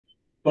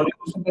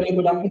22 से पहले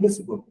बुलाएंगे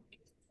किसी को?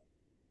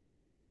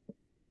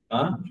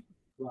 हाँ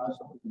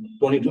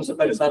 22 से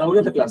पहले सारा हो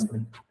गया था क्लास में?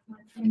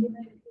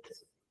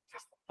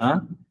 हाँ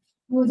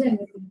हो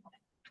जाएगा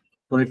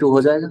 22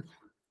 हो जाएगा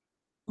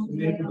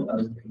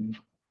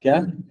क्या?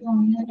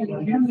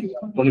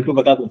 22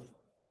 बता दो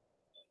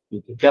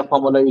क्या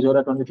फॉर्मूला यूज हो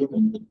रहा है 22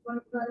 में?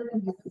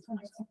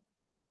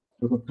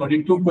 देखो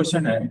 22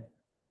 क्वेश्चन है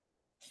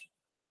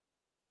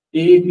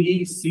A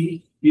B see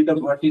the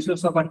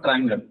vertices of a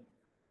triangle.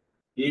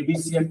 A B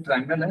C एक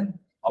ट्रायंगल है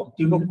और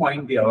तीनों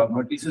पॉइंट दिया हुआ है,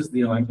 वर्टिसेस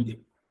दिया हुआ है मुझे।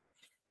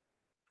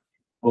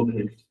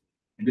 Okay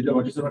it is the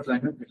vertices of a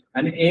triangle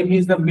and M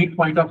is the mid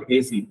point of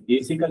AC.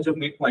 AC का जो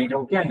मिड पॉइंट है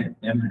वो क्या है?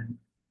 एम है।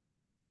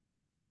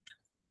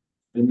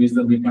 M is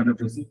the mid point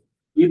of AC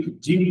if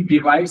ji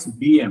divides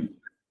BM.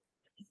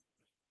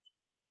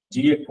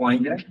 जी एक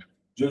point है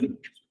जो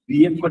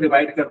बीएम को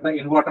डिवाइड करता है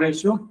in what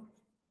ratio?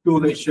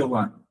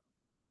 2:1।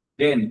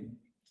 Then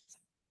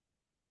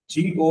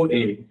GOA,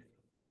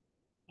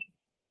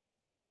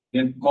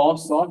 then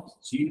cos of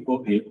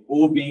GOA,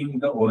 O being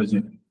the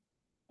origin,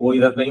 O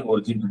इधर कहीं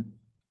origin है,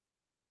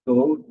 तो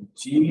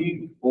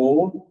GO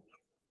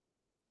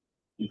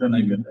इधर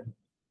नहीं लेते,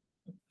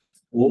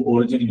 O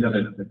origin इधर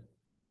ले लेते,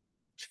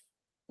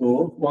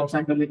 तो कौन सा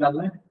एंगल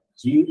निकालना है?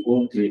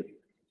 GOA,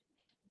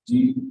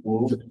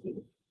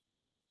 GOA,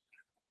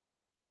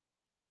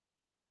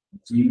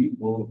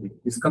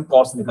 इसका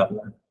कॉस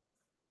निकालना है,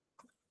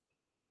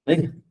 ठीक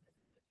है?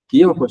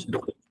 ये वो क्वेश्चन।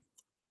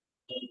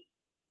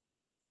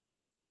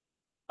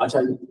 अच्छा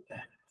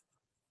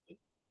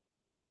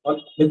और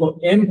देखो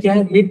M क्या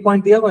है? मिड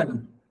पॉइंट दिया हुआ है ना,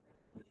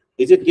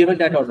 इज इट गिवन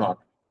दैट और not?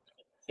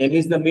 M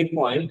is the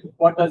midpoint.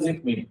 What does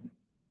it mean?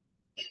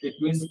 It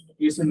means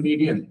it's a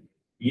median.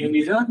 M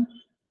is a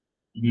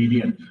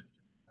median.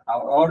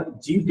 Or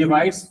G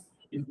divides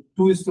in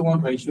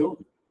 2:1 ratio.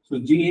 So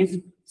G is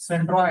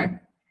centroid.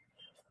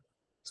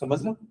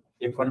 समझ लो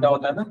एक फंडा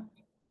होता है ना,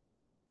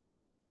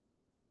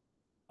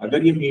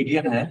 अगर ये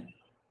median है,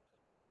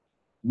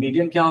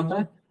 मीडियन क्या होता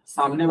है?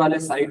 सामने वाले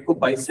साइड को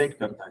बाइसेक्ट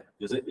करता है।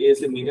 जैसे ए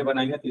से मीडियन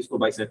बनाएगा तो इसको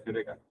बाइसेक्ट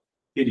करेगा,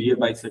 फिर ये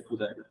बाइसेक्ट हो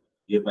जाएगा,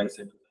 ये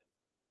बाइसेक्ट।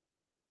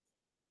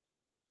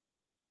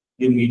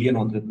 ये मीडियन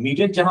होते हैं।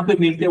 मीडियन जहां पे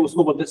मिलते हैं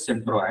उसको बोलते हैं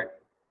सेंट्रोइड,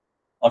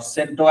 और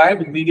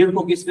सेंट्रोइड मीडियन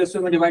को किस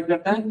रेशियो में डिवाइड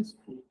करता है?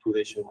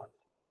 2:1।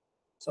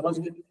 समझ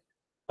गए?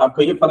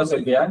 आपको ये पता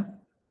चल गया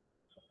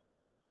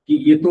कि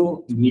ये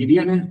तो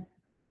मीडियन है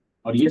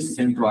और ये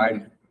सेंट्रोइड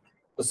है,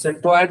 तो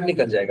सेंट्रोइड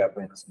निकल जाएगा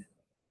आपको यहाँ से।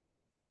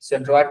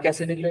 सेंट्रोइड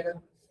कैसे निकलेगा?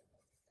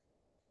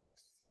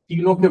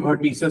 तीनों के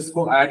वर्टिसेस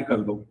को ऐड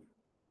कर दो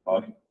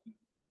और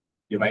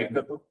डिवाइड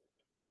कर दो।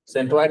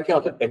 सेंट्रोइड क्या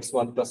होता है?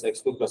 x1 +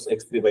 x2 +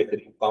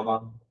 x3/3 comma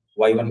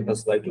y1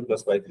 + y2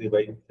 +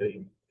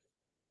 y3/3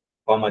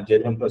 comma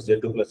z1 +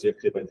 z2 +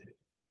 z3/3।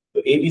 तो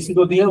ABC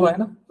तो दिया हुआ है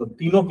ना, तो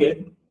तीनों के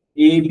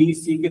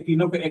ABC के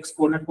तीनों के x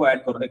कोऑर्डिनेट को ऐड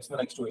करो, x1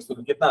 x2 x3,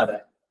 तो कितना आ रहा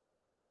है?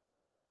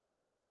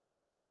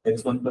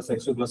 x1 +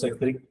 x2 +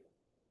 x3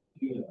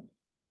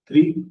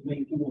 3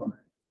 नहीं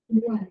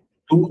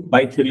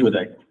 2/3 हो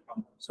जाएगा।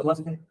 समझ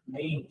गए?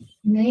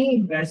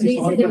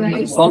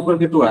 नहीं सॉल्व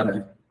करके 2 आ रहा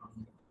है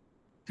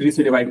 3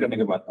 से डिवाइड करने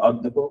के बाद।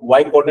 अब देखो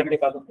y कोऑर्डिनेट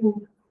निकालो,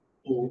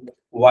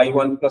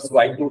 y1 +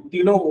 y2,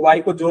 तीनों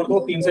y को जोड़ दो,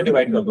 3 से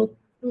डिवाइड कर दो,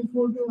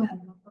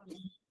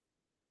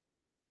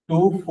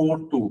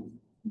 242।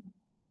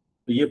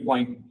 तो ये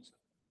पॉइंट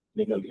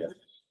निकल गया,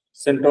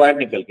 सेंट्रोइड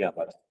निकल गया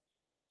हमारा।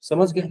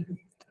 समझ गए?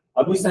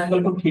 अब इस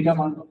एंगल को थीटा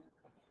मान लो,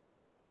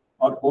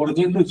 और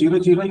ओरिजिन तो 0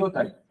 0 ही होता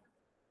है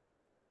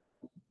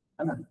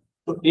ना?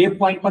 तो ए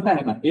पॉइंट पता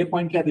है ना, ए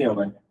पॉइंट क्या दिया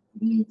हुआ है?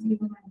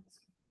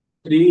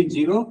 3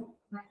 0,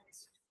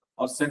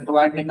 और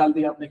सेंट्रोइड निकाल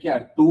दिया आपने, क्या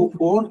 2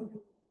 4।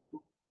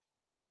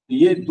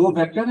 ये दो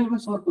वेक्टर है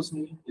बस, और कुछ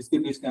नहीं। इसके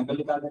बीच का एंगल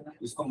निकाल देना,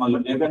 इसको मान लो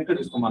ए वेक्टर,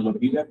 इसको मान लो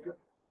बी वेक्टर,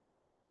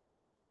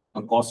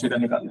 और cos थीटा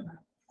निकाल देना।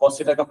 cos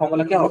थीटा का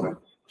फॉर्मूला क्या होगा?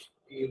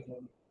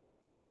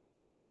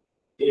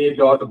 a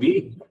dot b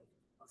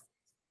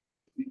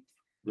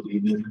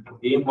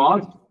a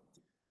mod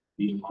b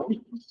mod,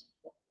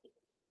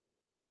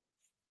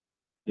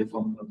 ये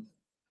फॉर्मूला।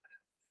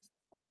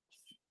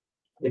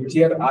 एक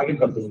चेयर आगे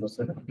कर दो बस,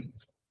 है ना?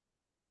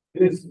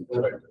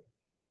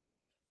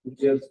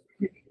 चेयर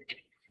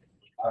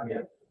आ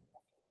गया,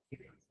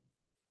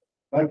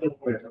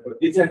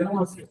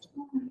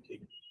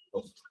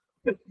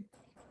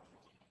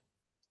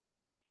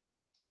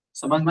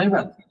 समझ में आई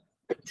बात?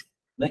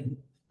 नहीं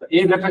तो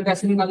ए वेक्टर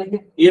कैसे निकालेंगे?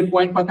 ए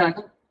पॉइंट पता है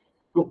ना,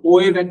 तो ओ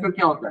ए वेक्टर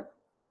क्या होता है?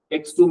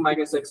 x2 -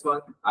 x1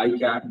 i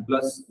cat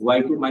plus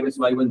y2 -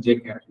 y1 j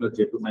cat plus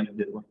j2 -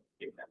 j1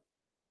 k cat,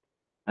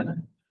 है ना?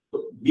 तो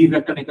बी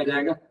वेक्टर निकल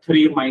जाएगा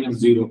 3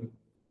 - 0,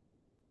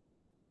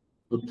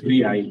 तो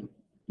 3i,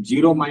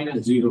 0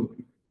 - 0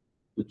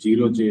 तो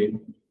 0j,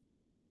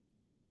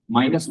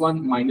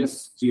 -1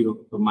 - 0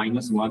 तो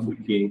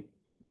 -1k,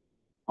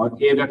 और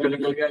ए वेक्टर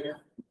निकल गया।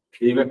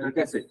 ए वेक्टर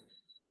कैसे?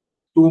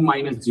 2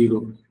 - 0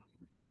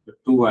 तो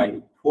 2i,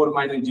 4 -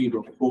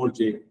 0 4j,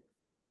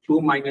 2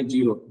 -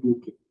 0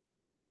 2k,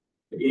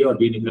 ए और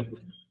बी निकल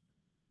गया,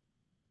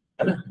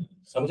 है ना?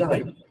 समझा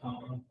भाई?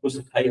 कुछ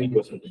सिखाई नहीं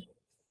क्वेश्चन।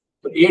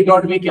 तो ए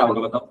डॉट बी क्या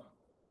होगा बताओ?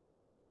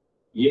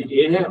 ये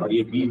ए है और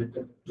ये बी है,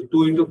 तो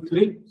 2 into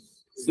 3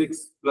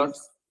 6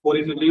 plus 4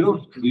 into 0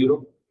 0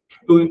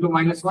 2 into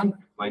 -1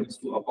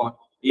 -2 upon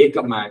ए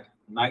का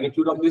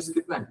मैग्नीट्यूड ऑफ दिस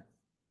कितना है?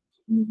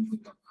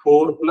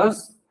 4 प्लस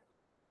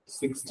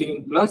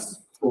 16 प्लस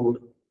 4,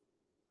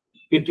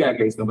 फिर क्या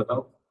है इसमें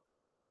बताओ?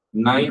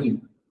 9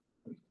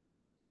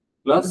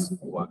 प्लस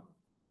 1।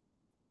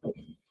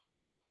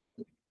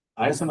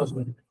 आए समझ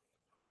में?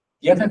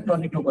 किया था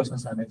 22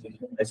 क्वेश्चन आने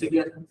चाहिए, ऐसे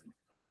किया था।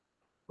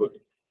 गुड।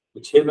 तो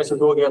 6 में से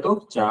 2 हो गया तो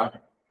 4,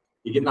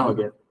 ये कितना हो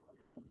गया?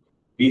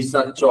 20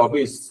 7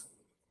 24,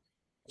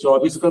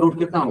 24 का रूट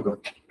कितना होगा?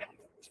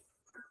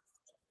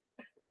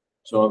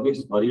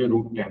 24 और ये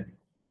रूट 10।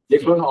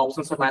 देख लो ना,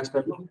 ऑप्शन से मैच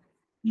कर लो।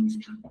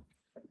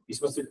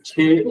 इसमें से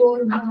 6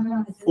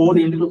 4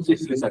 इंटू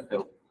 6 ले सकते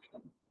हो,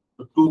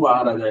 तो 2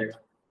 बाहर आ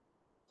जाएगा,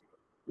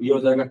 ये हो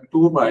जाएगा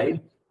 2 बाई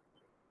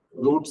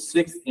रूट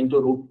 6 इंटू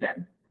रूट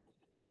 10।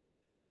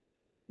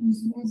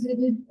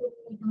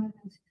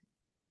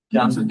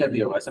 क्या आंसर क्या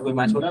दिया हुआ? ऐसा कोई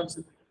मैच हो रहा है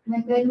आपसे?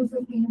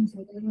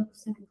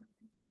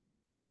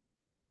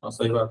 हाँ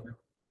सही बात है,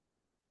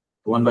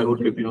 1 बाई रूट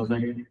 15 हो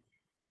जाएगा,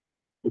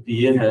 क्योंकि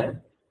ये है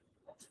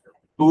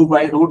 2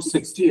 बाई रूट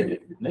 60 है,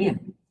 नहीं है?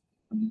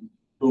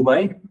 2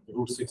 बाई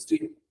रूट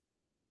 60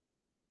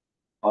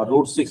 और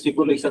रूट 60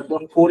 को लिख सकते हो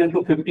 4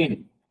 इंटू 15,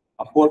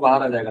 अब 4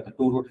 बाहर आ जाएगा तो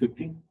 2 रूट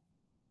 15,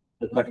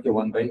 तो कट के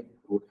 1 बाई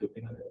रूट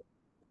 15 आ जाएगा।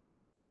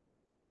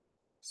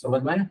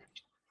 समझ में आया?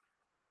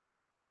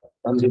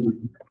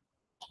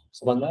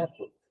 समझ में आया?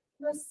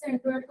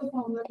 सेंट्रोइड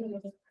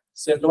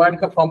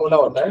का फॉर्मूला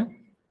होता है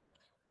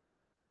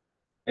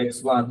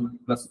x1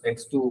 plus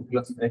x2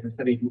 plus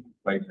x3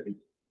 by 3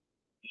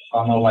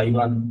 comma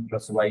y1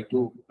 plus y2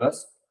 plus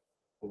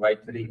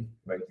y3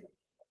 by 3.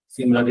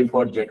 Similarly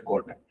for z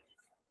coordinate.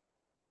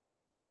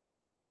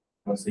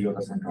 बस ये होता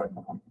है सेंट्रोइड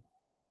का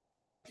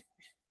फॉर्मूला,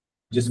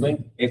 जिसमें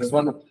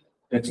x1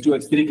 x2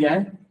 x3 क्या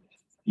है?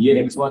 ये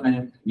x1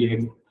 है, ये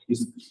इस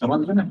समझ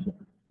में ना,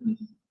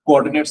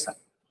 कोऑर्डिनेट्स है,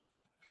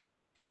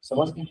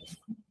 समझ गए?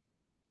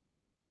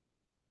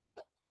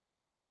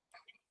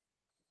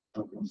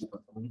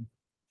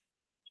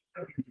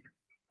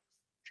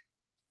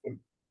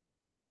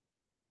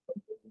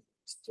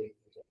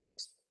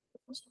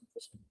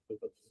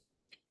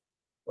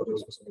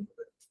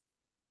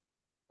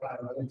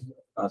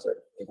 हाँ सर,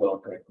 एक बार और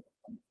करें।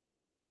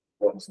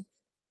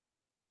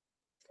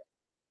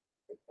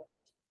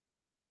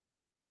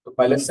 तो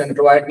पहले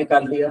सेंट्रोइड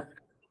निकाल लिया,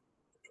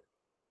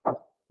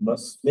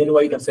 बस मेन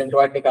वही था।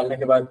 सेंट्रोइड निकालने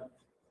के बाद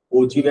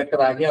OG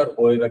वेक्टर आ गया और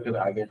OA वेक्टर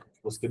आ गया,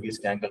 उसके बीच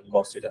का एंगल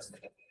cos थीटा से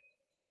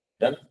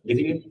डन।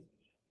 लिखिए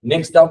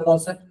नेक्स्ट डाउट कौन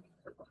सा?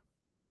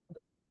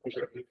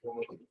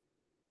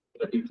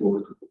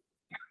 34।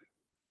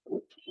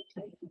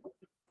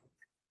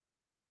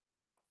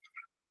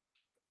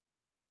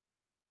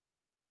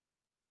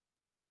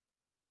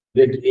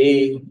 Let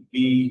A,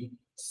 B,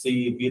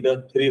 C be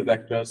the 3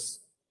 vectors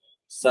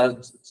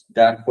such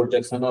that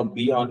projection of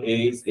B on A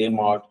is A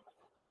mod.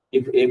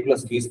 If A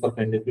plus B is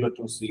perpendicular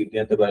to C,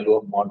 then the value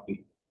of mod B.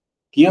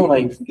 किया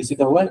भाई, किसी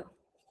का हुआ है?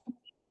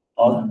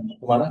 और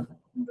तुम्हारा?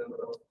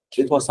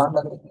 ये तो आसान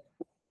लग रहा है।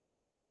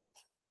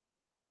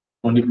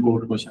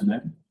 24 क्वेश्चन है।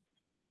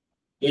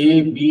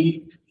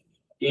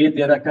 A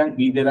दे रखा है,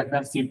 B दे रखा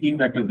है, C 3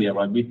 वेक्टर दिया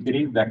हुआ है, B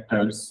 3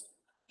 vectors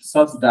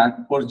such that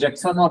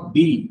projection of B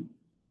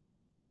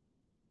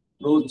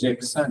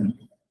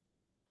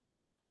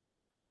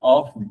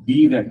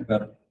vector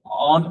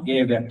on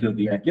A vector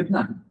दिया है,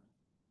 कितना?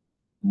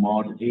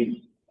 Mod A।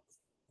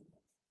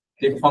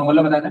 एक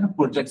फॉर्मूला बताया था ना,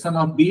 projection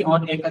of B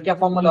on A का क्या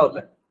फॉर्मूला होता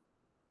है?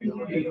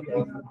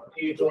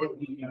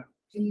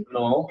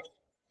 No,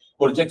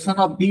 projection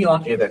of B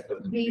on A vector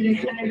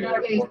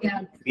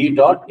B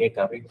dot A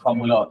का एक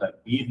फॉर्मूला होता है,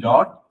 B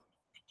डॉट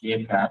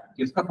A का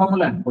किसका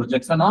फॉर्मूला है?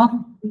 Projection of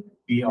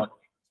B on.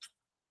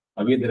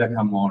 अभी दे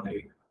रखा मॉड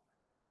A,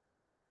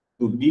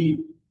 तो B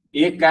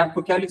A कैप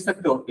को क्या लिख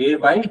सकते हो? A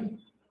by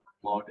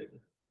mod A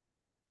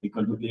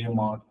equal to A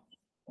mod.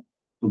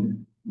 तो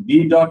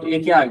B डॉट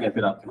A क्या आ गया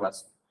फिर आपके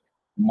पास?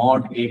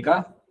 मॉड A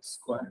का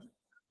स्क्वायर।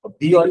 और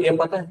B और A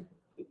पता है,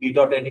 तो B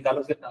डॉट A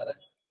निकालो, कितना आ रहा है?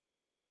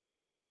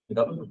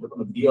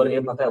 निकालो, B और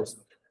A पता है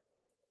उसमें।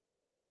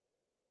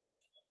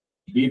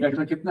 B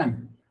वेक्टर कितना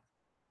है?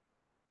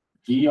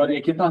 B और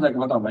A कितना आ जाएगा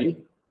बताओ भाई,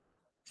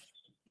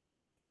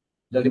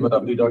 जल्दी बताओ।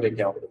 B डॉट A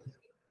क्या होगा?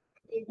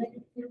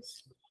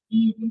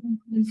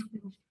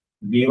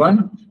 B1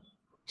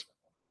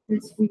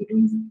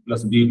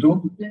 प्लस B2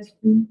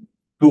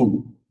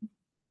 2,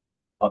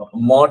 और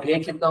मॉड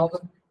A कितना होगा?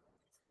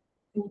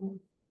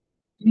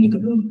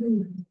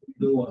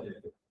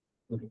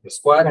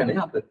 स्क्वायर है ना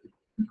यहाँ पे,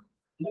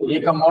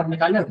 A का मॉड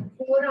निकाले,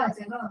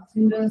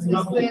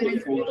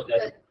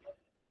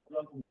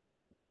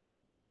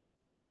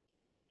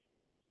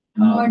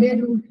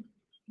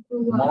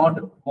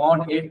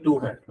 मॉड A 2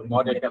 है, तो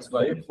मॉड A का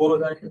स्क्वायर 4 हो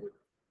जाएगा।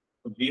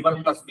 तो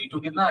B1 प्लस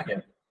B2 कितना आ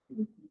गया?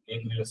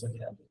 एक रिलेशन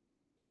है।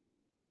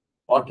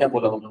 और क्या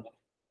बोला उन्होंने?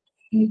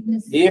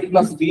 A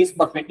plus B is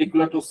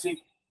perpendicular to C.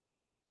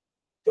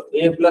 तो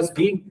A plus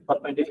B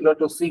perpendicular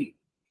to C.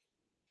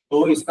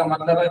 तो इसका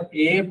मतलब है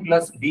A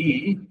plus B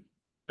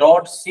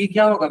dot C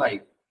क्या होगा भाई?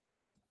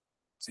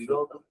 0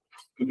 होगा,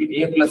 क्योंकि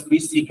A plus B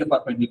C के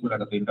परपेंडिकुलर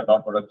है, तो इनका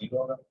डॉट प्रोडक्ट 0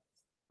 होगा।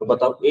 तो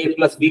बताओ A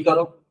plus B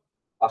करो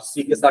और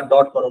C के साथ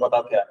डॉट करो,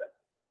 बताओ क्या है?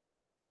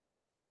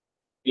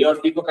 A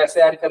और B को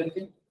कैसे ऐड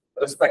करेंगे?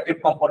 रिस्पेक्टिव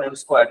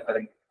कंपोनेंट्स को ऐड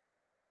करेंगे।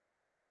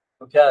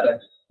 तो क्या आ रहा है?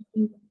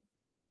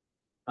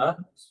 हाँ,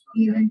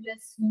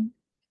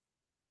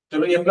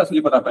 चलो A plus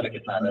B पता पहले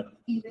कितना आ रहा है?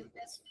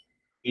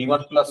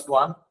 B1 plus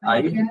 1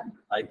 I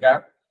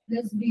cap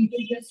plus B2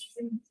 plus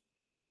 2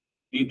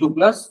 B2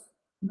 plus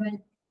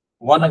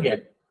 1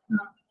 again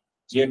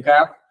J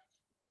cap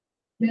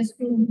plus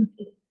 2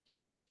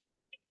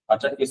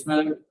 अच्छा, इसमें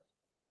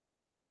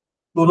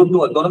 2 रूट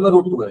 2 दोनों में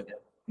रूट 2 है क्या?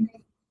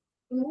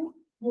 2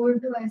 whole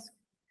to s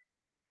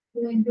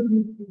 2 into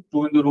root 2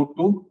 2 into root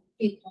 2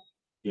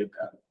 J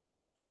cap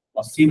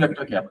और C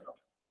वेक्टर क्या बताओ?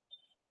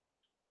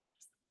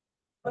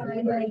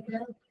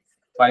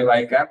 5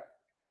 I cap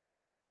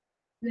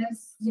plus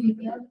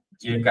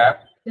J cap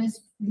plus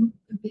root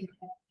 2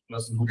 cap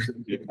plus root 2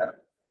 J cap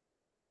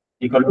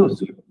equal to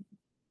 0।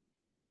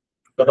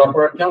 तो डॉट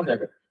प्रोडक्ट क्या हो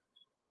जाएगा?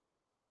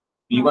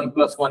 B1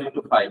 plus 1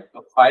 into 5, तो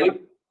 5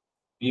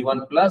 B1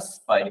 plus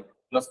 5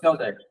 प्लस क्या हो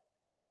जाएगा?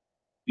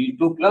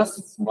 B2 plus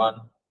 1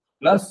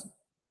 plus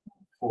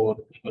 4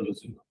 equal to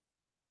 0।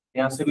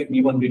 यहाँ से भी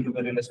B1 B2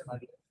 का रिलेशन आ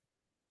गया,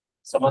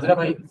 समझ रहे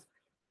भाई?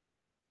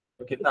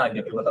 तो कितना आ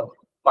गया फिर बताओ?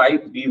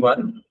 5 B1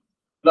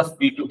 plus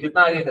B2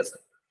 कितना आ गया जैसे?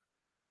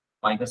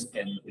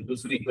 -10।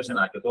 दूसरी इक्वेशन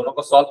आ गया, दोनों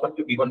को सॉल्व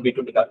करके B1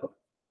 B2 निकालो।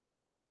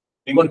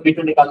 B1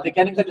 B2 निकालते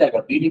क्या निकल जाएगा?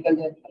 B निकल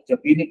जाएगा।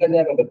 जब B निकल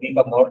जाएगा तो B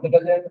का मॉड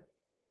निकल जाएगा।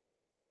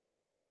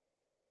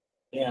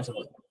 यहाँ से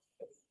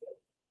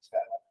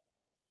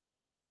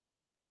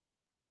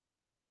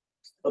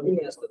अभी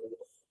मैं ऐसा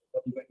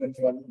अभी मैं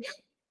करने वाला हूँ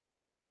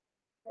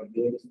और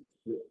ये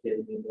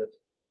तेरे में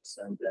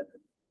साइन ब्लैक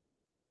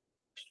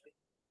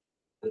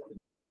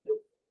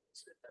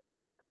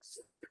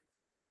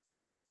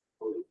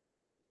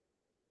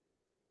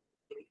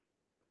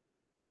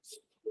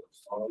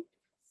और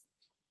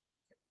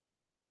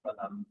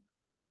बनाम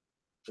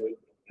तो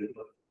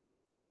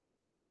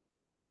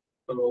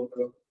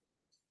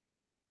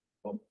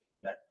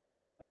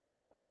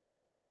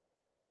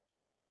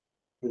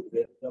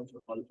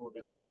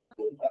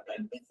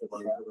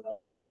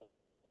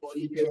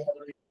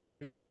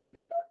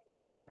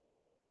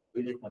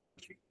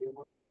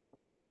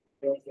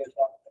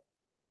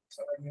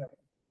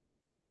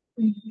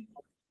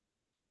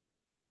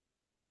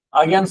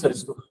आ गया आंसर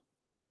इसको?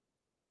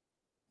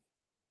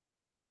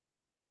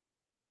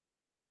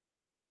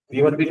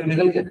 B1 B2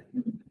 निकल गया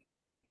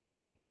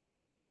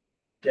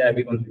क्या है?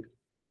 B1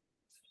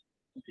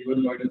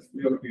 minus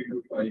 3 और B2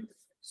 5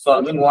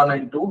 solving 1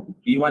 and 2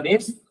 B1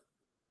 is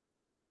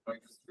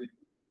 -3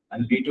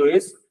 and B2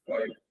 is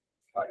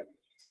 5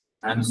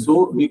 and so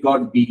we got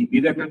B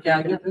vector क्या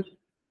आ गया फिर?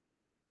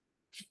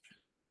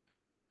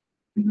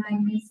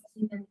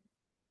 -3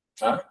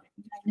 हाँ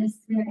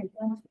 -3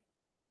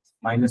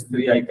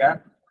 -3 I cap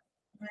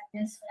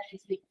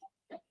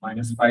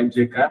 -5 J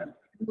cap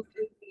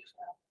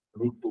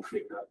root 2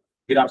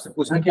 फिर आपसे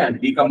पूछना क्या है?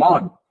 D का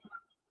मॉड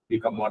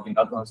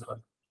निकाल दो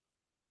आंसर।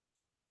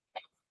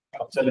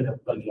 अब चले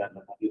कल ध्यान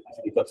रखना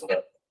दिक्कत हो रहा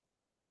है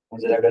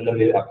मुझे, अगर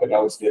लगे आपका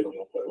डाउट्स क्लियर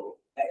हो करो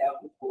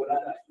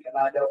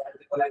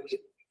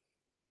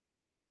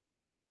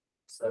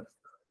सर।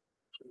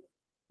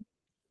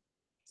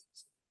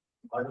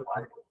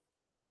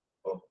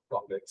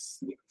 कॉम्प्लेक्स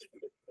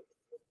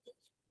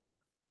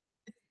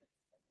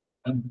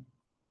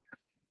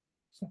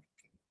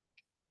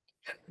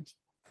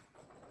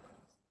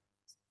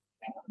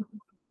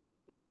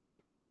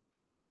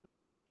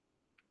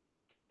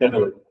चलो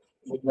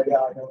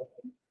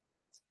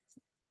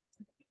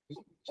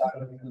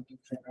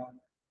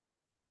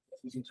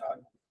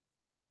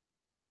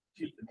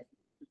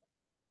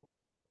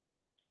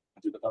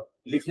बताओ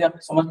लिखिए, आप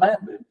समझ पाए?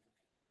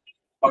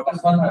 पक्का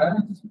समझ आ रहा है?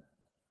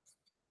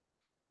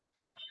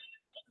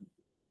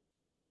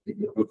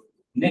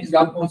 नेक्स्ट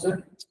आप कौन सा?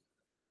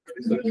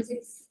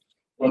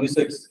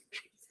 26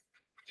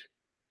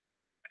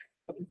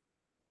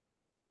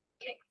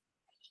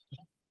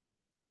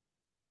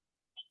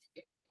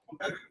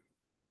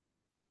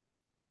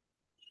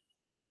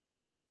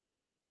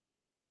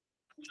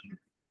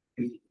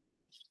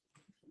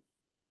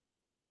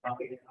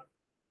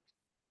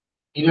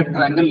 In a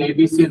triangle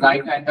ABC,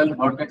 right angle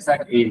vertex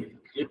at A,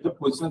 if the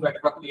position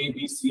vector of A,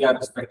 B, C are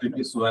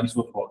respectively so and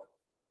so forth,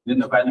 then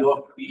the value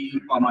of P,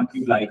 Q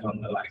lies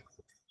on the line.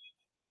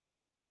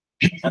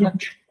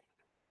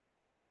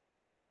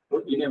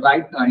 So in a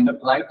right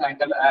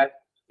angle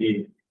at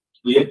A,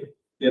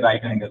 the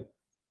right angle.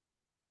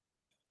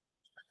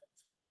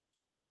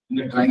 In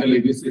a triangle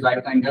ABC,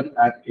 right angle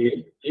at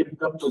A, if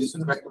the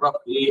position vector of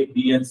A,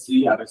 B, and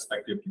C are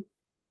respectively,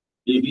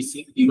 A, B,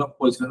 C, तीनों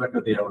position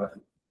vector दिया हुआ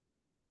है.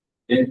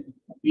 Then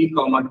P,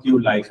 Q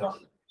lies on.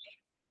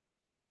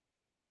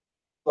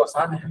 तो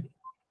आसान है.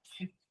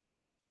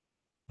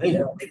 नहीं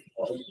है।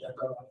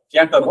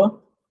 क्या करो,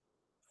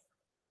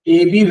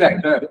 A B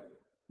vector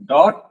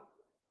dot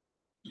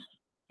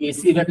A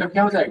C vector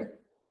क्या हो जाएगा,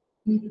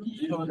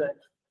 0 हो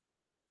जाएगा।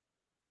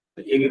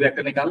 तो ए बी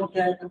वेक्टर निकालो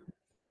क्या आएगा,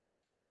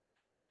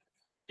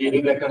 ए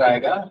बी वेक्टर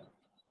आएगा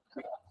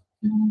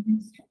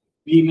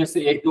बी में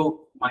से एक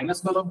तो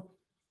माइनस करो,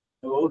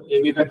 तो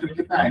ए बी वेक्टर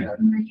कितना आएगा,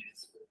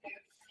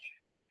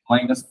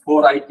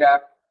 -4 i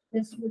cap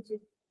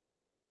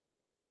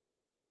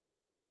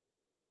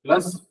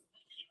plus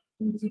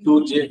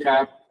 2j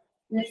cap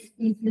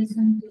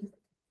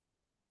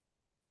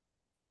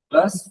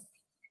plus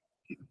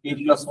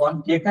p+1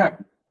 k cap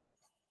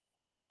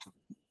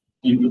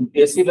into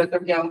AC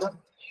vector क्या होगा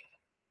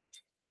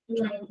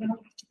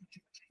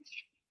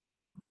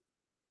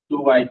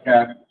 2i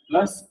cap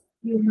plus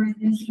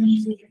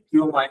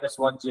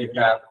q-1j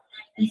cap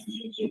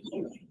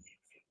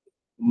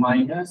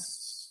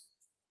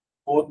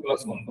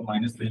 -4+1 तो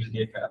 -3j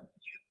कैप,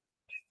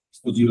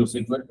 इसको 0 से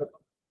इक्वल करो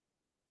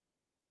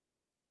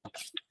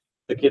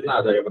तो कितना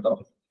आ जाएगा बताओ,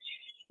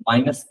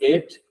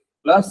 -8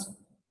 प्लस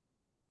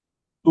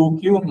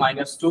 2q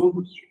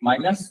 -2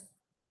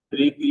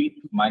 -3p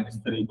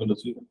 -3 को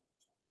 0,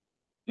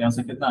 यहाँ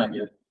से कितना आ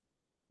गया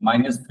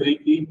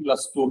 -3p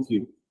plus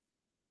 2q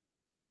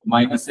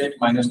 -8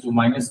 -2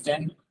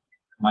 -10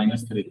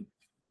 -3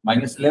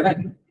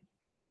 -11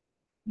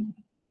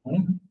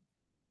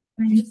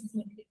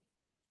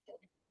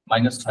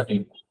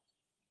 -13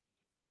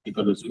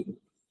 equal to 0।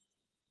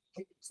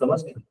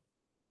 समझ गए,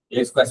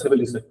 ये इसको ऐसे भी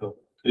लिख सकते हो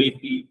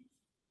 3p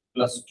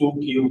plus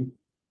 2q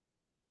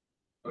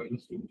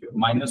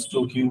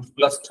 -2q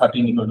plus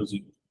 13 equal to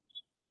 0।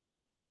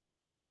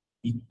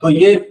 तो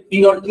ये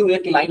p और q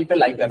एक लाइन पे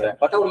लाई कर रहा है,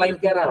 पता वो लाइन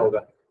क्या रहा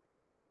होगा,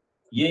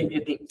 ये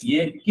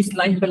किस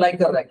लाइन पे लाई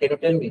कर रहा है, can you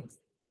tell me,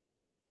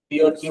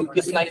 p और q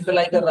किस लाइन पे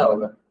लाई कर रहा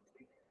होगा,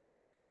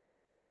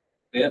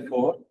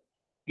 therefore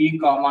p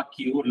comma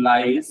q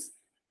lies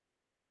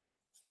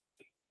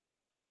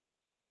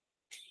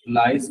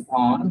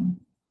on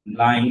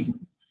line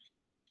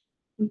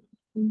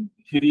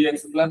 3x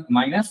plus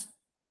minus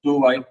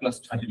 2y plus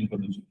 13 को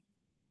लीजिए,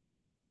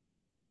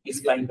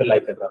 इस लाइन पे लाई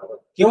कर रहा होगा,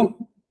 क्यों,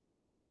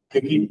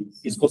 क्योंकि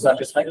इसको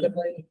सैटिस्फाई कर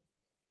रहा है।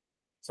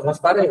 समझ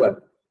पा रहे हैं बात,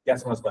 क्या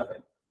समझ पा रहे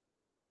हैं,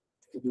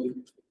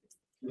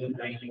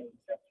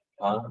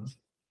 हाँ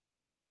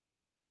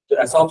तो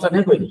ऐसा ऑप्शन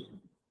है कोई,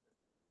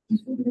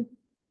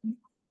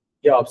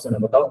 क्या ऑप्शन है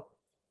बताओ,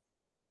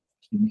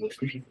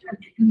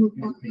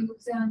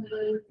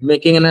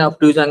 making an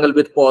obtuse angle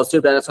with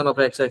positive direction of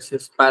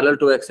x-axis parallel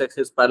to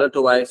x-axis parallel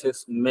to y-axis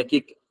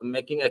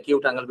making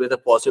acute angle with a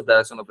positive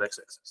direction of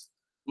x-axis।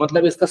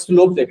 मतलब इसका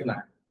स्लोप देखना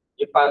है,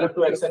 ये पैरेलल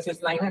टू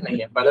x-axis लाइन है नहीं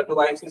है, पैरेलल टू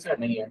y-axis है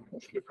नहीं है,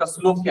 इसका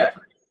स्लोप क्या है,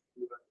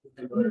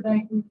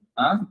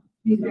 हाँ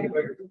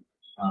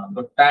हाँ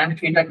तो tan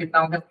थीटा कितना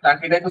होगा,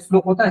 tan थीटा का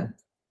स्लोप होता है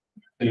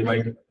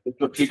 3/2,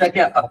 तो थीटा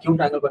क्या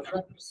acute angle बन रहा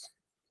है,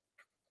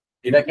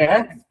 थीटा क्या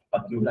है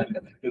acute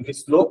angle, क्योंकि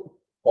स्लोप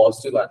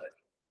पॉजिटिव आ रहा है,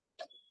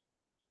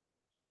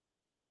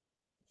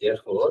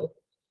 therefore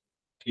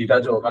थीटा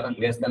जो होगा ना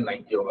लेस देन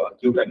 90 होगा,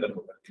 acute angle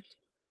होगा।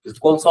 इस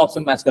कौन सा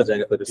ऑप्शन मैच कर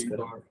जाएगा फिर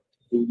इसका,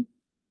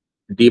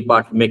 D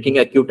part making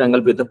acute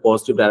angle with the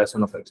positive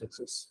direction of x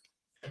axis।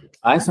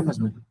 आए समझ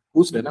में,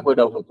 पूछ लेना कोई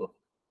डाउट हो तो,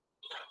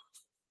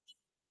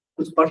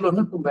 कुछ पढ़ लो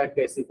ना तुम बैठ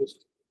के ऐसे कुछ,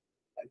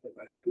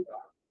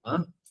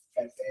 हाँ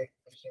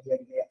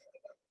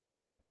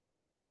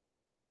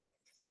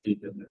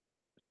ठीक है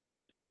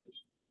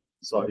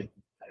सॉरी,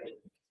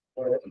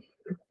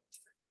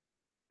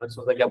 मैं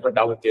सोचा कि आपका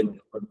डाउट के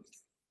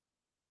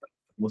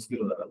मुश्किल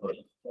हो रहा था।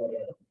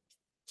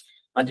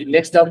 हाँ जी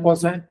नेक्स्ट डाउट कौन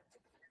सा है,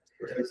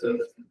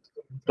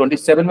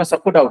 27 में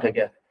सबको डाउट है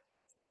क्या,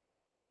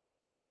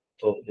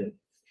 ओके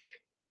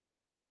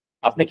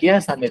आपने किया है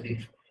सामने दी,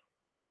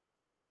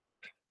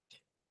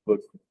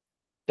 गुड,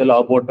 चलो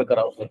आप बोर्ड पे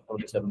कराओ सर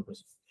 27 को,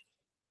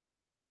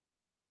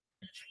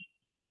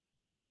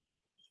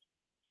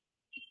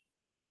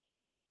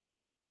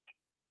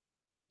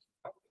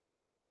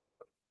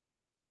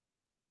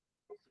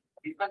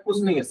 इतना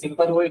कुछ नहीं है,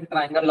 सिंपल वो एक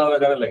ट्रायंगल लॉ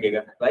वगैरह लगेगा,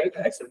 राइट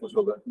ऐसे कुछ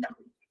होगा,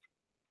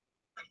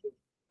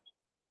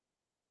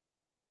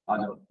 आ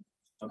जाओ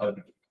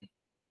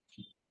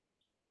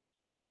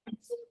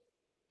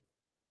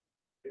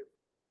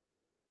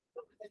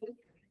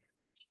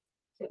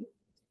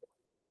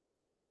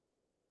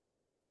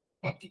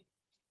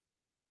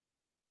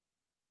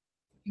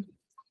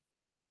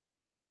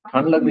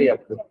ठंड लग रही है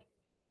आपको,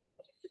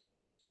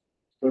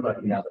 कोई बात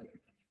नहीं, आप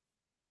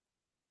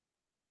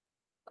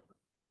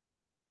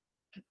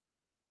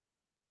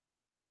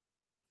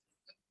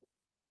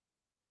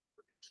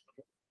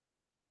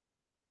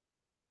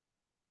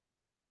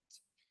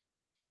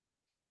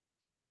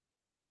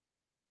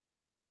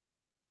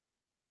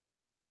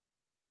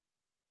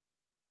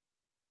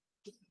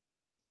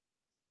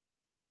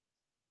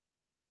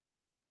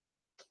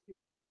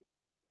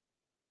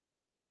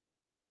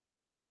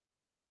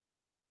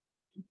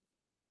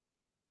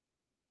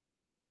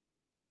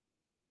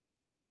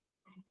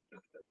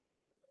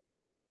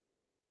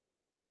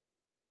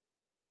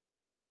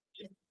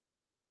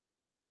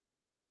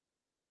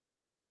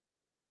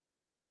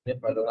ने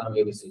पहला नाम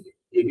एबीसीडी,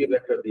 एबी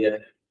वेक्टर दिया है,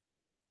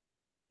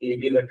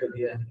 एबी वेक्टर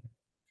दिया है,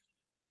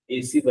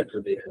 एसी वेक्टर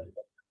दिया है,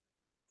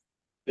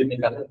 फिर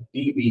निकालना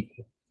dB,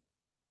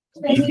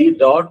 dB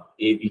dot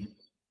AB,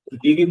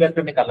 dB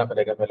vector निकालना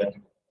पड़ेगा पहले।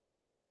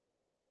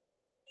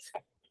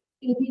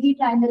 एबी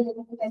ट्रायंगल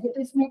लेने के पहले,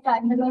 तो इसमें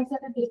ट्रायंगल और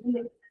सारा देख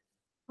ले,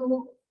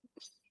 तो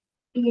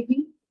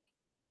एबी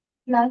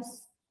प्लस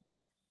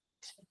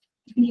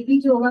बीबी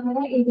जो होगा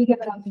मेरा एबी के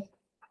बराबर।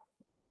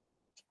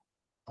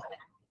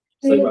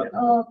 सही फिर बात।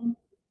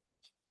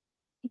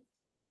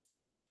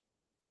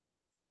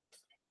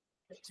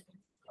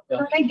 तो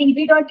हमें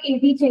डीबी डॉट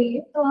एबी चाहिए,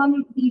 तो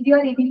हम डीबी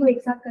और एबी को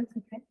एक साथ कर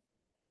सकते हैं।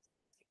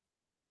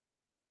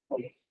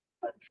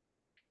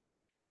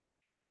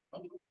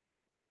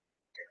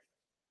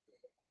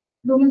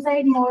 दोनों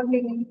साइड मॉड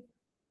ले लेंगे,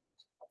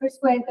 फिर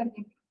स्क्वायर कर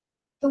देंगे,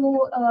 तो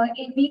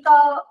एबी का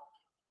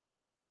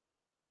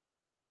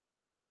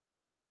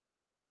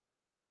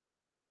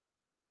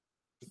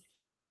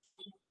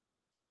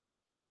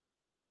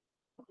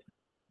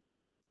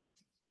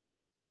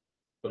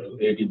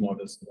एडी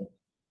मॉडल्स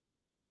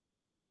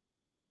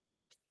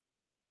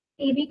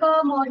एबी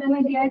का मॉड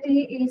हमें दिया है, तो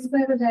ये ए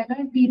स्क्वायर हो जाएगा,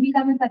 डीबी का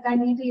हमें पता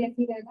नहीं है, तो ये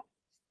ऐसे ही रहेगा,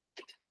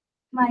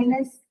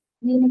 माइनस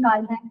ये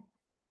निकालना है,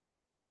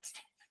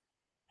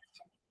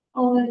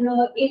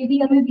 और एबी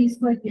हमें बी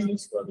स्क्वायर दिया है।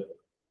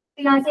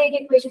 तो यहाँ से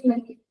एक इक्वेशन बन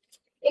गई।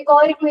 एक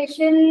और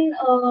इक्वेशन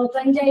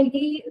बन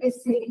जाएगी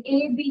इससे,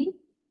 ए बी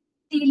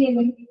सी ले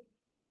लेंगे,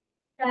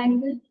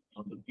 ट्रायंगल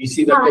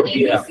बीसी वेक्टर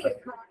भी है,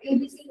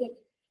 एबीसी ले,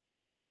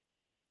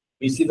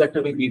 बीसी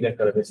वेक्टर भी बी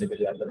वेक्टर है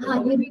बेसिकली याद हाँ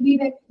ये बी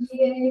वेक्टर,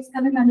 ये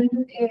इसका भी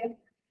मैग्नीट्यूड ए है,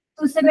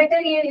 तो उससे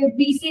बेटर ये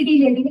बीसीडी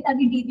ले लेंगे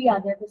ताकि डीबी आ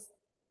जाए बस।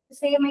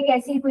 इससे हमें एक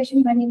ऐसी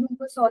इक्वेशन बनेगी,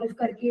 उनको सॉल्व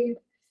करके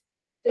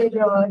फिर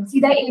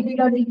सीधा ए बी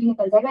डॉट डीबी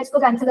निकल जाएगा, इसको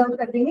कैंसिल आउट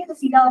कर देंगे तो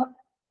सीधा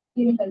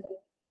ये निकल जाएगा।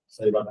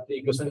 सही बात है।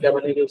 इक्वेशन क्या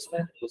बनेगी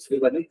उसमें, दूसरी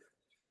वाली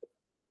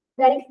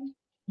डायरेक्ट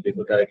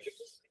देखो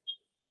डायरेक्टली,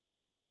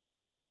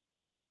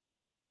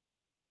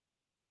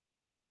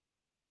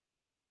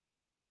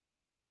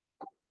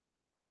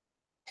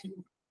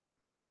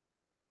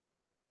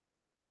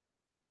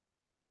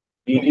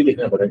 डीडी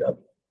लिखना पड़ेगा।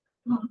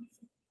 हाँ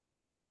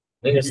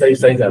नहीं सही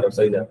सही जा रहा हूँ,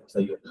 सही जा रहा हूँ,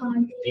 सही है।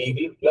 हाँ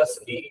dB plus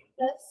D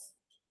plus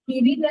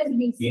dB plus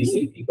BC, BC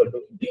equal to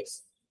this,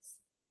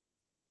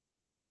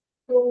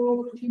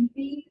 तो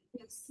डीबी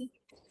प्लस सी,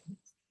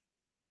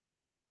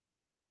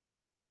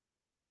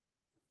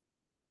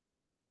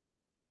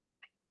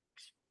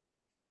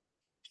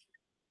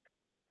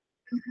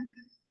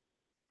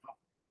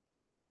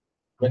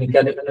 मैंने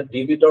क्या लिखा,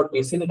 डीबी डॉट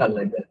बीसी निकालना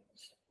है क्या?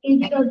 A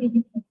B dot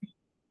dB,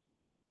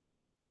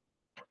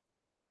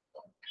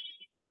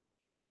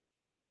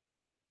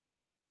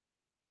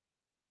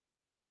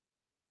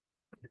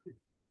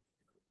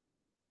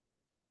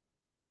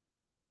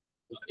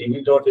 dB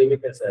dot AB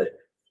कैसा है?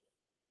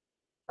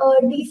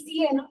 और डीसी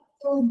है ना,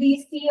 तो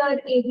डीसी और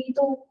एबी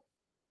तो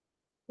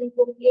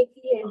देखो एक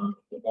ही है,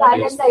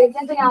 पैरेलल साइड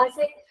है, तो यहाँ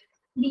से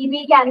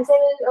डीबी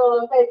कैंसिल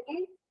करके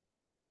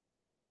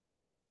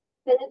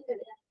गलत कर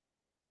दिया,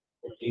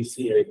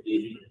 डीसी है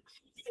डीबी,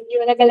 ये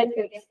वाला गलत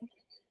कर दिया,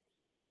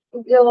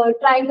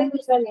 ट्रायंगल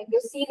दूसरा लेंगे,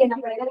 सी लेना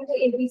पड़ेगा, नहीं तो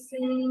एबीसी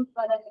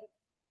वाला लेंगे।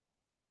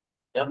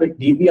 यहाँ पे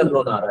डीबी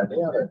अननोन आ रहा है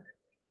नहीं आ रहा है?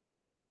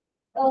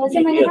 जैसे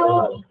मैंने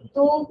कहा,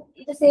 तो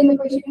ये सेम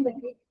इक्वेशन ही बन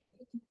गई।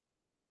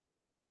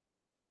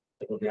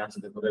 देखो ध्यान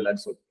से देखो,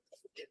 रिलैक्स हो।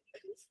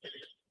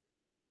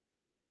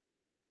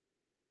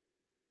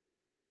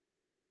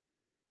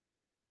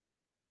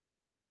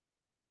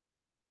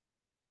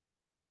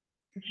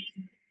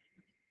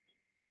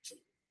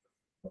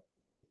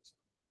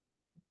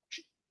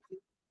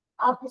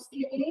 आप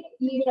इसके लिए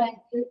ये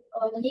ट्रायंगल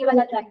और ये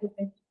वाला ट्रायंगल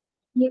है,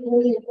 ये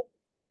ओ ले लो,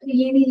 तो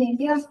ये नहीं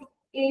लेंगे, आप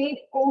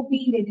ए ओ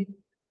बी ले लेंगे,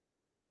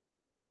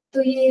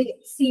 तो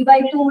ये सी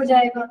बाई 2 हो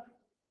जाएगा,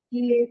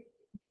 ये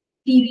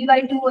टीवी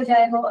बाई 2 हो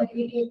जाएगा, और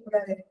ये एक पूरा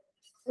रहेगा,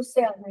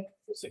 उससे आ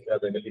जाएगा। उससे क्या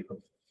देगा लिखो,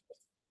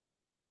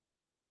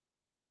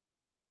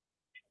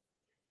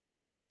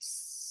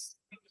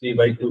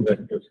 3/2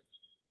 वेक्टर,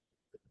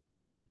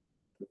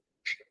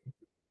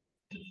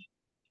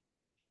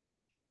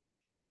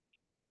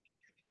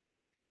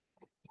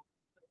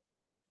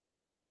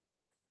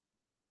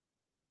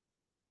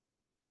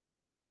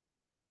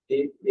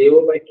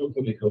 AO/2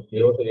 को लिखो,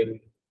 AO तो ये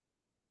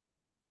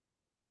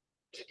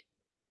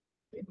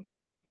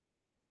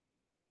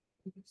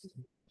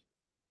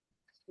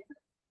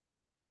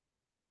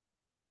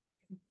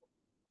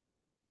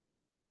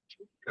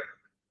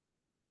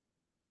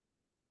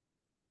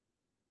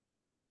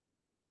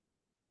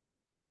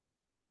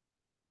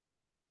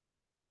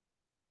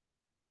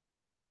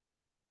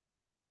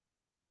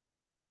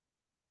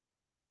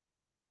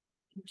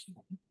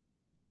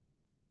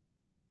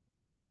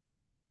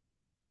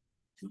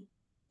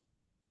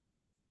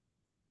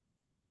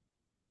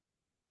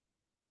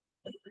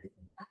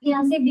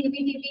यहाँ से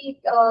डीबी डीबी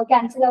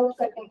कैंसिल आउट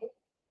कर देंगे,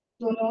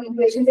 दोनों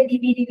इक्वेशन से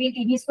dB dB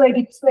dB square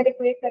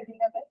equate कर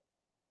देंगे अगर,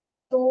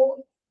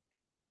 तो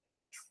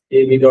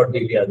AB डॉट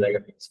DB आ जाएगा।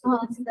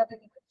 हाँ सीधा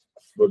बनेगा।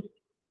 गुड,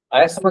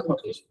 आया समझ में?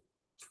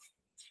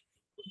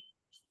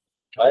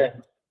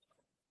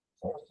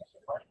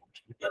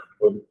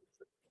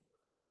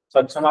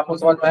 सक्षम आपको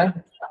समझ में आया?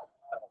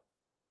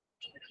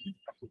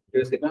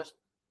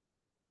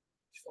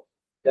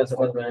 क्या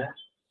समझ में आया?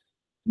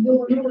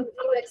 दोनों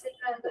तो ऐसे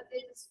ट्राई करते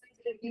हैं जिसमें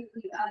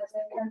जल्दी आ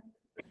जाएगा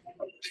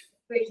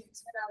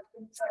क्वेश्चंस में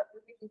आपको साथ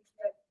में भी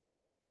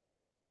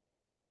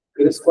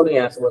क्रिस को नहीं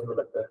आया समझ में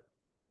लगता है।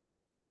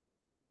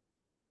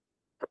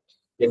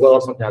 एक बार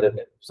और समझा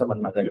देते हैं, समझ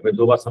में आ जाएगा। फिर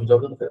 2 बार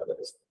समझोगे ना फिर आ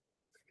जाएगा।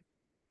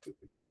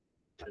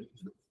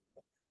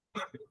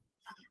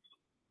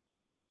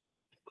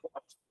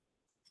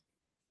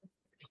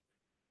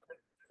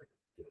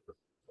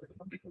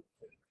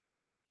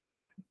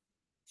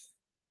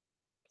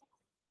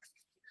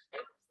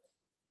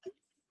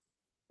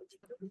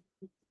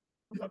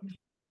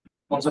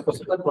 कौन सा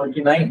क्वेश्चन था?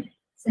 29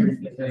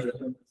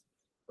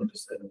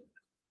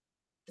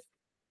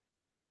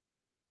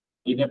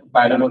 in a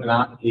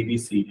parallelogram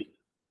ABCD.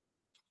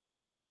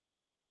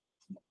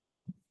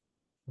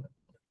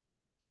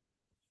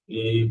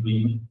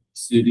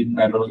 ABCD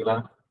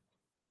parallelogram.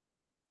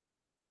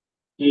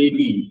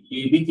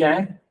 AB क्या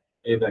है?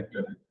 A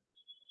वेक्टर है।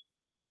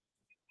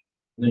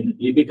 नहीं,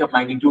 AB का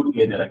मैग्नीट्यूड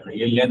दे रखा है,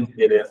 ये लेंथ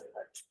दे रखा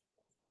है।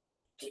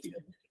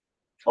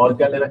 और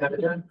क्या दे रखा है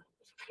बेटा?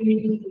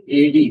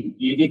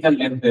 AD का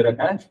लेंथ दे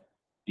रखा है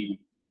D,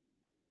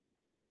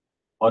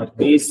 और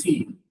AC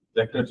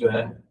वेक्टर जो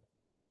है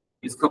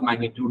इसका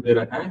मैग्नीट्यूड दे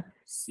रखा है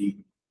C।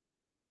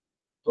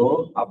 तो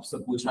आपसे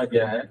पूछा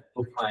गया है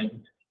तो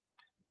find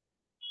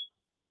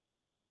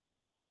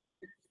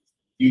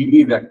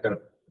DB vector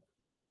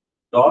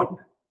dot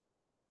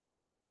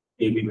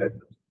AB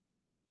vector,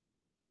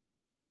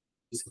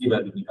 इसकी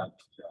वैल्यू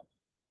निकालनी है।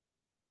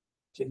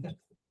 ठीक है,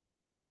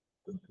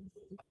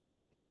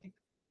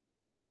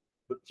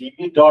 तो DB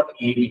डॉट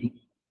AB,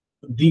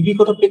 DB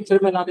को तो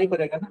पिक्चर में लाना ही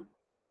पड़ेगा ना।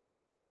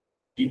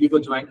 DB को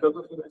ज्वाइन कर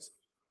दो फिर ऐसे,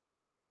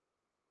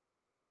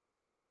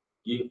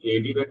 ये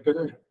AD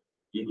वेक्टर है,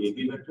 ये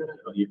AB वेक्टर है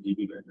और ये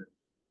DB वेक्टर है।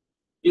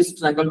 इस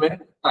ट्रायंगल में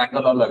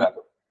ट्रायंगल और लगा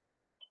दो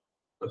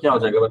तो क्या हो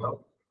जाएगा बताओ?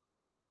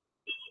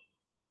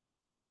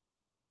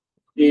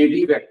 AD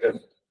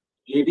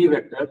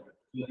vector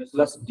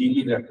plus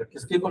DB vector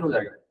किसके इक्वल हो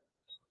जाएगा?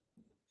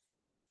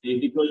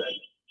 AB को हो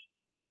जाएगा।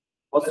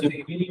 और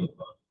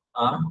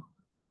हाँ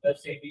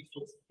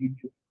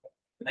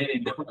नहीं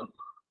देखो ना,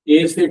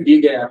 A से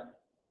D गया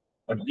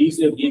और D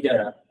से B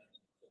गया,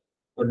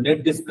 तो नेट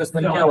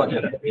डिस्प्लेसमेंट क्या हुआ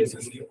तेरा? A से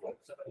C।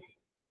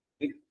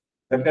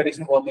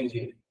 कंपैरिजन बहुत इजी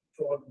है।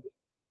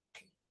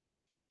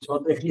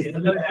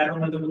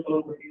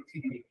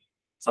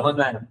 समझ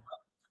में आया?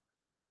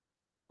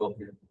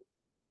 ओके,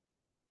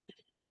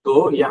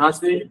 तो यहाँ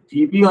से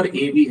DB और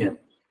AB है,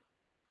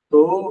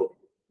 तो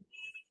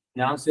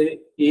यहाँ से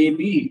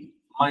AB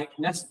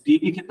माइनस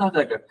DB कितना हो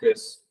जाएगा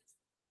क्रिस?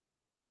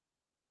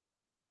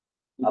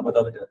 आप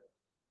बताओ बेटा,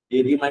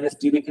 AB माइनस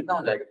DB कितना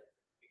हो जाएगा?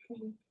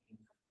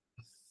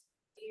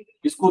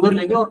 इसको उधर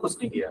लेंगे और कुछ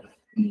नहीं किया,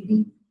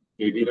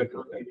 AD वेक्टर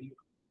हो जाएगा।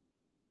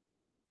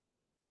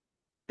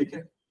 ठीक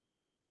है,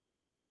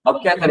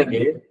 अब क्या करेंगे,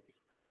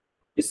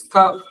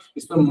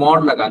 इसमें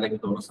मॉड लगा देंगे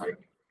दोनों साइड।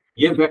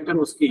 ये वेक्टर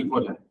उसके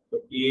इक्वल है, तो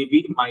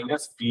AB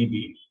माइनस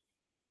DB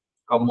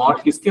का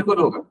मॉड किसके इक्वल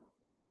होगा?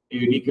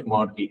 AD के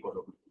मॉड के इक्वल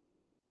होगा।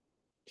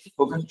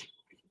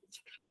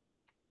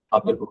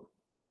 अब देखो,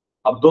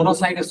 अब दोनों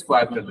साइड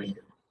स्क्वायर कर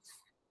देंगे,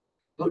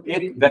 तो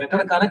एक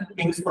वेक्टर का ना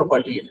किंग्स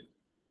प्रॉपर्टी है।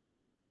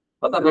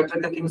 पता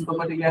वेक्टर का किंग्स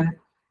प्रॉपर्टी क्या है?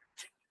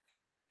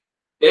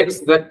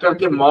 एक्स वेक्टर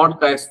के मॉड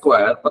का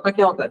स्क्वायर पता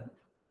क्या होता है?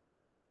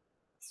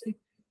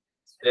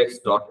 एक्स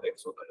डॉट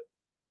एक्स होता है।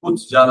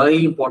 कुछ ज्यादा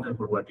ही इंपॉर्टेंट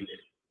प्रॉपर्टी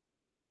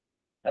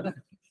है ना।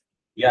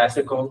 या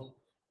ऐसे कहो,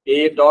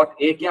 ए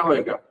डॉट ए क्या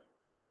होएगा?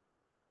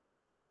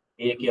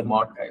 ए के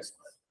मॉड का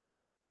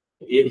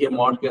स्क्वायर, ए के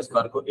मॉड के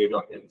स्क्वायर को ए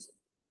डॉट ए।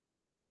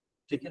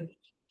 ठीक है,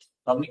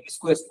 तो हमने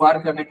इसको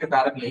स्क्वायर करने के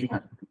कारण यही है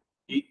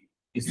कि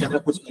इससे हमें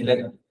कुछ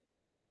मिलेगा।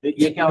 तो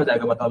ये क्या हो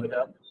जाएगा बताओ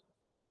बेटा?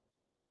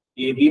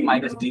 A B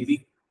minus D B,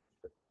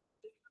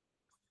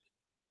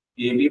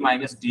 A B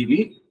minus D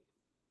B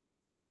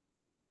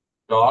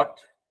dot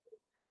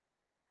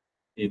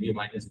A B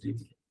minus D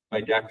B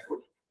by that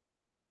rule.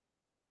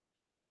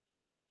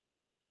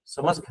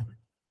 समझ गए?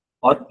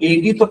 और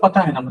एडी तो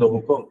पता है हम लोगों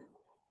को,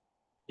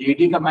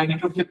 एडी का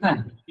मैग्नीट्यूड कितना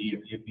है?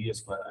 ये बी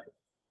स्क्वायर है।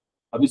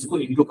 अब इसको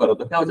इंटू करो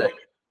तो क्या हो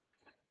जाएगा?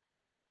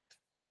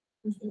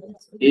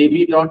 A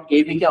B dot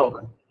A B क्या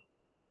होगा?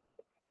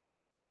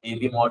 A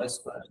B mod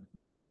square.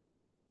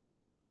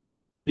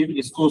 फिर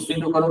इसको उससे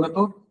इंटू करोगे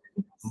तो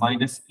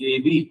minus A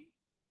B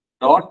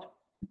dot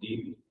D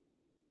B.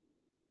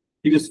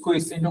 फिर इसको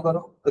इससे इंटू करो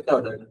तो क्या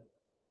हो जाएगा?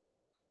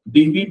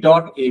 D B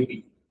dot A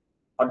B.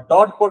 और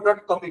डॉट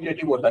प्रोडक्ट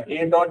कम्यूटेटिव होता है,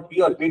 ए डॉट बी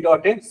और बी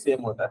डॉट ए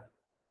सेम होता है।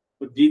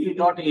 तो D B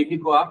dot A B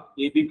को आप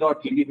A B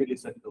dot D B में लिख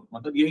सकते हो।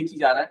 मतलब यही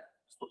चीज आ रहा है,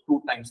 उसको 2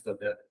 टाइम्स कर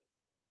दे रहा है।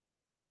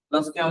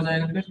 प्लस क्या हो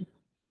जाएगा फिर?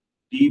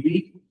 डीबी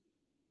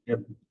या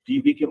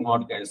डीबी के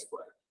मॉड का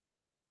स्क्वायर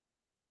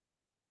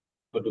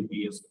तो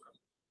बी स्क्वायर।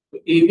 तो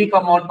एबी का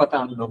मॉड पता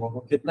है हम लोगों को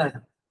कितना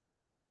है?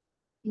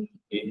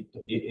 ए,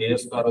 तो ए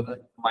स्क्वायर होता है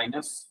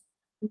minus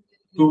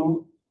two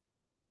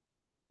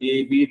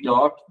A B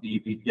dot D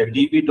B, या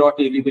D B dot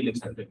A B भी लिख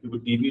सकते हैं क्योंकि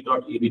D B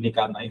dot A B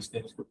निकालना है,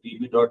 इसलिए इसको D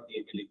B dot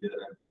A B लिख दे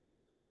रहा है।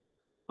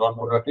 Dot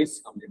product is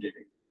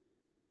completed.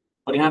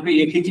 और यहाँ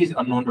पे एक ही चीज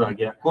अननोन रह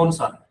गया, कौन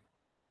सा?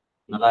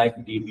 नालायक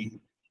डी बी,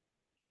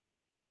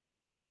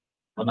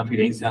 वरना फिर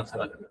यहीं से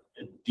आंसर आ जाएगा।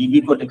 डी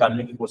बी को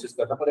निकालने की कोशिश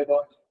करना पड़ेगा,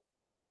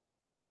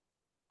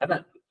 है ना।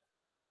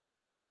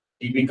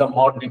 डी बी का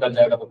मॉड निकल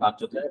जाएगा तो काम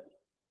चल जाएगा।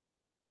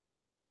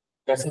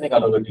 कैसे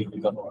निकालोगे डी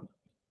बी का मॉड?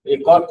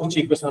 एक और कुछ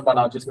इक्वेशन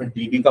बनाओ जिसमें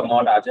डी बी का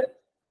मॉड आ जाए।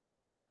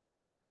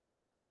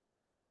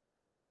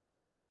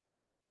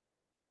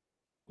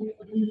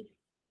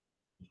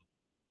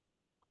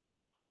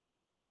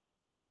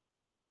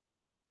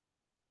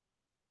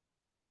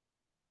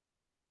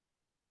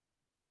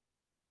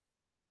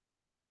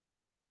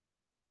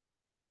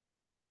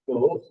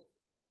 तो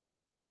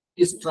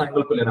इस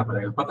ट्रायंगल को लेना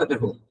पड़ेगा। पता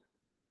देखो,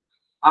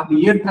 आप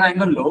ये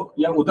ट्रायंगल लो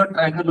या उधर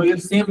ट्रायंगल लो, ये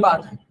सेम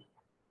बात है।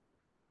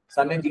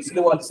 सामने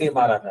इसलिए वो सेम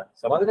आ रहा था,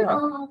 समझ रहे हैं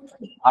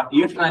आप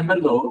ये ट्रायंगल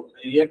लो,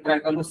 ये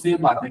ट्रायंगल लो, सेम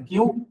बात है।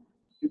 क्यों?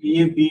 क्योंकि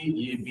ये बी,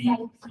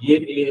 ये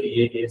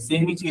ए, ये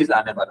सेम ही चीज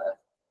आने वाला है,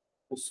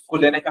 उसको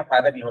लेने का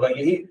फायदा नहीं होगा,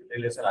 यही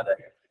रिलेशन आ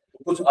जाएगा।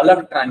 तो कुछ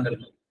अलग ट्रायंगल,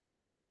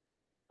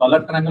 तो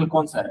अलग ट्रायंगल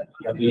कौन सा है?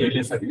 या तो ये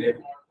ले सकते हैं।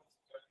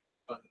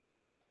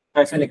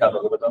 कैसे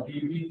निकालोगे बताओ?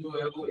 जो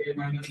है वो a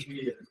माइनस बी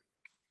है,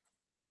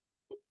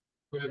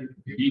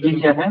 डी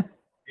क्या है?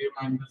 a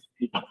minus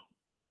B.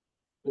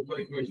 ऊपर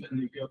इक्वेशन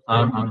देखिए।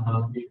 हाँ हाँ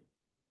हाँ,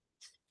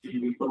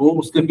 तो वो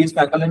उसके बीच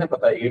का अंकल है ना,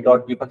 पता है? ए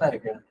डॉट बी पता है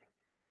क्या?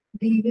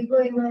 डी को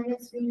a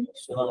माइनस बी।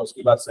 सुनो,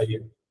 उसकी बात सही है,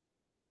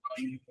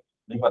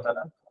 नहीं पता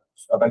ना,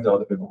 अब एक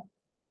जवाब देखो।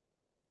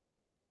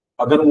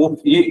 अगर वो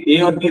ये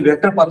ए और बी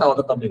वेक्टर पता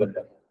होता तब निकल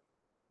जाता।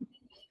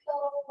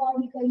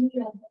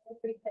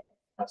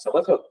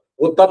 समझ लो,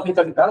 वो तब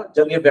निकलता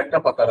जब ये वेक्टर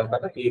पता रहता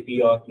ना, ए बी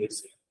और ए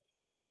सी,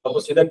 तब वो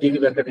सीधा डी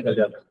वेक्टर निकल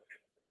जाता।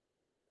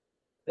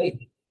 नहीं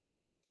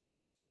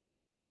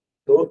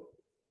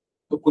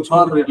तो कुछ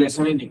और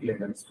रिलेशन ही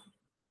निकलेगा।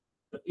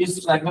 तो इस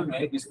ट्रायंगल में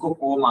इसको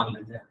ओ मान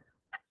लेते हैं।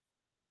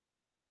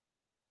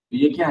 तो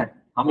ये क्या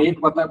है? हमें एक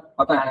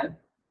पता है,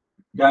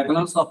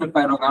 diagonals of A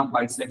पैराग्राम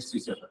bisect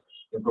each other,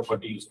 ये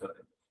प्रॉपर्टी यूज कर रहे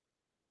हैं।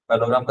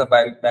 पैराग्राम का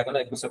डायगोनल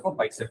एक दूसरे को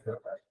बाइसेक्ट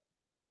करता है।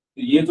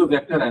 तो ये जो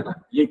वेक्टर है ना,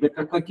 ये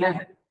वेक्टर का क्या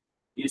है?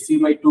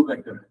 AC/2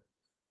 वेक्टर है।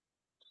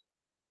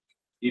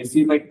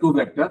 AC/2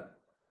 वेक्टर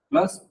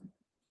प्लस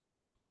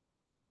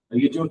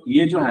ये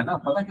जो है ना,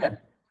 पता क्या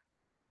है?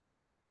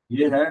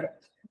 ये है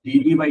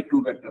DB/2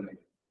 वेक्टर है।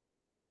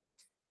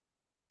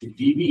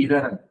 DB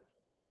इधर है,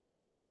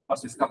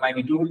 बस इसका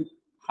मैग्नीट्यूड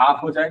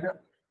हाफ हो जाएगा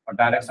और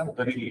डायरेक्शन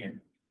उधर ही है।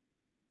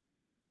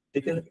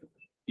 ठीक है,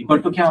 इक्वल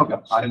टू क्या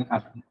होगा? RN का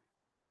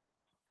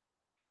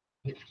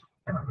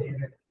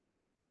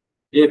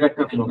ए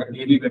वेक्टर होगा,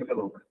 AB वेक्टर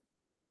होगा।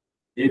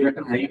 ए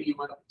वेक्टर है ही नहीं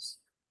हमारा,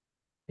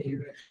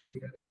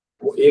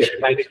 वो एक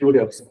मैग्नीट्यूड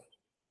है उसका,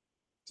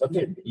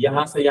 समझे?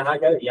 यहाँ से यहाँ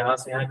गया, यहाँ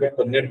से यहाँ गया,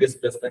 तो नेट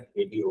डिस्प्लेसमेंट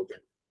AB हो गया।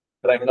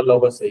 ट्रायंगल लॉ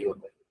बस सही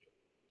होता है।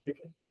 ठीक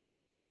है,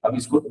 अब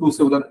इसको 2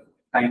 से उधर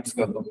टाइम्स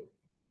कर दो,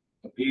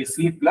 तो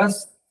AC प्लस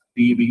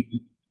DB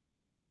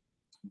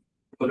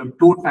तो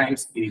 2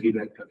 टाइम्स AB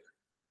वेक्टर,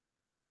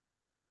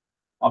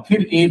 और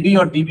फिर AB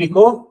और DB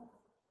को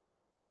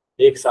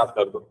एक साथ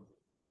कर दो,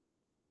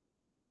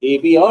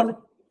 AB और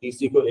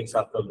DC को एक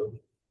साथ कर दो,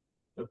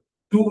 तो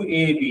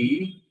 2AB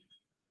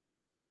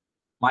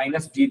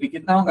माइनस DB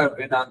कितना होगा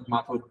वेदांत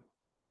माथुर?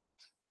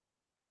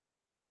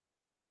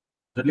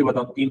 जल्दी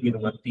बताओ, 3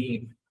 गिनूंगा,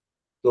 3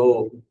 2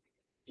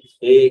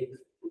 1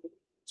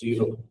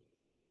 0।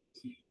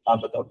 आप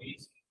बताओ,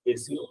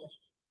 AC होगा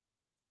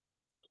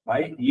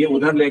भाई, ये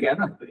उधर ले गया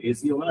ना, तो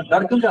AC होगा ना।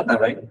 डर क्यों जाता है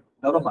भाई?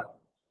 डरो मत।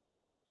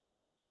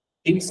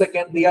 3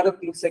 सेकंड दिया तो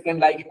 3 सेकंड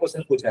लाइक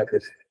क्वेश्चन पूछा है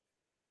फिर,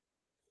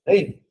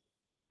 नहीं?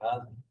 हाँ,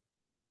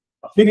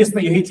 फिर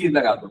इसमें यही चीज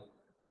लगा दो,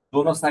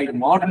 दोनों साइड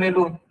मॉड ले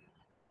लो।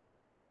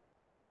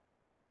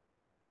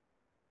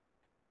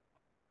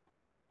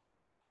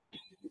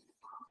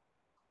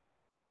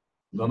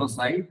 दोनों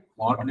साइड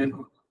मॉड ले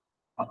लो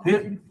और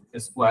फिर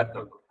स्क्वायर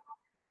कर दो,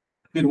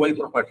 फिर वही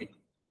प्रॉपर्टी।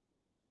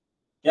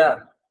 क्या?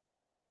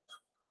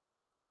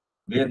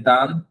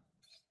 वेदांत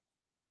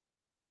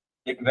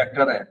एक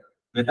वेक्टर है,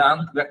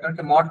 वेदांत वेक्टर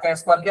के मॉड का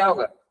स्क्वायर क्या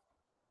होगा?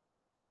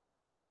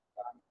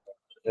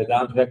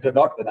 वेदांत वेक्टर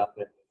डॉट वेदांत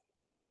वेक्टर,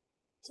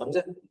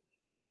 समझे?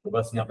 तो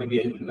बस यहाँ पे भी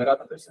यही लगा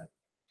था फिर से,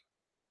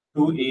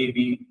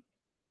 2AB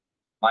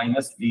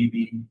minus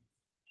DB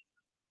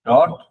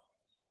dot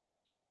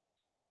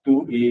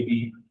 2AB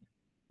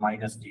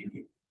minus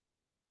DB।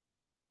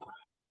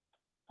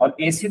 और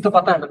AC तो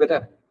पता है ना बेटा,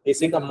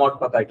 AC का मॉड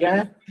पता है, क्या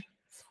है?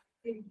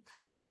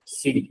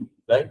 C,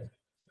 right?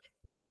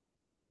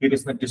 फिर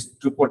इसमें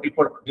डिस्ट्रीब्यूटिव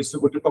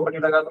प्रॉपर्टी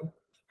लगा दो,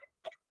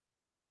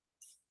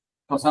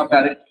 तो सब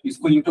डायरेक्ट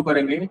इसको इंटू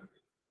करेंगे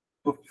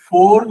तो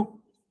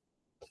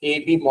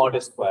 4AB मॉड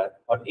स्क्वायर,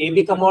 और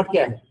AB का मॉड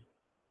क्या है?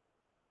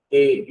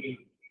 A,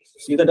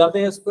 सीधा डालते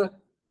हैं इसको,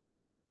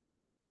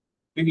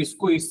 फिर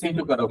इसको इससे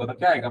इंटू करोगे तो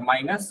क्या आएगा?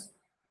 माइनस।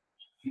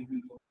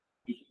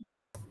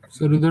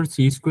 सर उधर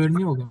C²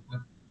 नहीं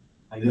होगा?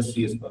 माइनस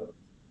सी स्क्वायर।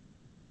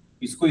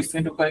 इसको इससे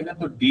इंटू करेंगे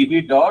तो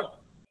डीबी डॉट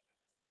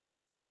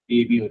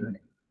ए बी हो जाएगा।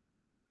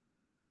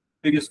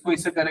 फिर इसको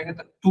इससे करेंगे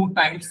तो 2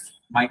 टाइम्स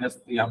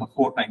माइनस, यहाँ पर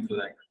 4 टाइम्स हो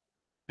जाएगा।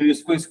 फिर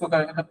इसको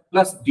करेंगे तो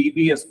plus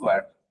dB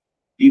square.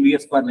 DB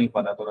square नहीं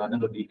पता तो रहने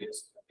दो, डीबी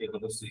स्क्वायर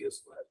तो सी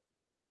स्क्वायर।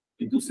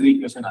 ये दूसरी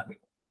इक्वेशन आ गई।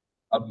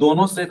 अब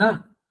दोनों से ना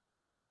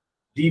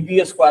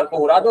डीबी स्क्वायर को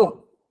उड़ा दो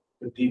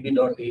तो डीबी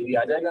डॉट ए बी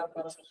आ जाएगा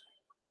आपका।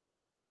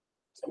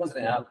 समझ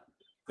रहे हैं आप?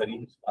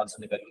 करीब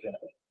आंसर निकल गया।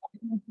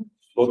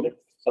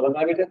 समझ में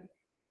आ गया?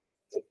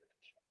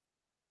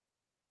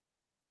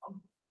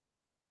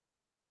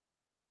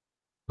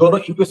 दोनों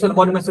इक्वेशन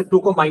 1 में से 2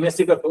 को माइनस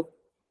ही कर दो,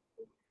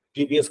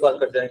 डीबी स्क्वायर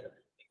कट जाएगा।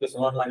 इक्वेशन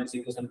 1 माइनस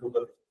इक्वेशन 2 कर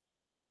दो।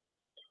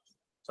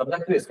 समझा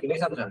क्रिस कि नहीं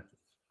समझा?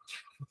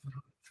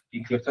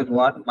 इक्वेशन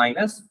 1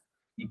 माइनस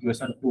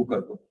इक्वेशन 2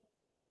 कर दो,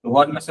 तो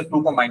 1 में से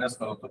 2 को माइनस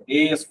करो तो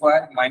ए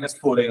स्क्वायर माइनस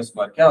 4a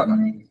स्क्वायर क्या होगा?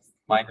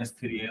 Minus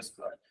 3a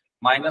square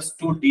minus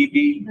 2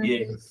 dB ए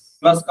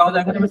प्लस क्या हो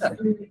जाएगा बेटा?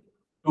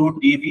 2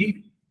 dB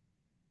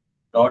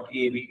dot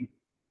A B.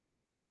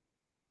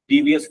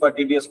 DB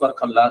square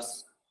खल्लास,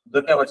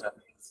 तो क्या बचा?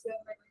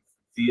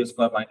 सी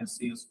स्क्वायर माइनस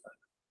सी स्क्वायर।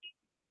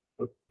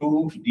 तो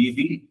 2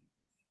 dB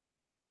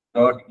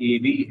dot A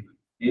B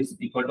is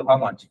equal to how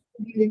much?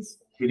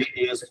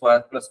 3a square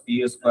plus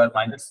b square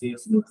minus c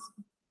square.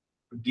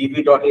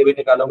 db dot ab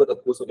निकालोगे तो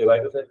 2 से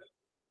डिवाइड हो जाएगा।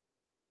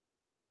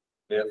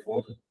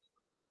 Therefore,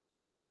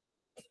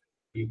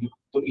 db,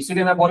 तो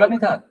इसीलिए मैं बोला नहीं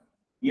था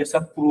ये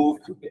सब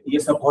प्रूफ, ये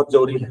सब बहुत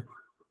जरूरी है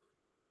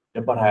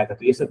जब पढ़ाया था।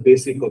 तो ये सब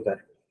बेसिक होता है,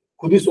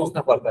 खुद ही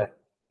सोचना पड़ता है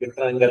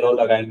कितना एंगल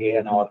और लगाएंगे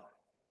है ना। और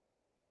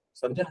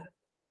समझा?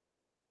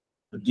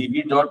 तो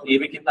db डॉट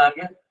ab कितना आ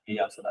गया? ये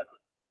आंसर आ गया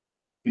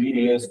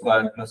 3a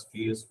square plus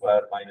b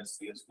square minus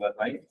c square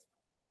by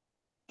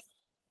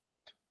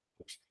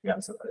ये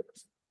आंसर आएगा।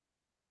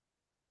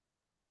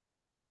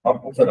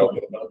 अब पूछा जाओगे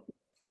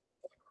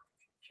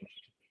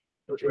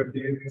तो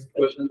 28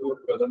 क्वेश्चन वो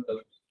गलत है।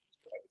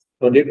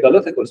 तो डेट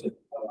गलत है question.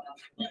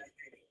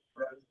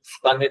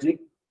 Tanya ji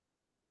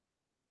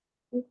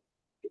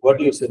what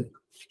do you से?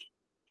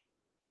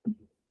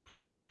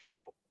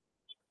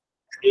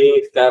 A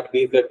cap B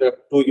vector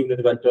 2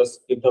 unit vectors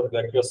if the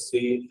vectors C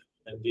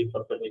and D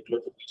perpendicular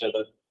to each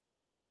other,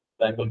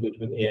 the angle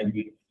between A and B.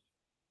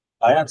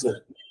 I answer.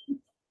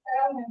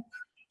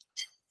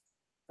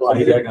 तो आ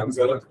ही जाएगा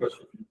answer. गलत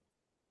question.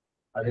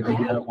 अरे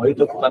भैया वही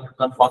तो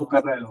confirm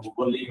कर रहे हैं लोग,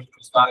 बोलिए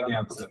उसका आ गया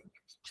आंसर।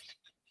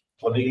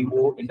 बोलेगी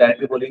वो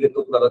इनडायरेक्टली बोलेगी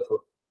तो गलत हो।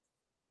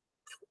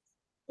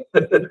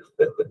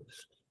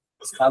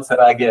 उसका आंसर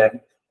आ गया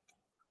है,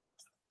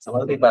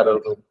 समझ नहीं पा रहे हो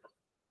तुम।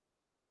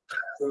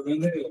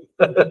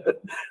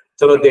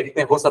 चलो देखते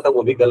हैं, हो सकता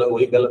वो भी गलत,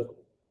 वही गलत।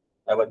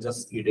 I was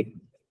just kidding.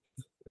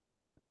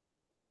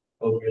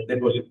 Okay,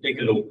 देखो लिखते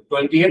के लोग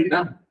 28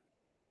 ना।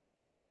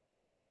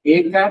 A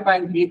cap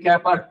and B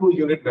cap are 2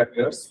 unit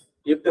vectors.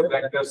 If the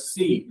vector C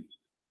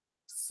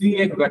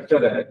एक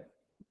वेक्टर है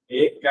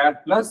A cap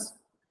plus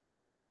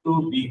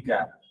 2B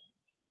cap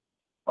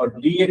और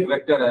D एक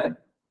वेक्टर है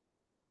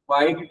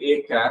 5A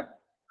cap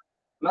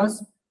plus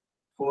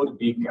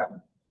 4B cap.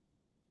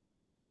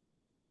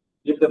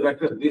 If the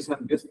vector this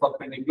and this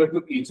perpendicular to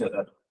each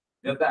other,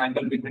 then the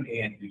angle between A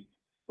and B.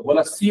 तो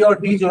बोला C और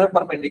D जो है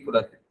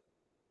perpendicular है।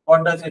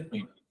 What does it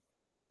mean?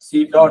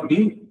 C dot D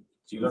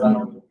 0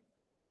 डालो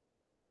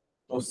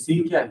तो C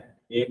क्या है?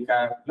 A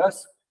cap plus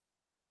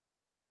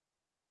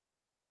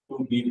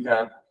 2B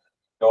cap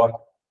dot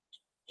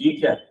D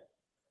क्या है?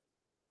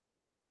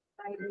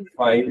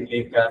 5A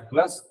cap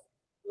plus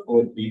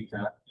 4B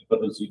cap equal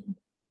to 0.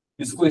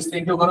 इसको इससे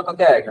इंटू करो तो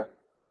क्या आएगा?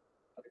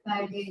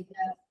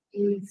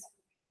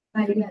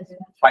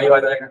 5 आ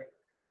जाएगा।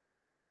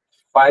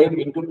 5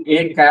 इंटू A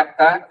cap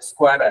का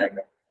स्क्वायर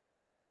आएगा,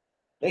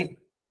 नहीं?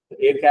 तो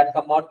A cap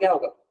का मॉड क्या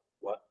होगा?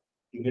 1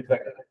 यूनिट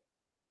वेक्टर है,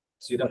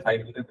 सीधा 5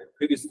 यूनिट है।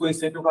 फिर इसको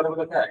इससे इंटू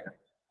करोगे तो क्या आएगा?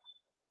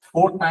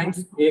 4 times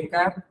A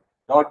cap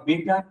dot B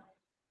cap।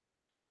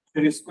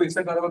 फिर इसको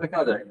इससे करोगे तो क्या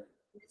हो जाएगा?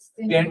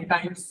 10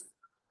 टाइम्स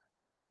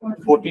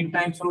 14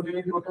 टाइम्स हो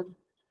जाएगी total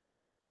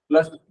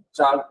plus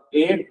 4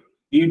 8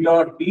 D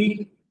dot B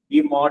B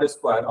mod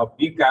square of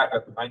B cap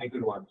at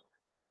magnitude 1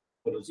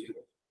 equal to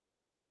 0.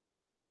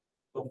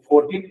 So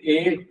 14A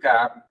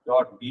cap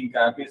dot B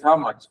cap is how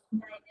much?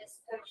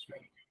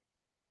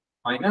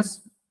 Minus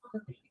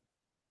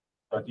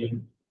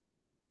 13.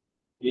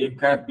 A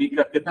cap B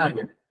cap कितना आ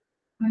गया?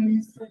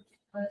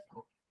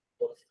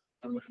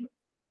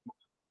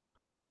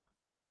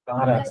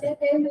 कहाँ रहा है?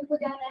 मेरे को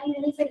ध्यान आया,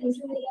 मैंने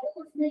सॉल्यूशन दिया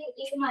तो उसने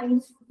A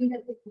माइनस भी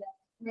करके किया,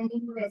 मैंने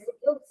वैसे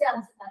तो उससे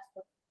आंसर पास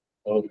कर।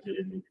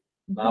 Okay,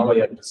 now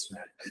I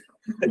understand.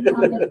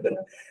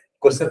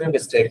 Question में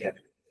मिस्टेक है,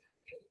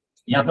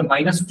 यहाँ पे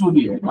 -2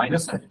 भी है,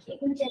 माइनस है।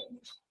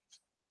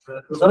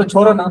 चलो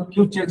छोड़ो ना,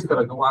 क्यों चेंज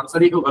करोगे? वो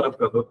आंसर ही को गलत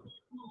कर दो,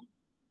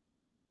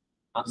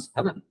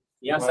 है ना?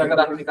 यहाँ से अगर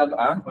आप निकाल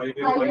 5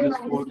 माइनस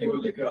 4 को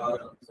लेकर आ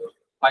रहा हूं।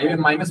 5 में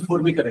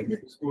 -4 भी करेंगे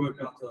इसको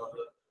क्या आंसर आ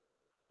रहा है?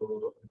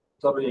 तो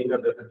सब यही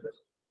कर देते हैं।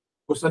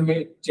 क्वेश्चन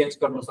में चेंज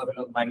कर लो सर,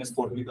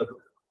 -4 भी कर दो।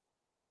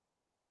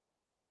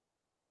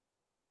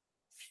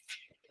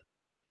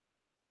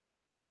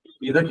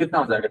 इधर कितना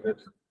हो जाएगा फिर?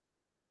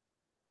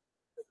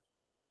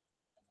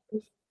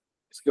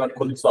 इसके बाद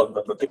खुद सॉल्व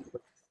कर लो। ठीक,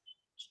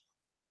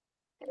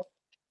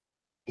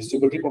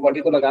 डिस्ट्रीब्यूटिव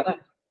प्रॉपर्टी तो लगाना है,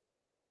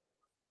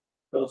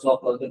 तो सॉल्व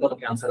कर देगा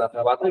तो आंसर आता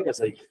है। बात है क्या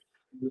सही?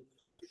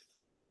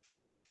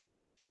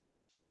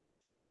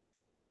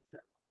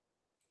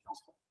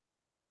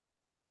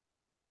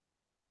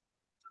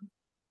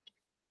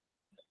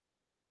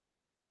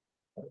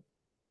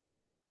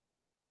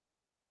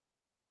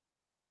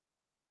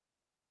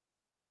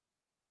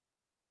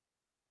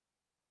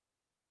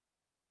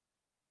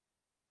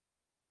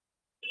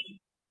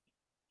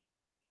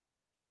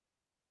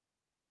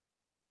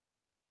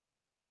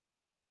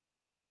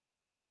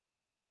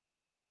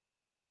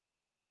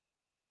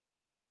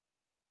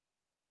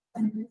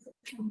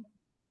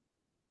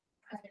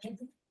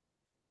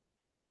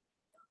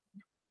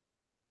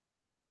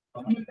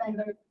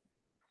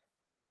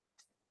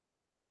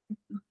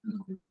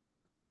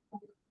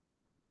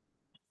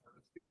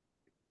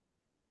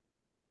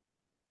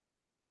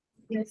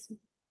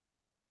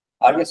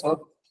 आगे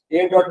सॉल्व।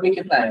 ए डॉट बी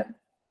कितना है?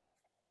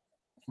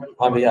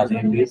 हाँ भैया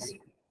प्लीज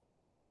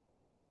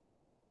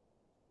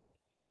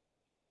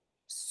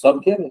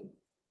सब क्या है?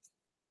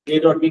 ए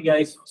डॉट बी क्या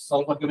है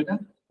सॉल्व करके बेटा?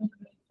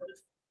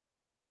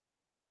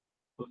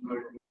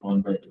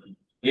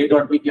 ए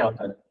डॉट बी क्या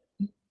होता है?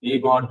 A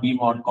mod B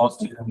mod cos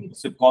theta,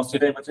 सिर्फ कॉस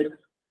थीटा ही बचेगा,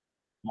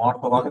 मॉड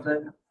तो भाग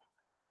जाएगा,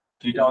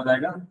 थीटा हो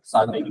जाएगा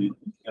 60 डिग्री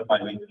या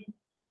 5 डिग्री।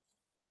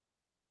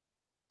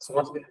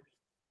 समझ गए?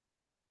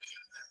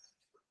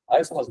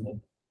 आए समझ में?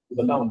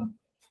 बताओ ना,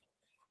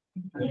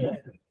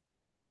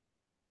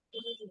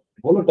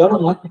 बोलो डरो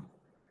मत।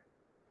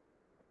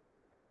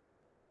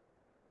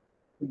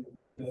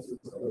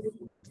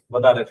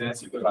 बता देते हैं,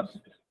 ऐसी कोई बात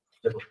नहीं।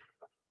 देखो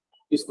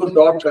इसको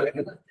डॉट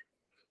करेंगे ना,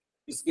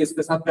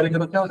 इसके साथ करेंगे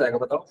तो क्या हो जाएगा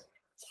बताओ?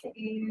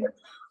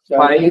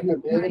 5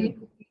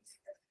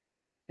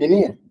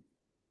 नहीं है।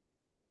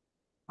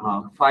 हाँ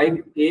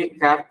 5a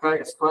कैप का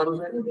स्क्वायर हो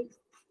जाएगा,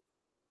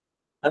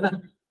 है ना?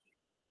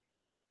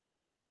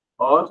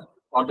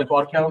 और देखो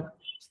और क्या होगा?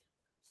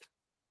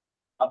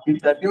 आप फिर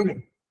करते होगे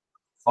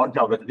और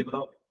क्या होगा जल्दी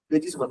बताओ,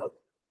 तेजी से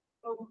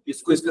बताओ।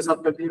 इसको इसके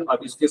साथ करते हैं, अब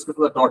इसके इसके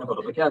साथ डॉट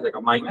करो तो क्या आ जाएगा?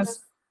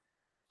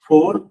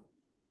 -4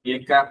 a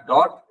cap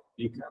dot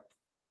b cap.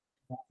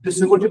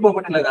 Distributive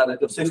property लगा रहे हैं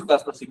जो 6th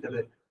क्लास में सीखे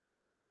थे।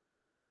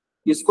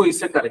 इसको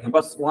इससे करेंगे,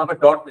 बस वहां पे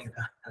डॉट नहीं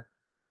था।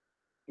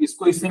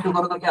 इसको इससे क्यों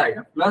करो तो क्या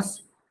आएगा? +10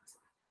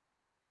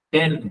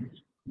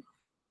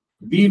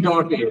 b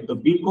डॉट a, तो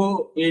b को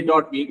a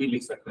डॉट b भी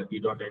लिख सकते हैं,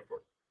 b डॉट a को।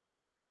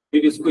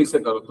 फिर इसको इससे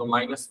करो तो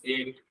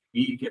 -8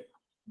 b के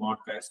मॉड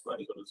का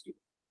स्क्वायर करो उसकी।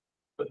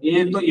 तो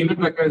ये तो यूनिट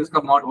वेक्टर है,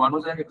 इसका मॉड 1 हो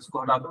जाएगा,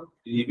 इसको हटा दो,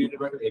 ये भी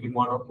यूनिट वेक्टर, ये भी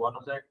मॉड 1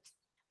 हो जाएगा।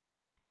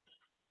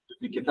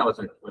 तो कितना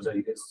बचा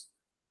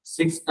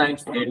 6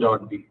 टाइम्स a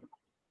डॉट b।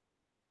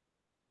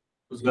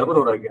 कुछ गड़बड़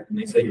हो रहा है क्या?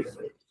 नहीं सही है।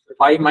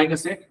 5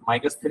 -8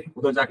 -3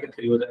 उधर जाके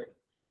 3 हो जाएगा।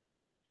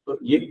 तो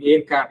ये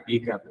a cap b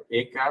cap,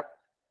 a cap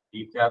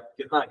b cap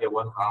कितना आ गया?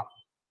 1/2।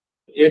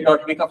 a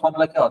डॉट b का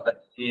फॉर्मूला क्या होता है?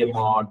 a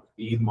mod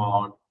b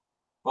mod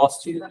cos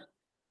theta.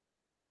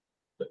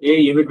 तो a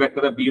यूनिट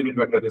वेक्टर है, b यूनिट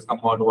वेक्टर है, इसका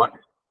मॉड 1,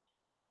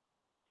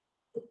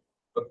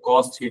 तो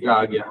cos थीटा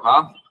आ गया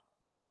 1/2।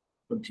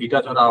 तो थीटा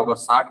जो रहा होगा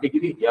 60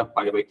 डिग्री या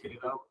π/3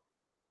 रहा होगा।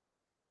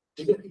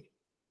 ठीक है,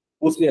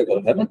 पूछ लिया करो,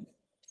 है ना?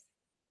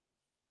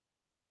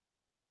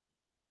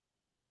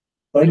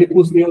 पहले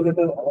पूछ लिया होगा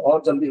तो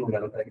और जल्दी हो गया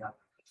बताएगा।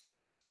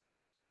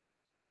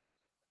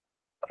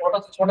 छोटा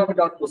से छोटा भी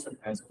डाउट पूछ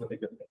सकते हैं इसको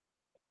लेकर।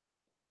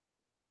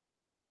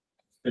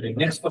 फिर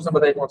नेक्स्ट क्वेश्चन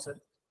बताइए कौन सा?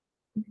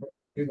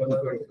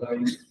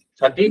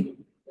 30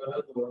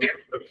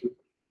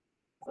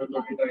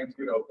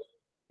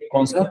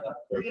 कौन सा?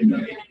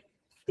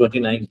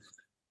 29।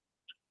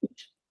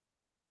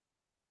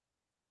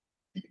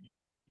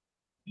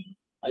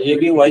 ये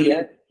भी वही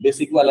है,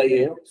 बेसिक वाला ही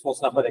है,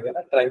 सोचना पड़ेगा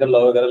ना, ट्रायंगल लॉ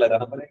वगैरह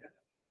लगाना पड़ेगा।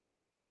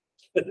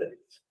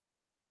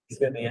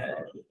 इसमें नहीं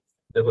है,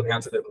 देखो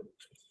ध्यान से देखो।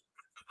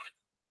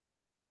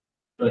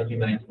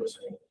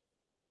 29%।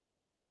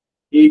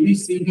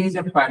 ABCD is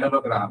a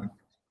parallelogram।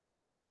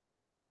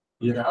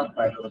 ये रहा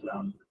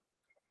parallelogram।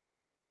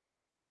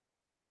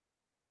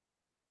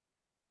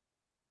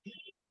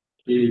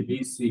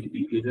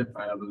 ABCD is a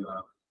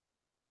parallelogram।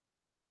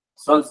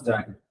 Search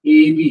जाए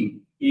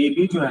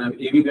AB जो है ना,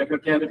 AB वेक्टर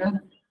क्या है बेटा?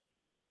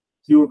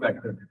 Q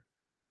vector.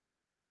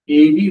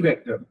 AB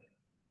vector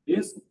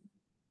is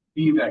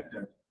P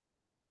vector.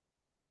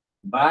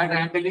 Bad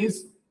angle is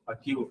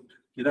acute।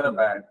 किधर है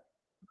bad?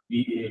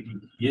 BAD।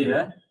 ये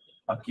है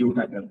acute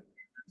angle।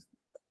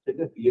 ठीक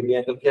है, ये भी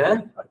एंगल क्या है?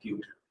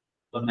 acute।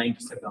 तो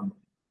 90 से कम।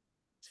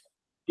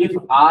 If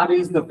R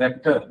is the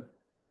vector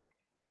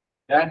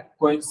that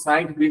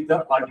coincides with the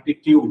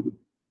altitude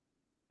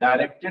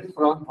directed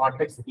from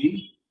vertex B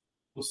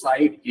to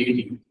side AD,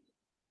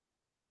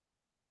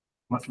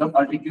 मतलब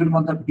अल्टीट्यूड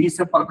मतलब B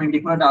से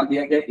परपेंडिकुलर डाल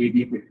दिया गया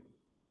AD पे,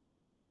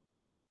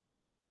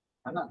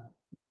 है ना?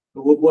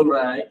 तो वो बोल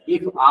रहा है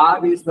if R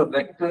is the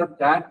vector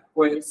that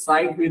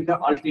coincides with the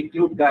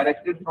altitude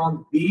directed from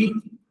B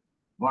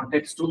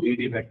vertex to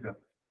AD vector,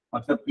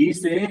 मतलब बी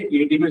से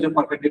एडी में जो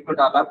परपेंडिकुलर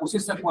डाला उसी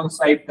से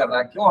कोइंसाइड कर रहा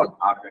है क्यों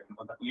आर वेक्टर,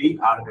 मतलब यही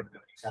आर वेक्टर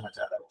कहना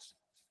चाह रहा है।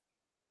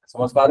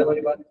 समझ पा रहे हो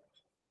मेरी बात?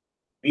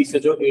 बी से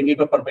जो एडी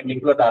पे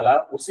परपेंडिकुलर डाला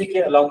उसी के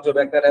अलाउंग जो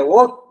वेक्टर है वो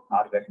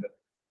आर वेक्टर।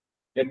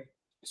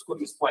 इसको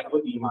इस पॉइंट को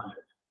ई मान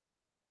लेते हैं।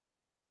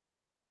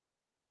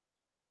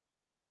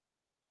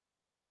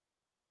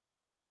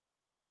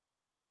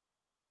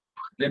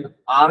 Then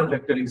are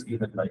vector is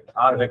given by,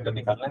 are vector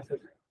निकालना है फिर,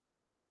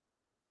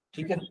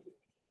 ठीक है।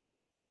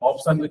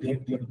 ऑप्शन में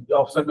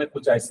ऑप्शन में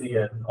कुछ ऐसे ही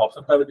है,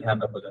 ऑप्शन का भी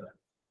ध्यान रखो जरा।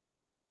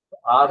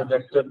 आर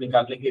वेक्टर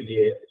निकालने के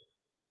लिए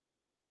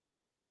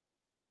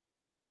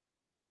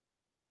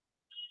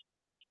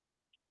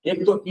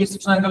एक तो इस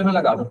ट्रायंगल में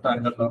लगा दो,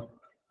 ट्रायंगल तो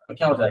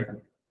क्या हो जाएगा,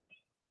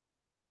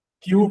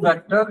 Q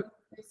vector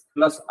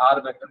plus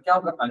are vector क्या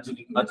होगा,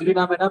 अंजलि, अंजलि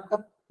नाम है ना आपका,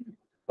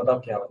 बताओ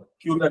क्या होगा,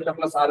 Q vector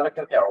plus are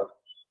vector क्या होगा,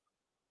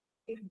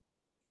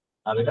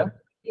 आएगा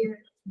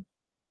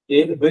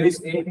ए, where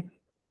is a,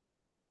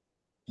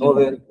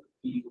 nowhere,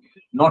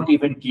 not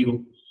even q,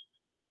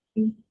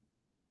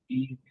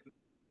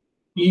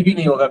 e भी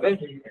नहीं होगा बे,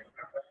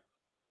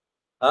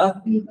 हाँ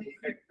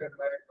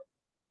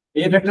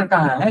ए वेक्टर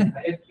कहाँ है,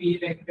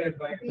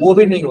 वो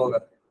भी नहीं होगा,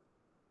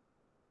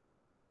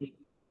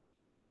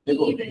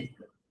 देखो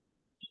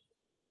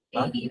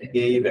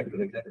ये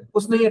वेक्टर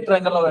उसने ये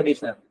ट्रायंगल ऑफ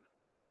एडिशन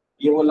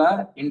ये बोला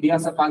इंडिया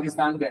से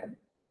पाकिस्तान गए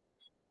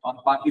और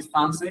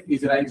पाकिस्तान से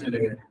इजराइल चले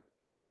गए,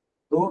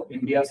 तो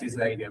इंडिया से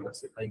इजराइल गए,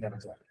 बस इतना ही कहना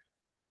चाह रहे हैं।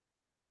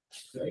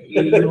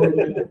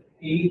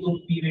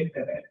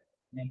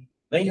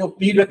 नहीं वो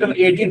पी वेक्टर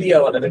एडी दिया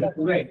हुआ था,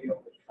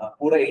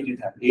 पूरा एडी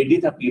था, एडी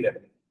था पी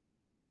वेक्टर,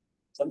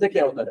 समझे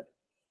क्या होता है।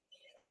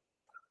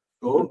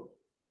 तो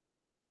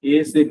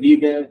ए से बी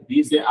गए,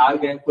 बी से आर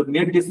गए, तो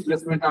नेट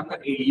डिस्प्लेसमेंट आपका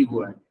ए ही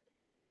हुआ है,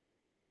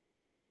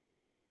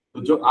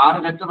 तो जो आर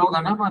वेक्टर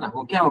होगा ना हमारा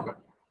वो क्या होगा,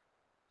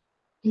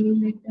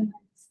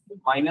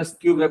 माइनस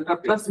क्यू वेक्टर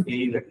प्लस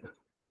ए वेक्टर।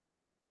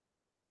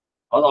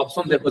 और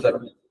ऑप्शन देखो जरा,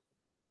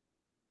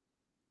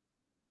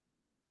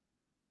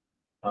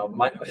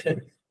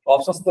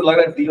 ऑप्शन तो लग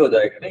रहा है डी हो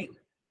जाएगा, नहीं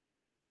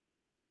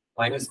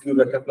माइनस क्यू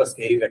वेक्टर प्लस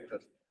ए वेक्टर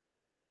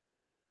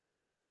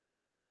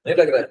नहीं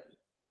लग रहा है,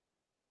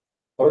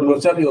 और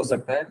लोचा भी हो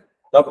सकता है,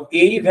 तो अब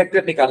ए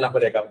वेक्टर निकालना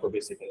पड़ेगा आपको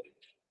बेसिकली,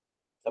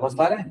 समझ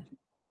पा रहे हैं,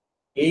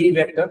 ए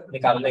वेक्टर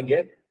निकाल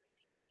लेंगे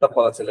तब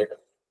पता चलेगा।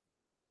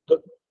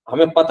 तो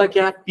हमें पता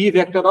क्या है, पी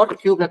वेक्टर और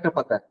क्यू वेक्टर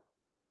पता है,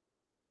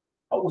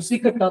 और उसी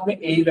के टर्म में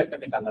ए वेक्टर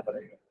निकालना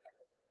पड़ेगा।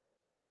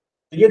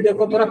 तो ये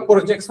देखो थोड़ा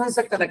प्रोजेक्शन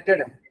से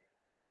कनेक्टेड है,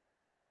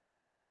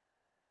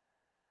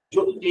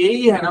 जो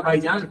ए है ना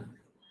भाईजान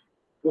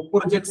वो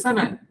प्रोजेक्शन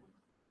है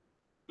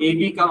ए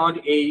बी का on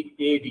A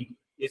D,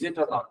 is it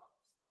और नॉट,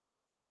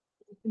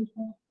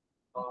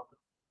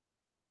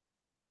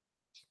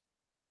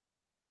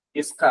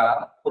 इसका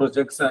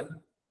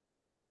प्रोजेक्शन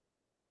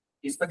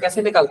इस पर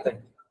कैसे निकालते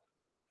हैं,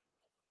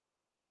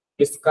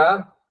 इसका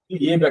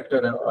ये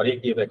वेक्टर है और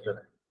एक ये वेक्टर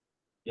है,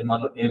 ये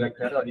मान लो ए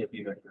वेक्टर है और ये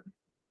बी वेक्टर है,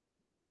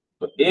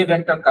 तो ए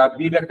वेक्टर का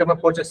बी वेक्टर में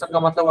प्रोजेक्शन का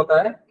मतलब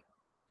होता है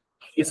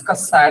इसका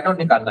साइडों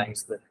निकालना है,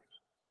 इस पर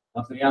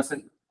मतलब यहाँ से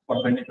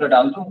परपेंडिकुलर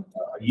डाल दूं,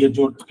 ये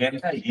जो लेंथ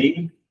है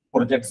यही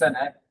प्रोजेक्शन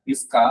है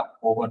इसका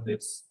ओवर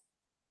दिस,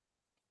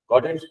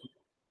 गॉट इट,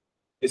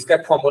 इसका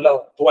फॉर्मूला,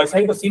 तो ऐसा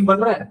ही तो सीन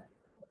बन रहा है,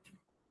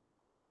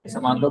 ऐसा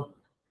मान लो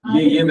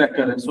ये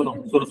वेक्टर है, सुनो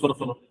सुनो सुनो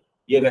सुनो,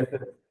 ये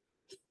वेक्टर है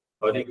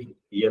और एक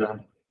ये रहा,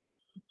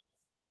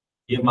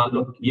 ये मान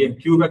लो ये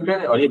क्यू वेक्टर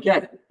है और ये क्या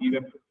है पी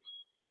वेक्टर,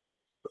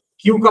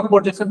 क्यू का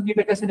प्रोजेक्शन पी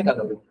पे कैसे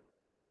निकालोगे,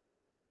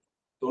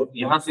 तो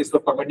यहां से इसको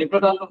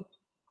परपेंडिकुलर डाल लो,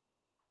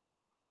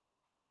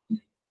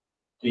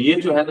 तो ये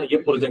जो है ना ये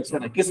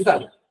प्रोजेक्शन है किसका,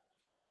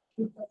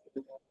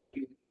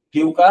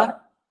 क्यू का,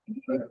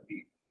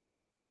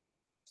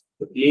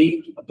 तो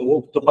ए,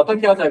 तो पता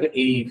क्या हो जाएगा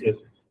ए, फिर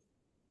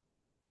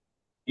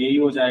ए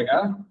हो जाएगा,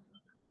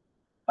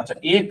 अच्छा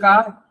ए का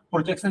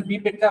प्रोजेक्शन बी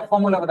पे क्या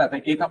फॉर्मूला बताता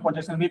है, ए का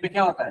प्रोजेक्शन बी पे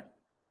क्या होता है,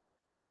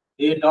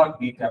 ए डॉट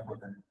बी कैप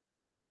होता है,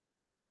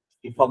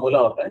 ये फॉर्मूला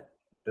होता है,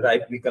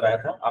 डिराइव भी कराया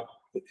था,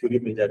 आपको थ्योरी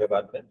मिल जाएगा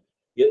बाद में,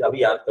 ये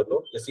अभी याद कर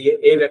लो, जैसे ये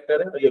ए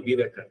वेक्टर है और ये बी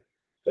वेक्टर है,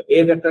 तो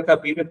ए वेक्टर का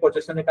बी में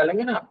प्रोजेक्शन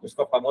निकालेंगे ना,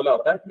 उसका फॉर्मूला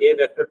होता है ए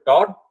वेक्टर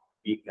डॉट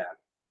बी कैप,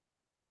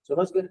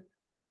 समझ गए।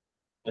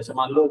 जैसे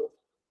मान लो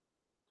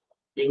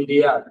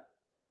इंडिया,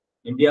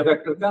 इंडिया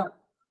वेक्टर का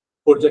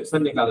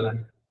प्रोजेक्शन निकालना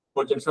है,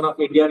 projection of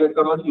India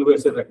vector on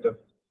USA vector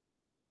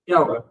क्या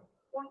होगा,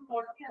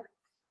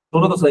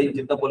 सुनो तो सही,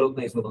 जितना बोलो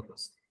उतना ही सुनो,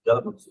 बस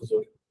ज्यादा मत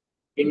सोचो।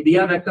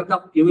 इंडिया वेक्टर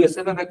का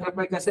यूएसए में वेक्टर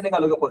में कैसे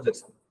निकालोगे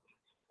प्रोजेक्शन,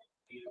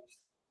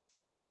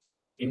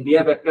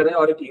 इंडिया वेक्टर है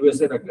और एक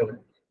यूएसए वेक्टर है,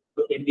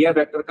 तो इंडिया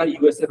वेक्टर का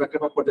यूएसए वेक्टर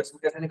का प्रोजेक्शन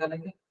कैसे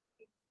निकालेंगे,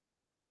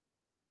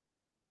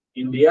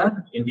 India,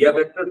 India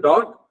vector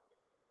dot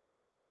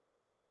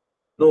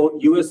no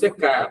USA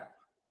cap,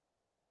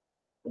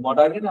 mod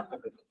आ गया ना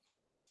आपका,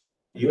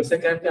 यूएसए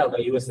कैप क्या होगा,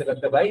 यूएसए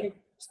वेक्टर भाई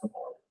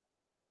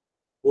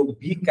वो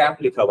बी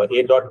कैप लिखा हुआ है,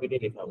 ए डॉट बी नहीं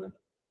लिखा हुआ है,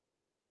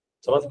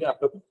 समझ गए आप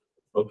लोग,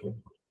 ओके।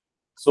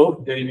 सो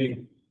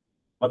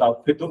बताओ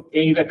फिर तुम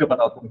ए वेक्टर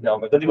बताओ तुम क्या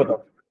होगा, जल्दी बताओ,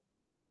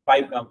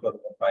 5 काम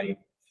करूंगा, 5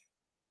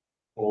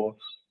 4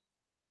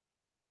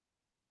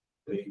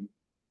 3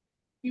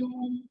 Q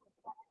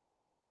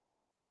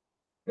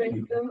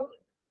vector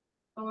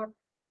dot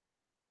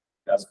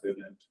class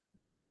equivalent,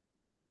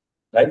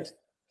 right.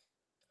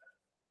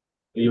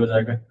 ये हो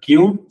जाएगा Q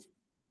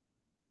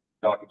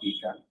डॉट E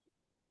का।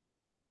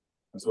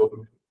 So,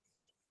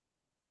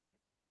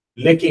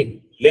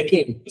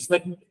 लेकिन इसमें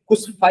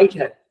कुछ फाइट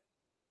है।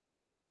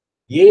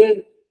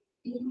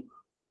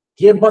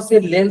 ये बस ये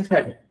लेंथ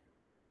है।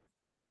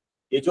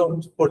 ये जो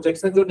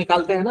प्रोजेक्शन जो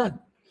निकालते हैं ना,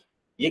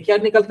 ये क्या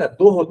निकलता है,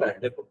 2 होता है।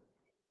 देखो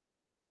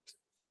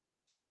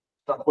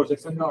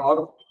प्रोजेक्शन का,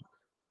 और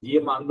ये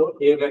मान लो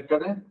A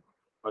वेक्टर है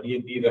और ये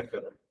B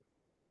वेक्टर है।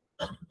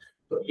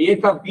 तो A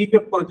का B पे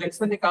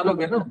प्रोजेक्शन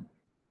निकालोगे ना,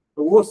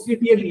 तो वो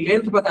सिर्फ ये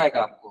लेंथ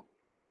बताएगा आपको।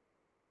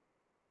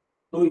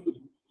 तो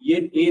ये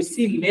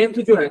AC लेंथ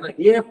जो है ना,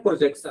 ये है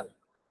प्रोजेक्शन।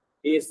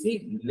 AC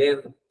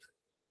लेंथ,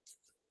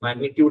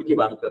 मैग्नीट्यूड की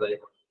बात कर रहे हैं।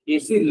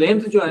 AC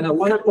लेंथ जो है ना,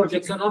 वो है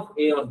प्रोजेक्शन ऑफ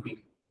A और B।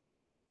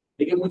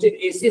 लेकिन मुझे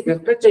AC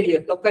वेक्टर चाहिए,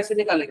 तो कैसे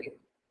निकालेंगे?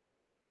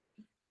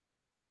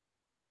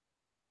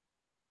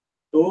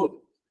 तो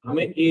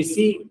हमें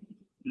AC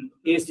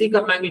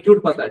का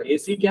मैग्नीट्यूड पता है।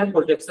 AC क्या है,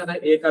 प्रोजेक्शन है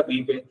A का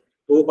B पे,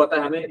 तो वो पता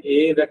है हमें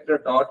A वेक्टर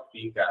डॉट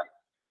B का।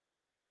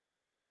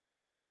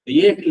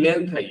 ये एक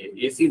लेंथ है,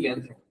 ये AC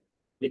लेंथ है।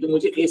 लेकिन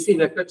मुझे AC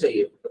वेक्टर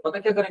चाहिए, तो पता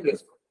क्या करेंगे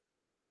इसको,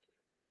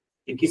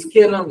 कि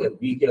किसके अलाउंग है,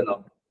 B के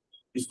अलाउंग।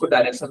 इसको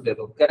डायरेक्शन दे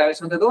दो। क्या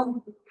डायरेक्शन दे दो,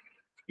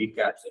 B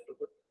कैप से।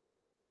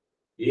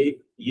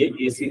 ये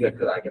AC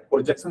वेक्टर आ गया,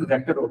 प्रोजेक्शन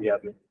वेक्टर हो गया।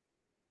 अभी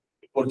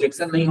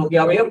प्रोजेक्शन नहीं हो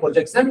गया भैया,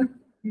 प्रोजेक्शन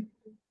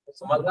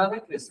समझ रहा है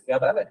क्या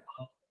बात है?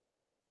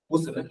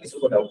 उस किसी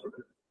को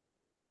डाउट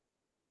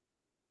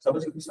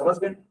समझ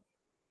गए?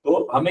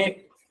 तो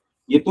हमें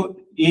ये तो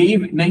ए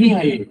नहीं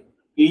है, ये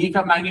ए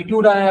का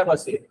मैग्नीट्यूड आया है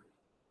बस। ये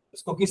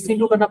इसको किससे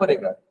इंटू करना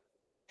पड़ेगा,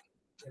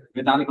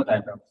 वेदांत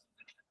बताएगा।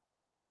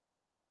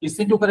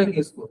 किससे इंटू करेंगे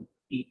इसको,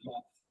 ई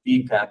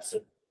कैप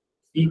से।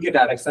 ई के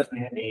डायरेक्शन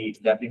में है, ए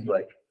that is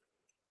right,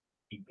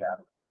 E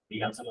cap.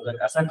 ये आंसर हो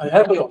जाएगा। ऐसा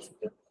है कोई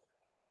ऑप्शन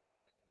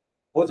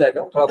हो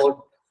जाएगा थोड़ा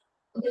बहुत।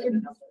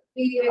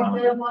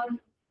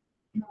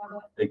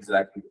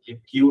 एग्जैक्टली,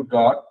 Q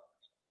डॉट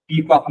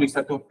P को आप लिख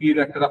सकते हो P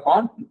vector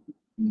upon P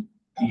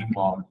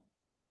mod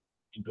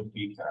into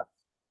P cap.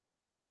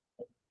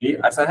 ये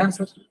ऐसा है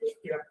आंसर। P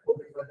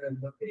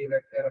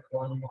वेक्टर को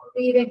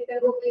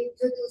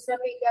जो दूसरा P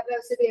कैप है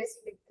उसे भी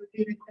ऐसे लिख दो,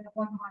 P vector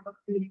upon mod of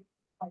P।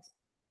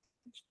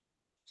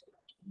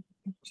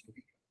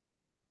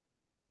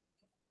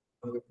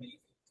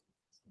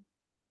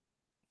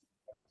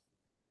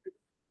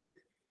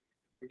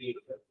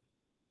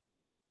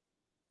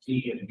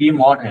 B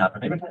mod है यहाँ पे,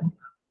 नहीं बेटा,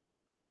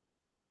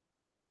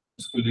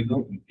 इसको लिख दो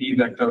P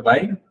vector by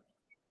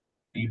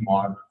P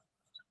mod.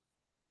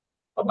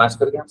 अब मैच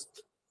कर गया,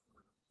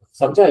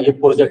 समझा? ये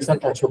प्रोजेक्शन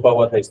था, छुपा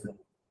हुआ था इसमें,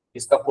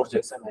 इसका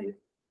प्रोजेक्शन है ये।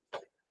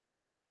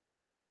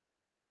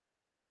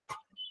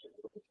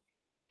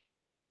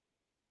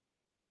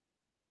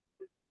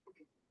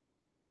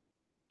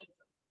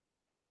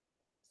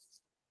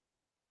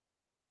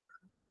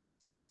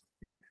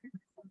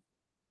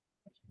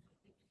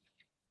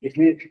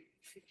 इसलिए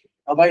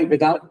अब भाई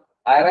वेदांत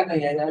आ रहा है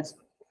नहीं आया,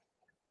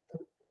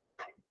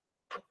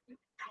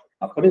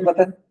 आपको नहीं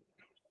पता।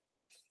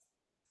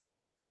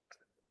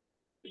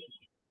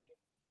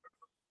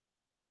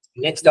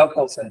 नेक्स्ट डाउट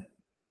कौन सा है?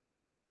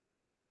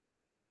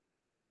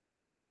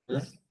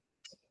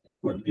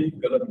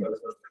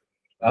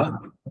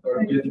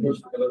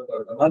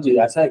 हाँ जी,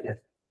 ऐसा है क्या?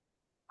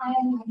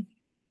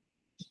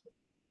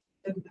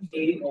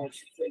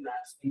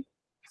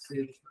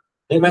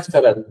 नहीं मैच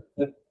कर रहा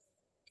था।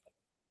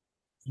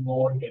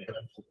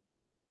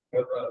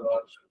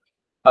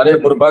 अरे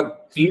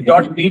बुर्बक, P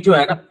डॉट P जो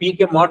है ना, P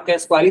के मॉड का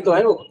स्क्वायर ही तो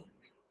है वो।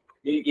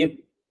 ये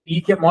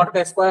P के मॉड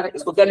का स्क्वायर है,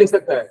 इसको क्या लिख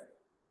सकता है,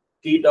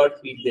 T डॉट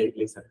P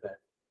लिख सकता है।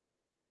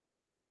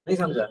 नहीं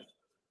समझा?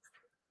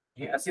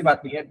 ये ऐसी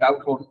बात नहीं है,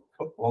 डाउट हो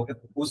के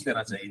पूछ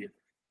लेना चाहिए।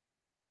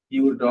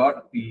 Q डॉट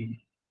P,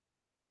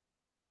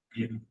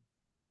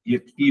 ये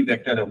P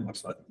वेक्टर है ऊपर,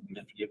 सॉरी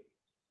ये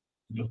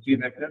जो P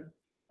वेक्टर,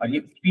 और ये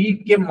P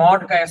के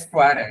मॉड का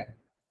स्क्वायर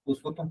है,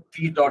 उसको तुम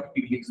P डॉट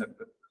P लिख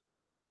सकते हो,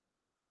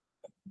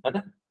 है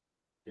ना?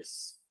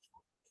 यस।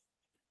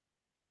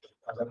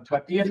 अगर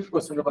 30th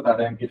क्वेश्चन में बता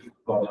रहे हैं कि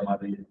प्रॉब्लम आ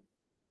रही है,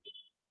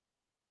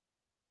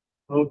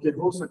 ओके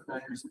हो सकता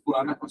है इससे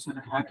पुराना क्वेश्चन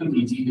है तो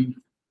easy.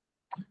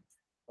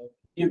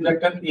 If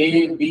vector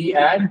A, B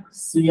and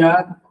C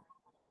are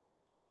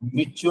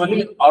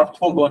mutually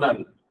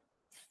orthogonal,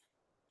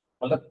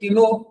 मतलब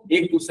तीनों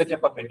एक दूसरे के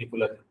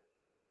परपेंडिकुलर है,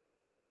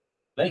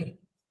 नहीं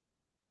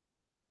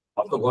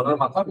ऑर्थोगोनल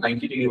मतलब 90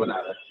 डिग्री बना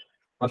रहा है,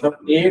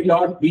 मतलब A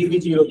डॉट B भी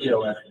 0 दिया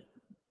हुआ है,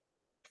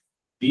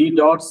 B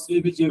डॉट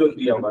C भी 0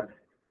 दिया हुआ है,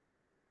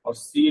 और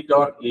C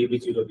डॉट A भी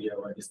 0 दिया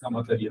हुआ है। इसका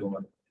मतलब ये होगा,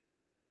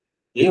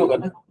 ये होगा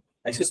ना,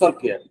 ऐसे सॉल्व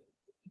किया है।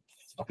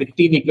 और फिर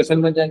 3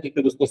 इक्वेशन बन जाएंगे,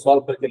 फिर उसको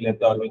सॉल्व करके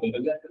लेता और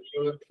निकल जाएगा।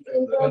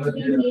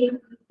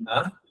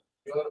 हाँ,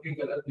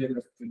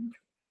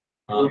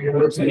 A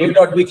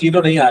डॉट B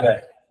 0 नहीं आ रहा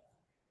है,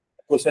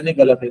 क्वेश्चन ही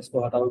गलत है,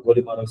 इसको हटाओ,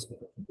 गोली मारो इसको।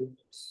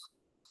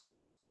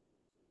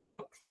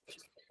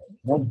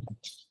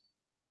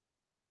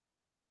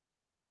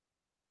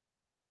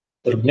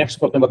 तो नेक्स्ट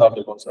क्वेश्चन बताओ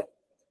फिर कौन सा।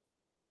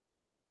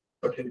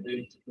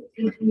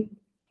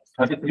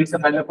 33 से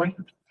पहले कोई।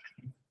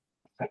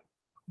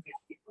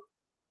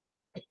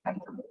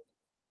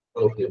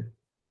 ओके,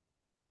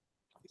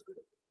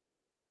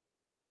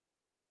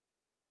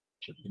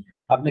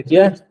 आपने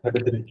किया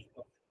 33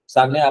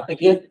 सामने आपने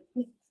किया।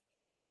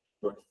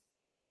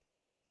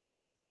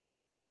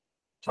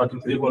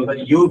 33 बोल रहा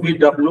है u v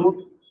w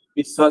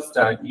is such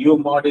that u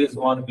mod is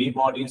 1, v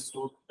mod is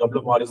 2,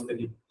 w mod is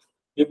 3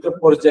 if the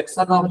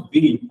projection of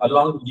v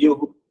along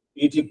u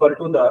is equal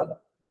to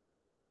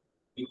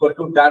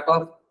that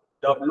of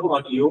w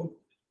on u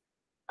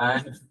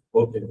and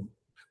okay,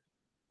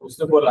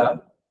 उसने बोला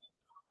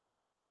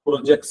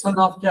projection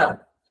of क्या,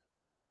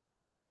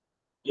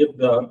 if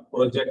the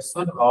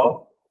projection of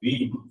v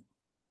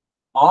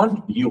on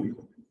u,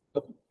 तो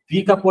v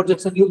का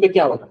projection u पे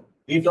क्या होगा,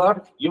 v dot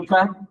u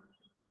का,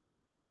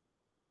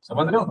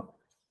 समझ रहे हो,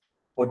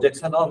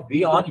 projection of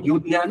v on u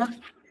दिया है ना,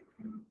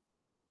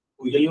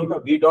 तो यही होगा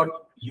v dot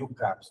u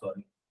cap,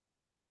 sorry.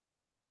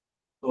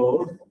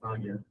 तो आ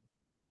गया,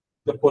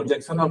 the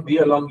projection of v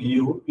along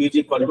u is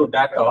equal to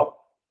that of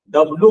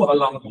w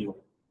along u,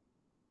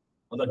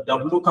 मतलब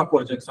w का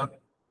प्रोजेक्शन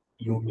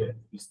u पे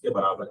इसके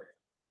बराबर है।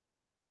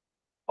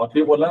 और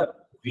फिर बोला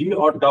v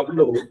और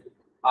w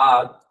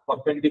are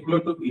perpendicular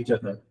to each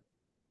other,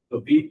 तो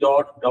v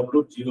डॉट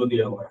w 0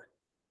 दिया हुआ है,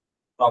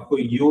 तो आपको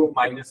u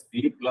minus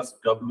v plus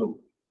w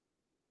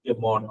ये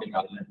मॉड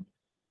निकालना है,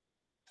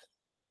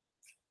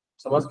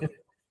 समझ गए।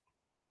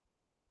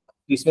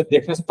 इसमें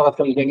देखने से पता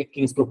चल जाएंगे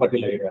किंग्स प्रॉपर्टी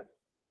लगेगा।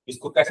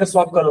 इसको कैसे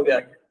सॉल्व करोगे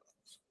आगे,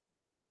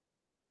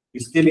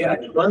 इसके लिए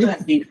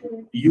कि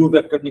u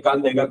वेक्टर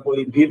निकाल देगा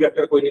कोई, v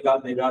वेक्टर कोई निकाल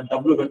देगा,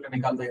 w वेक्टर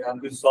निकाल देगा,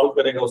 फिर सॉल्व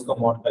करेगा उसका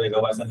मॉड करेगा,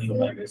 वैसा नहीं हो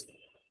पाएगा।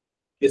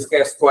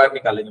 इसका स्क्वायर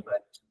निकालेंगे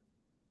पहले,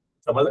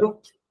 समझ रहे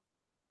हो।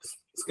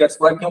 इसका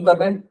स्क्वायर क्यों कर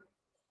रहे हैं,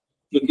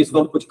 क्योंकि इसको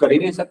हम कुछ कर ही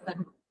नहीं सकते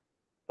हैं,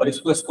 और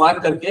इसको स्क्वायर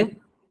करके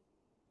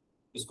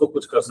इसको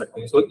कुछ कर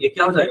सकते हैं। तो ये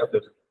क्या हो जाएगा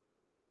फिर,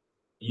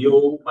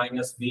 u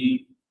minus v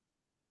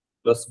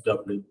plus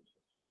w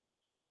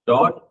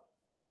dot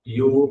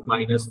u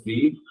minus v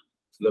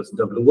plus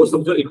w, वो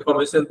सब जो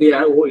इंफॉर्मेशन दिया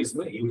है वो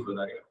इसमें यूज हो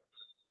जाएगा,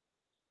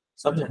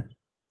 समझे।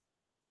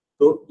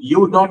 तो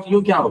u डॉट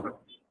u क्या होगा,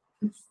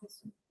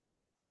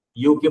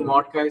 u के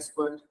मॉड का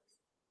स्क्वायर,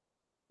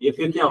 ये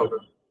फिर क्या होगा,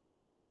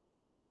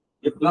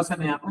 ये प्लस है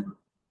ना यहाँ पर,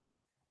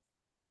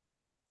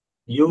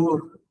 u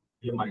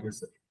ये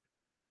माइनस है,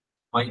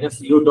 माइनस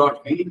u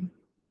डॉट v,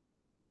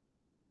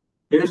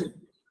 फिर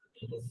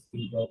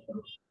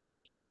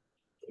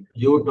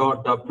u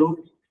डॉट w,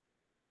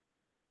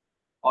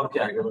 और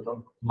क्या आएगा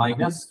बताओ,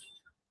 minus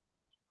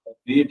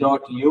v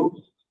dot u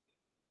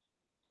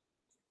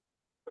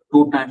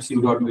 2 times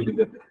u dot v लिख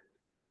देते हैं,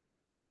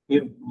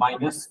 फिर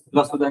माइनस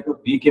प्लस हो जाएगा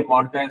v के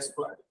मॉड का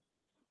स्क्वायर,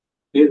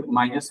 फिर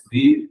माइनस v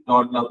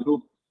डॉट w,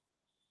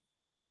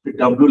 फिर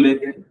w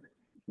लेंगे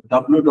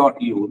w डॉट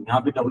u,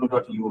 यहाँ पे w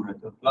डॉट u है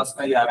तो प्लस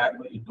का ही आ रहा है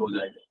तो इंटू हो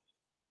जाएगा,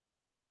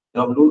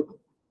 w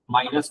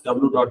minus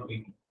w dot v,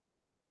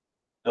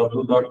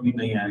 w dot v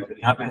नहीं आएगा,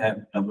 यहाँ पे है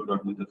w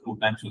डॉट v, तो 2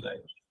 टाइम्स हो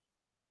जाएगा,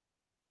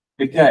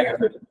 फिर क्या आएगा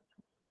फिर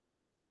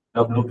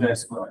w का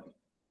स्क्वायर,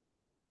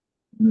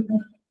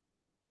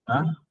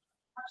 हाँ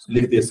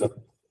लिख दे सब।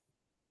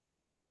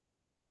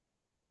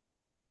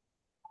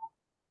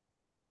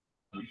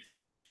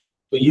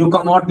 तो u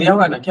का मॉड दिया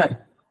हुआ है ना क्या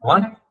है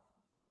 1,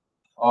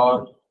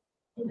 और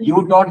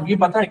u डॉट v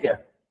पता है क्या,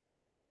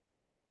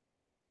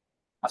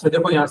 अच्छा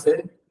देखो यहाँ से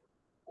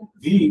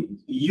v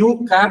u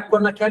कैप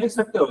करना क्या लिख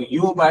सकते हो,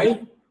 u बाई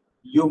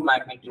u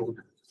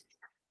मैग्नीट्यूड,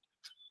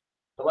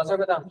 समझ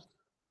सकते हैं।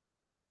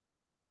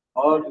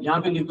 और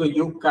यहाँ पे लिखो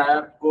u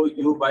कैप को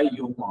u by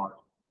u mod,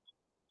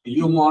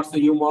 u mod से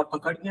u मॉड तो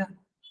कट गया,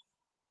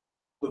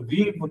 तो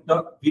v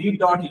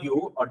डॉट u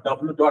और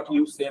w डॉट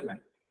u सेम है,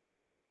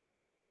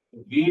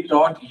 v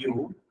डॉट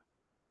u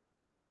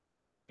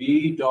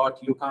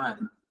कहाँ है,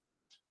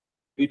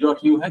 v डॉट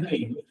u है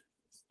कहीं,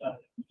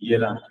 ये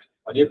रहा,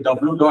 और ये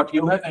w डॉट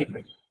u है कहीं पे,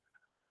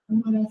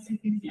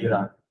 ये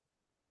रहा,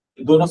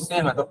 दोनों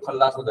सेम है तो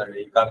खल्लास हो जाएगा,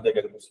 ये काट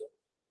देगा मुझसे,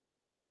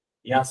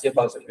 यहाँ से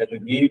पढ़ सकते हैं, तो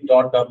v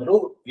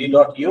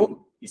dot u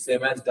is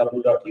same as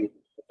w dot u,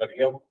 cut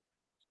गया।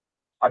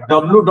 और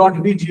w डॉट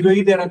v 0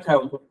 ही दे रखा है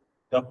उसको,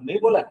 तब नहीं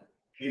बोला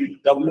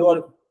w और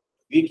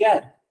v क्या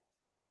है,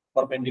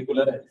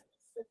 परपेंडिकुलर है,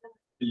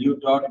 u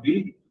dot v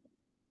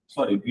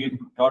sorry v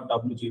dot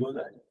w 0 हो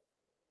जाएगा,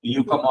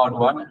 u का मॉड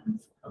 1 है,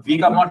 v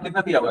का मॉड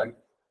कितना दिया हुआ है,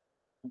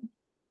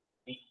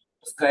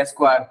 उसका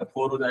स्क्वायर तो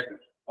 4 हो जाएगा,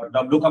 और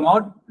w का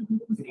मॉड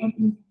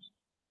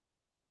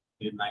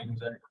 9 हो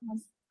जाएगा,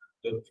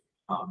 तो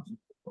हाँ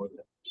हो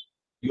जाएगा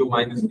u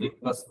minus v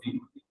plus v,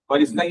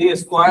 और इसका ये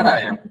स्क्वायर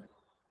आया,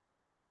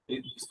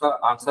 इसका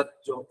आंसर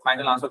जो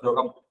फाइनल आंसर जो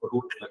होगा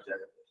रूट लग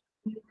जाएगा।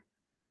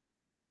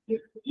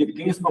 ये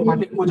किंग्स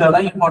प्रॉपर्टी कुछ ज्यादा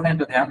ही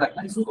इंपॉर्टेंट है, ध्यान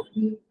रखना इसको।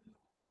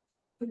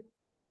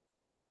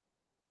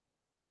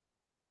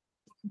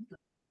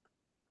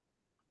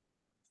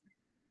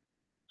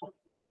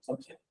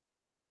 समझे?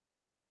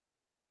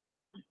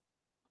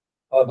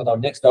 और बताओ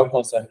नेक्स्ट डाउट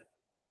कौन सा है?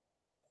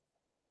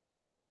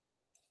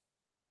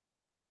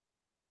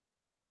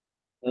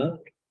 हाँ?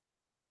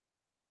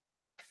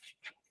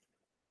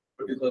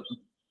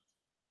 37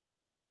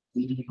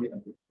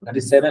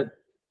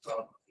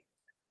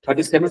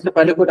 37 से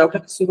पहले कोई डाउट है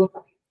किसी को?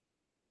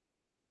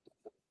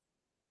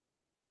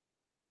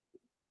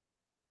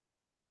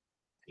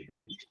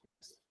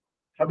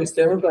 अब इस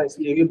लेवल का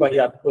ये भी भाई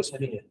आपको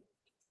क्वेश्चन ही है।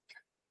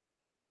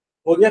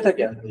 हो गया था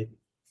क्या?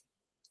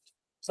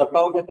 सबका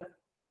हो गया था?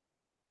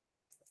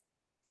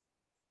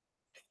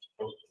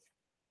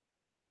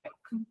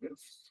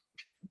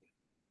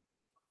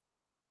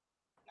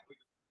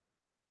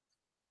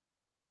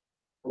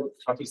 तो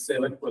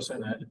 37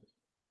 क्वेश्चन है।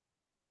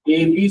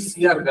 A, B,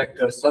 C are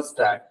vectors such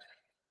that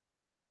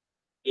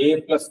A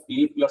plus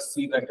B plus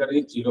C vector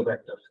is zero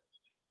vector,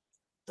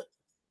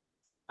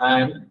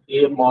 and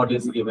A mod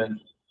is given,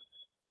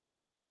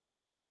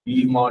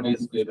 B mod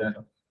is given,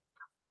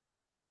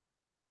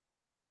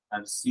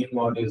 and C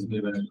mod is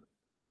given.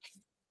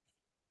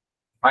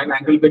 Find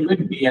angle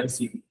between B and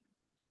C.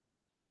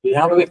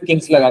 यहाँ पे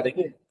Kings लगा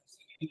देंगे।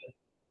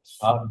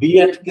 हाँ, B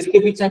and किसके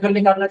बीच angle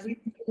निकालना चाहिए?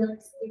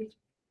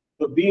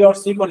 तो B और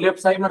C को लेफ्ट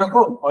साइड में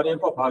रखो और A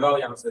को भागाओ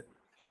यहाँ से,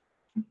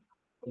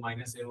 तो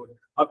माइनस A हो।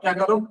 अब क्या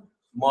करो?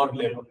 मॉड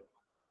ले लो,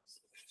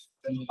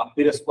 अब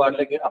फिर स्क्वायर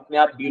लेके अपने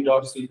आप B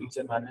डॉट C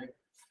पीछे माने।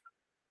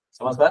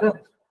 समझ पा रहे हो?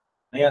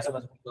 नहीं आ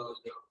समझ?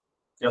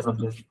 क्या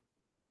समझे?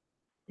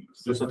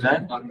 जो समझाए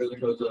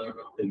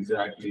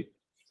एग्जैक्टली।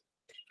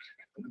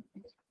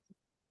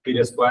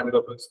 फिर स्क्वायर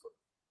करो इसको,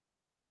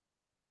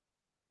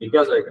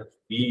 क्या हो जाएगा?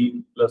 B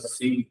plus C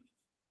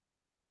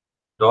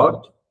dot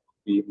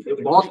B।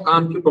 बहुत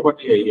काम की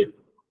प्रॉपर्टी है ये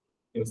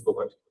इस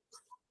प्रॉपर्टी।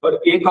 और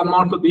एक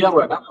अमाउंट तो दिया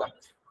हुआ है ना आपका।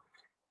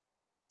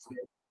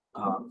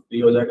 हाँ,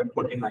 B हो जाएगा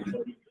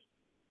 49।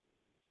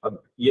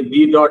 अब ये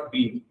B डॉट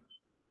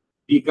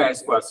B का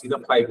स्क्वायर सीधा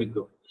 5 लिख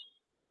दो।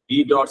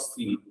 B dot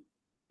C,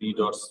 B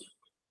dot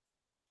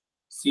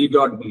C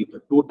dot B,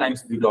 2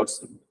 times B dot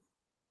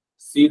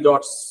C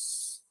dot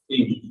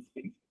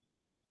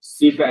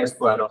C का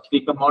स्क्वायर और C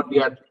का मॉड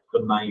दिया तो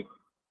 9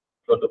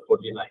 तो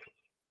 49।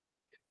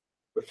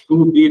 तो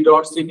 2B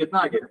डॉट C कितना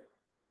आ गया?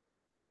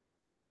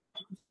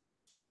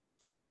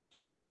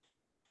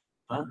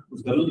 हाँ,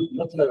 उस गलत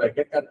मतलब है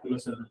क्या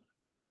कैलकुलेशन?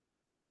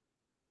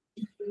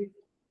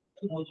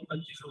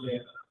 25 हो गया।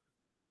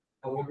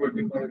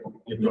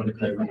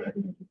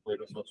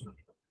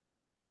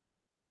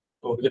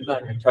 तो कितना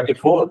है?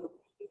 34।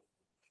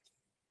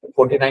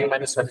 49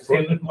 माइनस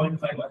 34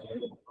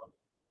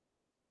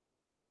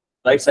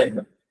 राइट साइड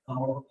में।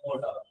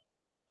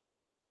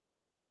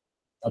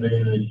 अरे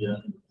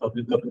यार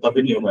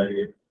तभी नहीं हो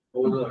पाएगा।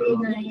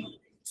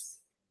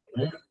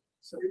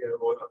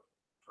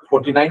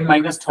 49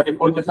 माइनस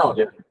 34 कितना हो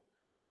गया?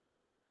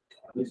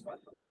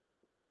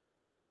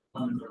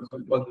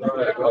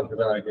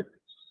 15 आ गया।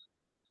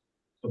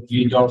 तो B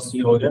डॉट C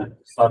हो गया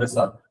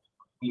 7.5।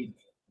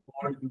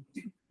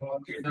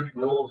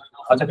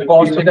 अच्छा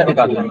कॉस थीटा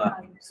निकाल लेना।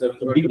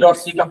 तो B डॉट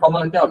C का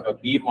फॉर्मूला क्या होगा?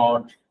 B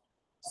mod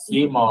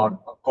C mod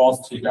cos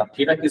theta.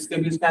 Theta किसके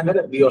बीच का एंगल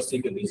है? B और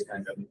C के बीच का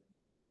एंगल।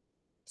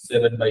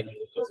 7/8।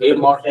 तो A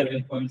मॉड है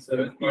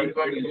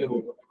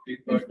 7.5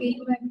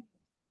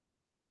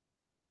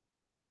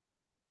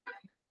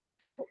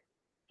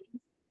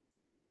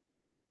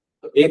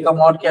 तो A का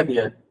मॉड क्या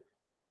दिया है?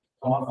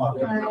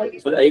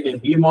 तो एक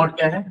B मॉड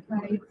क्या है?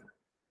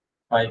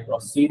 5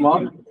 और C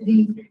mod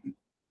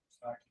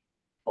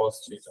cos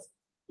theta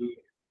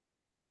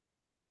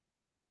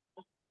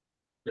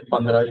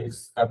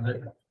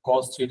 15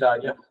 cos theta आ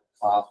गया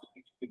हाफ,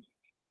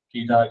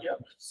 थीटा आ गया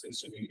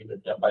 60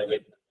 डिग्री या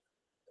 5/8।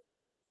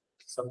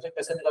 समझे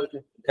कैसे निकल के?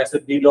 कैसे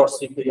B डॉट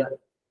C किया?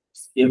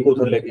 A को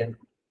उधर ले गया,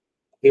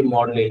 A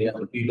मॉड ले लिया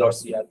तो B डॉट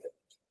C आ गया।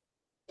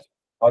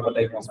 और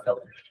बताइए कौन सा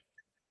डाउट?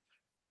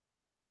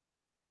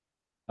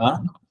 हाँ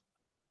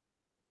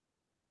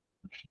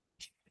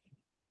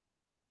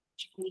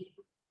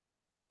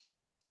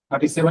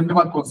 37 के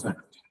बाद कौन सा है?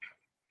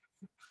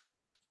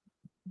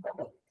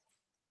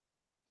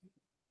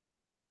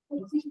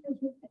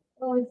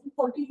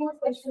 44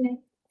 क्वेश्चन है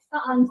का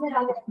आंसर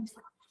आ गया।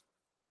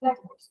 बट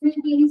which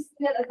means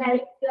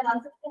डायरेक्ट आ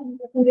सकते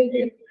हैं पूरे के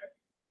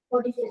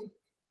 44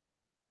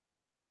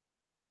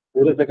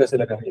 पूरे पे कैसे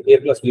लगाएंगे?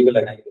 A प्लस B पे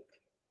लगाएंगे।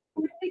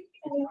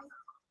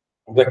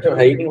 वेक्टर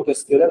है ही नहीं, वो तो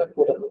स्केलर है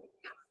पूरा।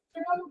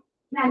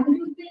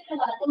 मैग्नीट्यूड पे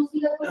लगाते हैं, उसी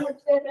का कोई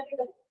स्क्वायर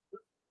करके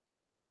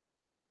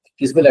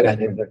किस पे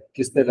लगाएंगे?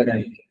 किस पे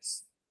लगाएंगे?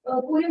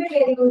 पूरे में ले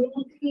रही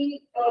हूँ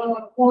कि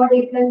mod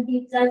A plus B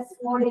plus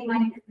mod A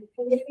minus B।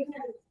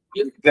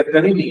 ये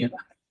वेक्टर ही नहीं है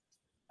ना।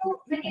 तो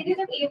मैं कहती हूँ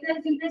जब A plus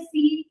B plus C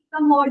का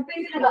मॉड पे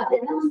भी लगाते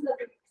हैं ना हम लोग,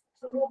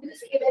 तो वो भी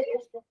स्केलर है।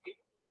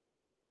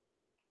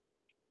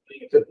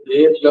 तो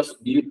A plus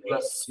B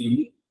plus C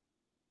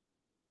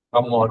का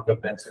मॉड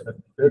करते हैं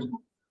फिर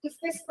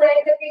इसमें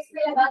स्क्वायर करके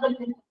इसमें लगा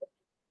देते हैं।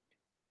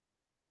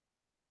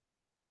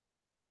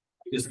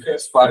 इसके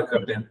स्क्वायर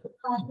करते हैं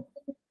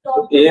तो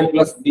A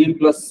plus B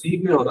plus C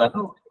भी होता है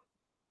ना।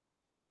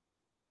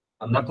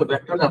 अंदर तो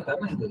वेक्टर जाता है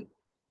ना इधर।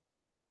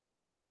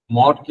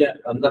 मॉड क्या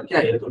अंदर क्या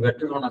है, तो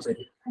वेक्टर होना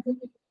चाहिए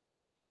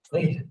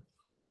नहीं है।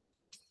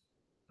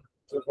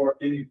 So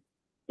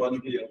 41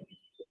 भी है।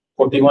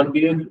 41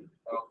 भी है,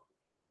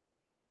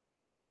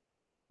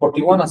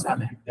 41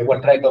 आसान है, एक बार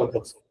ट्राई करो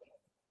खुद से।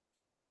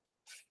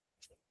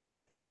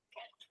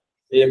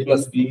 a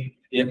plus b,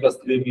 a plus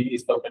 3b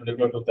is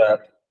perpendicular to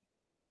that।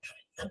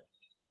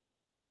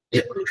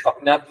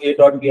 अपने आप a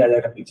डॉट b आ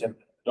जाएगा पीछे,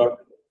 डॉट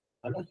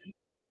है ना,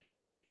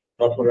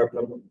 डॉट प्रोडक्ट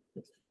कर दो,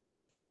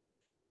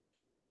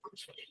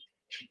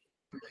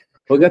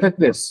 हो गया था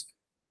क्लियर।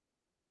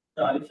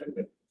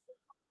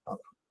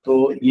 तो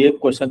ये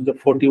क्वेश्चन जो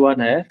 41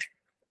 है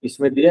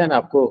इसमें दिया है ना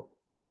आपको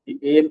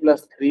a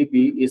plus 3b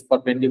is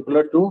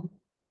perpendicular to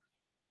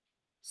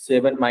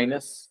 7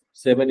 minus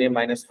 7a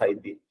minus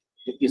 5b,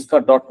 तो इसका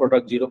डॉट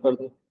प्रोडक्ट 0 कर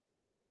दो,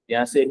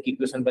 यहाँ से एक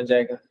इक्वेशन बन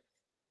जाएगा।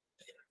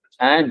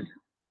 And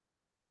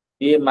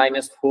a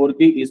minus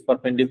 4b is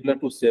perpendicular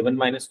to 7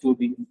 minus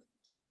 2b,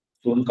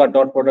 तो उनका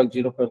डॉट प्रोडक्ट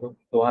 0 कर दो,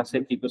 तो वहां से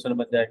एक इक्वेशन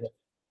बन जाएगा,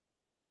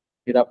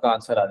 फिर आपका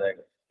आंसर आ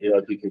जाएगा a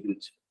और b के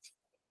बीच।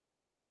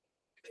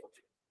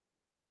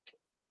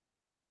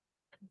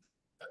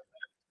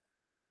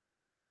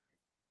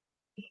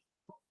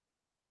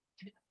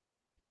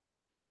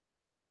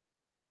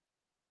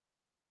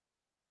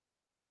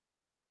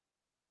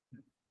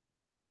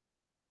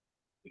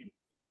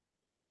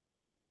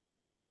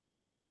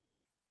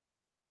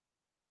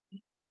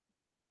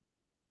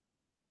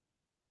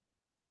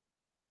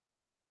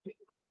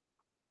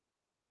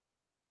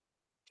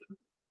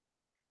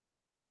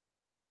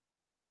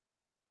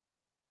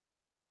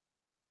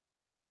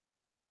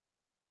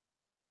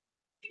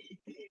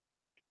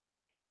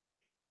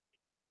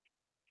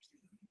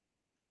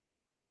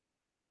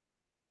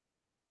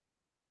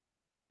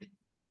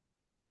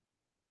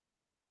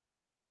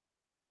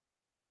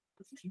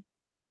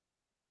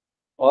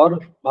 और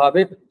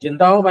भाविक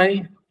जिंदा हो भाई?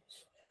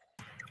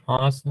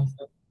 हाँ सर।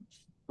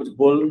 कुछ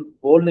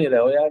बोल नहीं रहे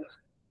हो यार,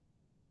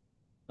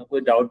 ना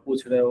कोई डाउट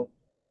पूछ रहे हो।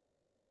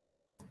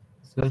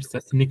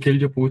 सर निखिल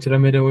जो पूछ रहा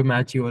है मेरे वो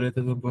मैच ही हो रहे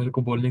थे तो मेरे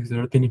को बोलने की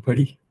जरूरत ही नहीं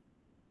पड़ी।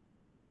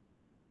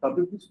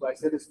 कभी कुछ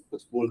वैसे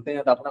कुछ बोलते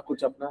हैं तो अपना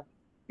कुछ अपना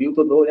व्यू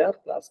तो दो यार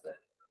क्लास में,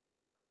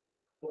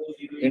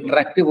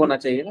 इंटरेक्टिव होना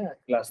चाहिए ना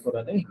क्लास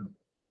थोड़ा, नहीं?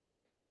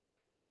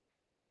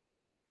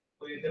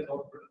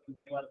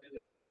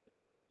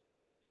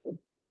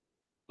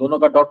 दोनों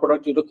का डॉट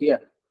प्रोडक्ट 0 किया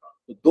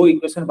तो दो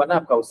इक्वेशन बना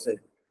आपका, उससे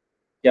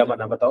क्या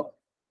बना बताओ?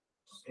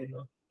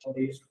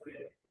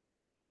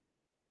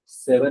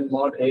 7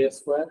 mod a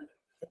square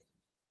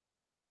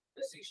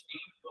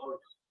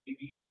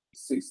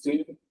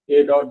 16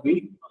 a dot b,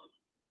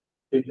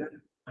 ठीक है,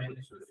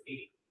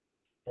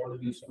 mod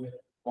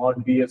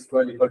b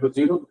square equal to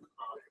 0।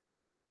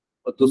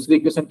 और दूसरी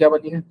इक्वेशन क्या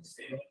बनी है?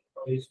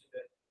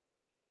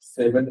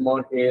 7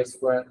 mod a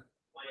square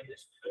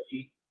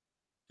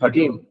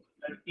 13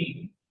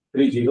 30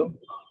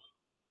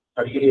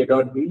 30 a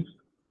dot b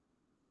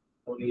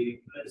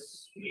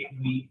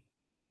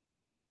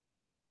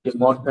इस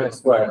mod का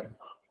स्क्वायर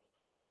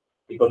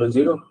इक्वल टू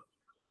 0।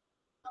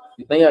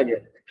 इतना ही आ गया,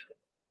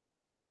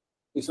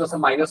 इसमें से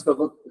माइनस कर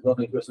दो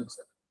दोनों इक्वेशन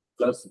से,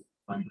 प्लस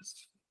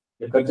माइनस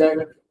ये कट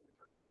जाएगा,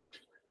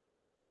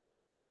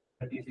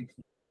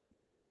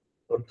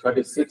 तो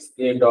 36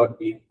 a dot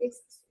b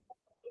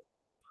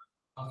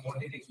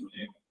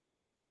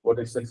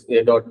 46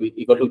 a dot b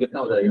equal to कितना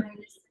हो जाएगा?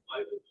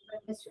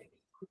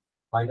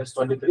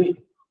 -23।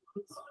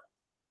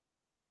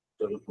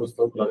 चलो कुछ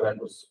तो लग रहा है,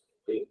 कुछ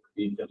एक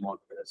के मॉड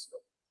पे इसको,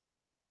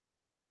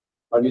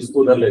 अब इसको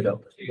उधर ले जाओ।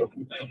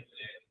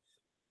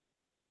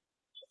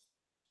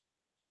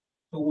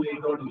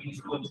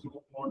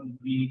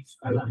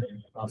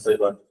 हाँ सही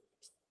बात।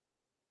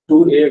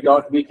 2a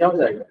डॉट b क्या हो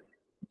जाएगा?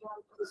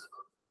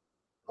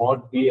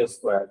 Mod b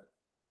square.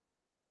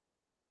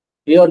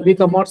 a और b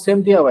का मॉड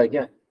सेम दिया हुआ है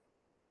क्या?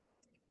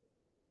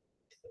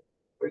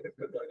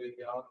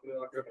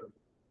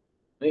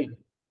 नहीं,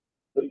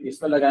 तो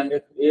इसमें लगाएंगे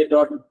a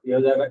डॉट, ये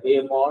हो जाएगा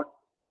a mod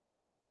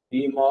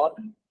b mod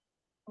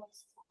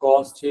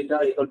cos theta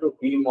equal to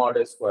b mod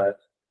square.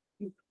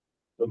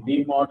 तो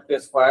b मॉड के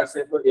स्क्वायर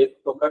से तो एक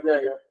तो कट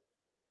जाएगा,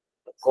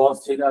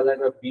 cos थीटा आ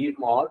जाएगा b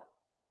mod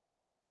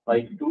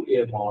by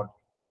 2a mod.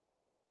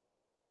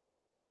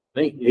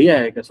 नहीं यही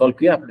आया क्या? सॉल्व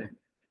किया आपने?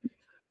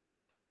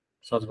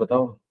 सच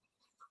बताओ।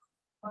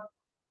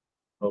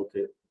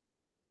 Okay,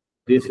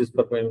 this is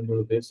perpendicular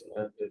to this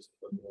and this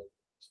perpendicular.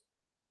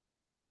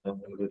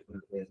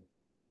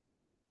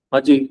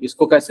 हाँ जी,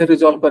 इसको कैसे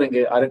रिजॉल्व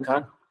करेंगे आर्यन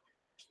खान?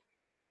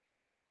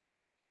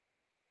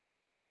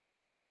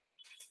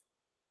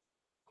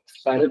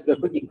 पहले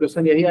देखो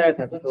इक्वेशन यही आया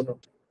था ना दोनों,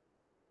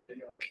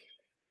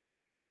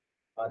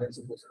 आर्यन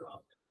से पूछ रहा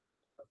हूं।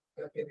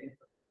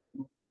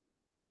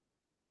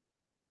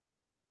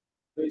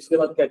 तो इसके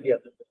बाद क्या किया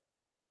था?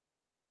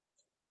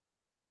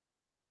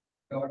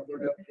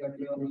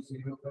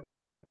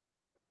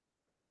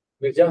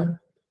 मिर्जा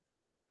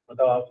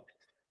बताओ आप,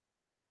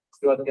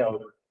 इसके बाद क्या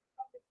होगा?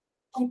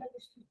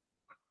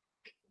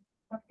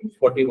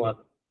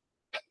 41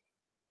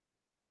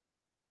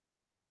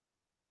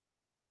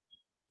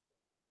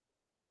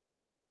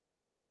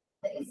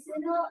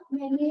 इससे ना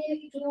मैंने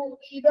जो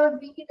ए डॉट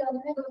बी की टर्म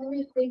है दोनों में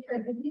इक्वेट कर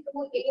दी थी, तो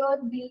वो ए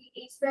और बी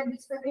ए स्क्वायर बी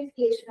स्क्वायर का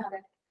इक्वेशन आ रहा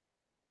है,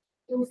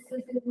 तो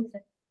उससे फिर हो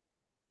जाए।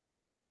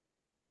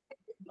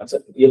 अच्छा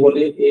ये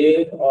बोलिए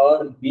ए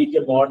और बी के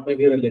मॉड में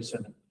भी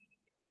रिलेशन है,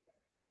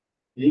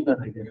 यही कर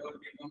रही है।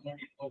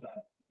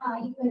 हाँ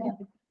ये तो है।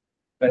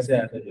 कैसे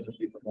आया था ये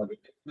बी का मॉड?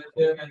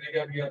 मैंने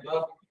क्या किया था,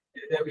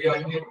 जैसे अभी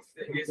आपने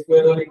ए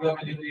स्क्वायर वाली का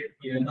मैनिपुलेट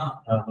किया है ना,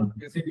 हाँ हाँ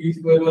जैसे बी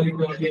स्क्वायर वाली का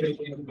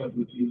मैनिपुलेट कर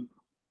दी थी,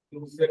 तो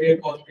उससे ये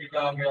cos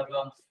थीटा आ गया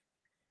था,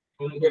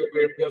 उनको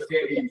इक्वेट करके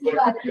इसके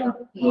बाद ए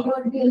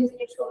डॉट बी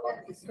एलिमिनेट हो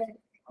गया इससे।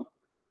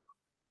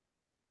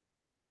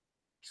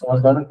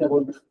 समझदार है क्या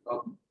बोल रहे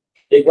हो?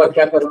 एक बार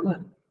क्या करो ना,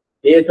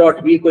 ए डॉट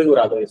बी को ही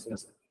उड़ा दो इसमें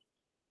से,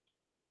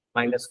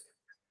 माइनस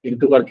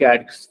इंटू करके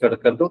ऐड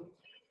कर दो,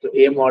 तो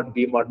ए मॉड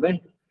बी मॉड में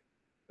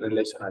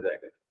रिलेशन आ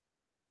जाएगा।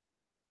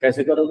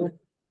 कैसे करोगे?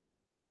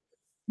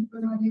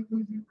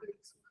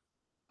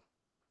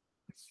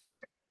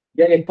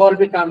 या एक और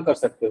भी काम कर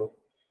सकते हो,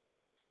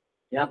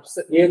 यहाँ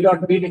से ए डॉट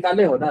बी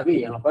निकाले हो ना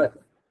अभी, यहाँ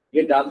पर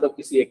ये डाल दो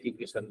किसी एक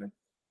इक्वेशन में,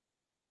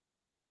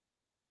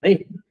 नहीं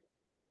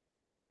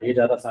ये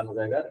ज्यादा आसान हो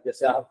जाएगा।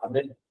 जैसे आप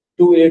हमने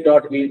 2a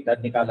डॉट बी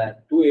निकाला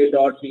है, 2a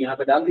डॉट बी यहाँ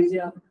पे डाल दीजिए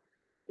आप,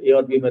 ए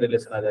और बी में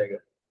रिलेशन आ जाएगा।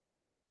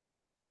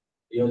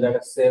 ये हो जाएगा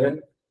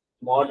 7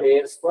 मॉड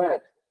ए स्क्वायर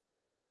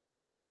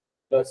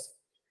प्लस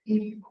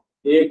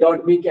ए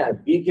डॉट बी क्या है,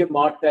 बी के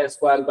मॉड का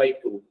स्क्वायर बाई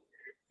 2,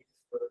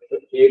 तो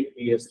 8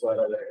 बी स्क्वायर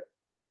आ जाएगा,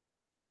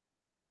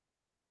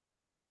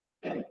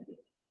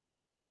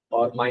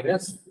 और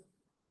माइनस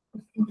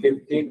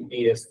 15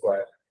 बी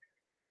स्क्वायर,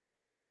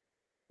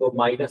 तो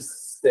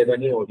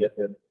 -7 ही हो गया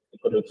फिर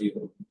इक्वल टू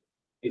 0।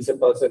 इसे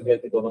परसेंट गए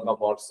थे दोनों का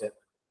मॉड से।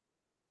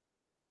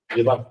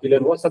 ये बात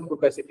क्लियर हुआ सबको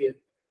कैसे किया,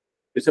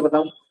 किसे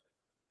बताऊं?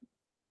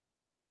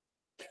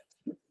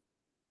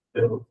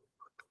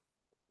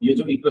 ये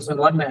जो इक्वेशन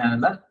 1 में है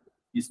ना,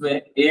 इसमें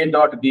a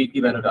डॉट बी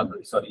की वैल्यू डाल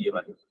दो, सॉरी ये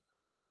वाली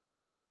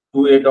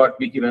 2a डॉट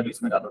बी की वैल्यू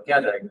इसमें डालो, क्या आ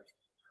जाएगा?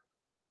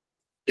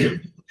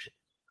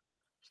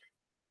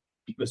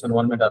 इक्वेशन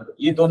 1 में डाल दो।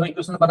 ये दोनों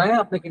इक्वेशन बनाए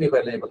आपने कि नहीं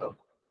पहले, ये बताओ।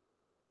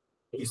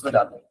 इसमें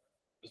डाल दो,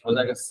 हो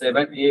जाएगा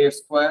 7a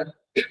square,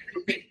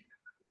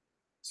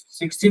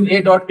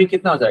 16a dot B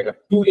कितना हो जाएगा,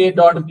 2a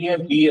डॉट बी है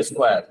बी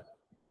स्क्वायर,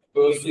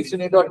 तो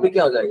 16a डॉट बी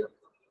क्या हो जाएगा,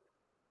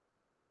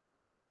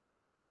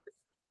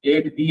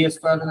 8b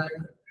स्क्वायर हो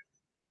जाएगा,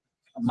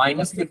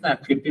 माइनस कितना है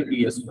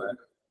 15b स्क्वायर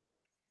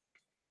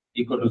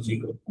इक्वल टू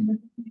 0।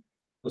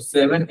 तो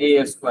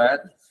 7a स्क्वायर,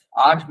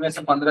 8 में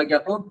से 15 क्या,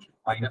 तो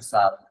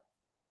 -7,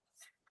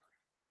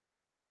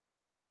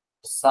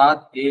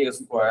 7a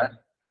square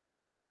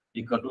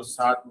equal to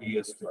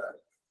 7b square,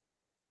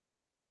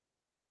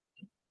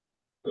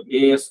 तो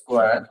a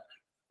स्क्वायर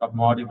का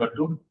mod equal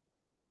to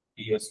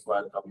b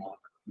square का मॉड,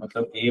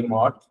 मतलब a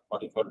मॉड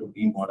और इक्वल टू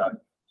b मॉड आ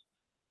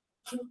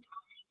गया।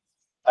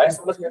 आया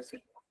समझ में?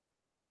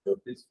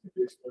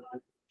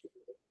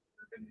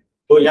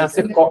 तो यहाँ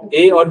से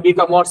a और b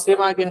का मॉड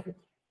सेम आ गया,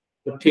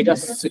 तो थीटा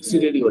 60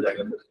 डिग्री हो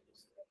जाएगा,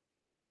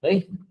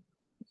 नहीं?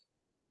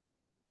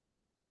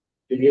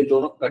 तो ये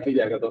दोनों कट ही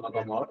जाएगा, दोनों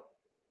का मॉड।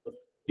 तो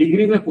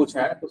डिग्री में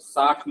पूछा है तो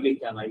 60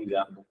 लेके आना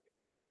एग्जाम में,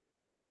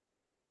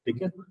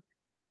 ठीक है?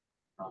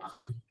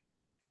 हाँ।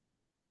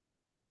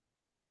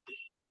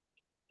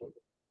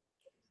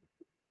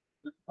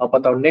 अब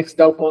बताओ नेक्स्ट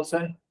डाउट कौन सा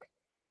है?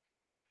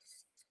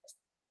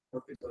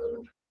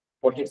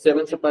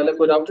 47 से पहले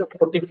कोई डाउट है?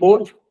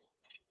 44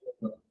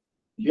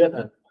 क्लियर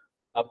है?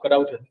 आपका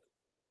डाउट है?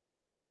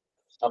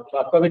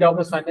 आपका भी डाउट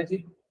है साइना जी?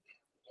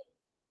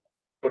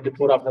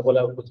 44 आपने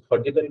बोला कुछ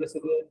फर्जी तरीके से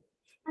दिया है?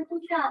 हाँ, तो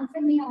उसका आंसर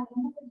नहीं आ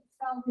रहा ना, तो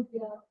दूसरा हो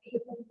गया।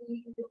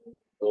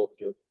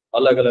 ओके,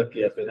 अलग अलग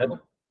किया फिर, है ना?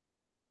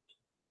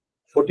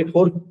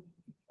 44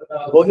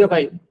 हो गया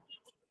भाई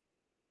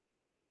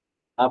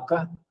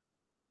आपका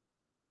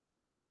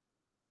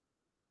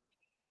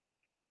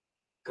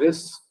क्रिस?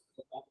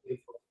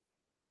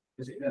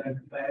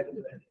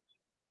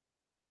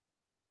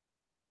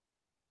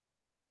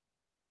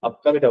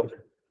 आपका भी डाउट है?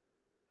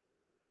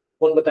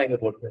 कौन बताएंगे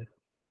बोर्ड पे?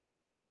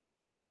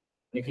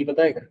 निखिल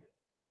बताएगा?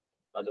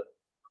 अच्छा,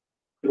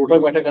 फिर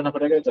उठक बैठक करना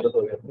पड़ेगा, गलत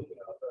हो गया।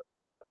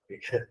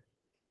 ठीक है,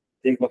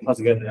 एक बार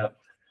फंस गए थे आप।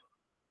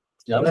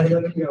 ज्यादा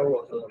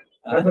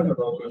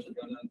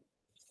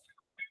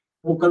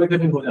वो कभी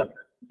कभी हो जाता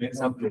है, मेरे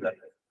साथ भी हो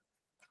जाता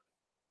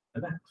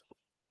है ना?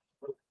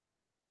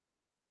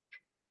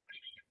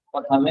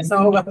 और हमेशा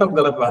होगा तब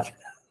गलत बात है।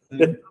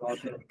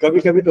 कभी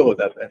कभी तो हो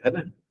जाता है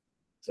ना?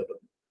 चलो,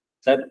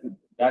 शायद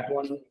that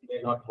one may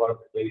not work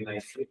very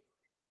nicely.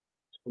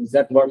 Is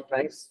that work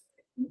nice?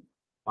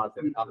 हाँ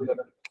सर, आप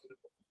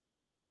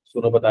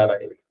सुनो बता रहा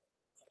है।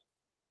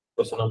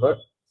 Question number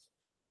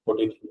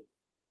 43.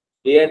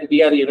 A and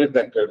B are unit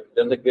vector,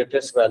 then the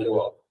greatest value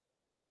of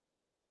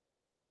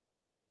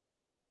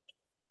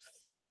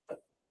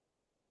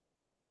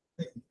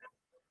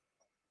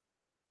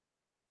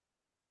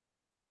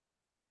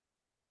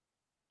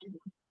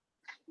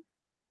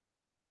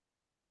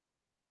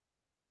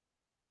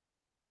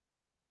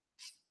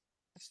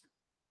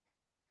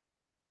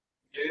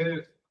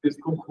ये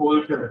इसको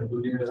खोल कर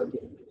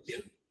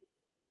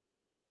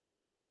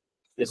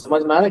ये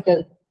समझ में आ रहा है क्या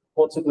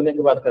कौन सी दुनिया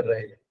की बात कर रहे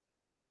हैं?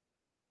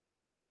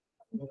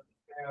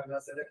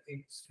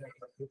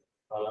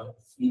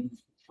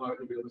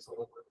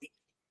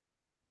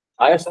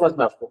 आया समझ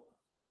में आपको?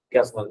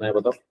 क्या समझ में है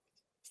बताओ?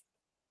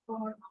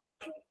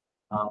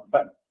 हाँ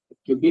पर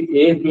क्योंकि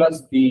a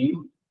प्लस बी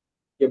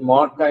के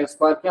मॉड का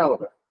स्क्वायर क्या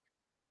होगा?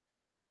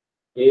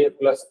 a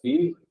plus B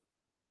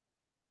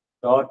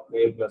dot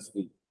a plus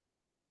B.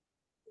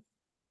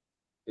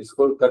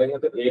 इसको करेंगे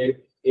तो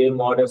a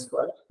मॉड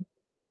स्क्वायर,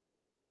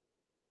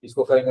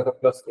 इसको करेंगे तो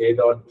plus a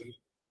dot B,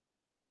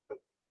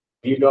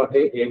 b dot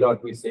a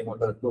dot B same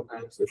होता है 2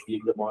 टाइम्स b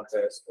के मॉड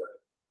का स्क्वायर।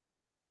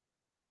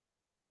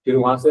 फिर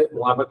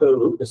वहां पे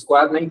तो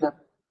स्क्वायर नहीं था,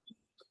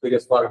 फिर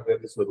स्क्वायर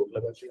करके इसको रूट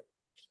लगा दिया।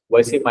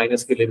 वैसे ही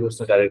माइनस के लिए भी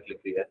उसने डायरेक्ट लिख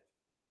दिया है।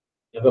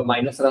 यहाँ पे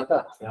माइनस रहता,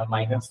 यहाँ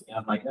माइनस,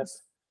 यहाँ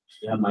माइनस,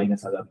 यहाँ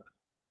माइनस आ जाता।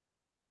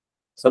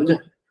 समझे?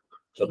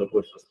 चलो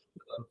कुछ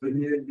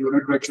ये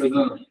यूनिट वेक्टर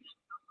ना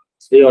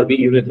ए और बी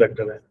यूनिट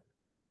वेक्टर है।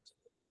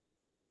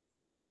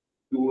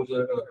 2 हो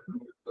जाएगा 2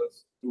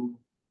 प्लस 2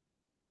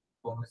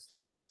 कॉस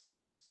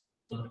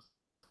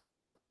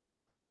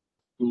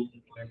 2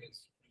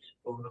 माइनस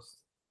कॉस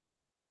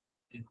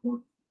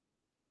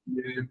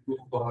ये 2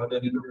 बाहर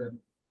जाने दो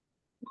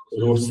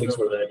रूट 6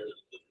 हो जाएगा।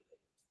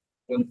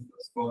 1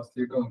 प्लस कॉस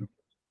थीटा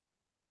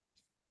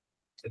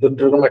तो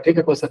ट्रिग्नोमेट्री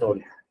का क्वेश्चन हो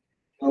गया।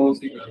 हाँ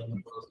उसी का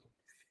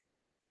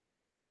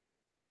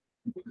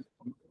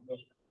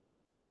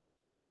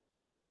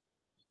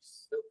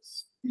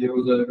ये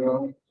हो जाएगा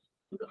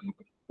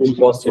 2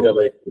 cos theta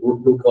by root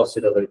 2 cos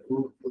theta by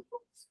 2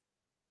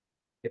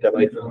 theta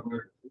by 2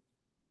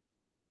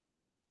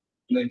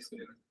 नहीं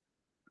सही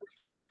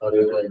और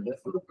ये हो जाएगा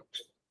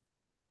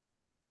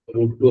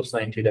रूट 2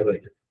 sin थीटा बाई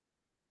 2।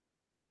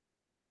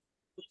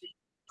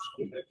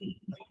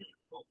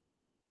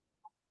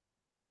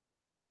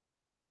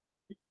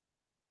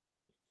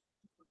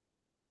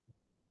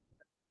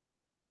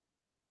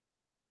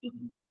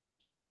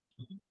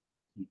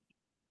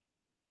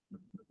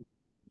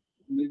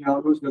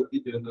 यहाँ कुछ गलती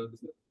की है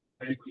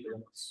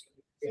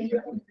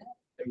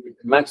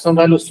मैक्सिमम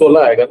वैल्यू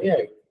 16 आएगा, नहीं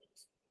आएगा?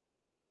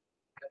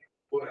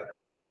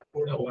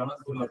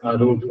 हाँ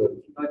रूट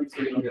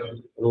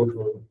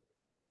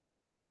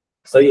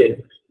सही है,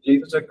 ये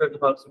तो चेक करके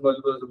बात से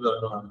बाजू बाजू जा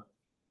रहा है।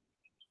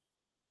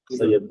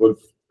 सही है गुड।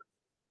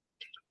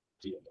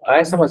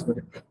 आया समझ में?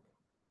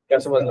 क्या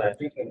समझ में आया?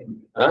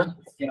 हाँ?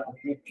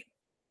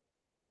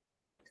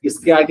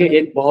 इसके आगे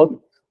एक बहुत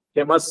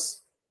फेमस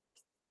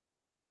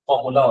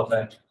फॉर्मूला होता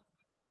है,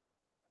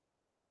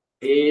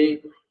 a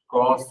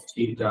cos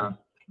theta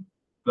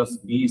plus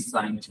b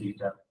sin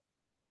theta,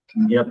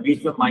 या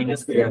बीच में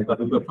माइनस के रहता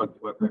है, फर्क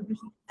पड़ता है।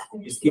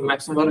 इसकी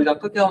मैक्सिमम वैल्यू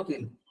जानते हो क्या होती है?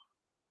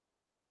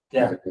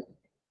 क्या?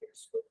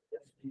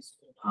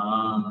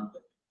 हाँ,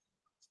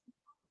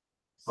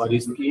 और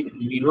इसकी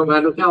मिनिमम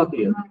वैल्यू क्या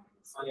होती है?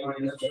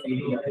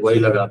 वही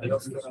लगा दें।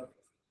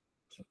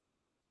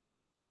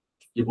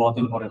 ये बहुत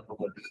इंपॉर्टेंट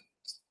प्रॉपर्टी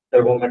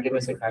ट्रिग्नोमेट्री में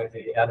सिखाए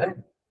थे, याद है?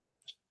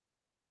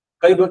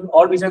 कई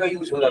और भी जगह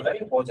यूज हो जाता है,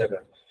 बहुत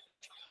जगह,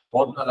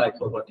 बहुत नालायक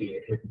प्रॉपर्टी है,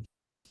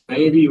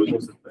 कहीं भी यूज हो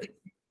सकता है।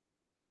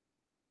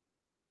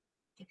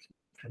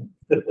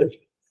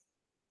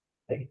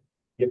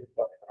 ये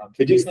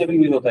फिजिक्स में भी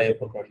यूज होता है ये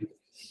प्रॉपर्टी,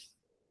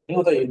 नहीं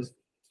होता यूज?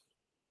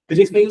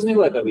 फिजिक्स में यूज नहीं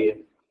हुआ कभी ये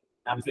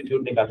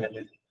एम्पलीट्यूड निकालने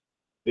में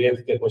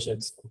वेव के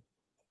क्वेश्चंस?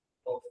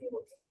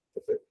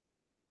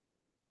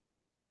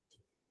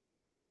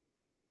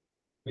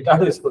 मिटा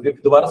दो इसको,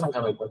 दोबारा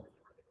समझा मेरे को।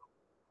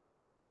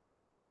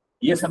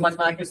 ये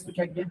समझना है कि इसमें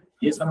क्या किया,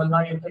 ये समझना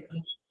है क्या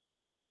किया।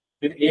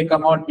 फिर a का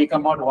मॉड b का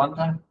मॉड 1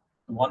 था,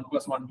 1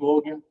 + 1 2 हो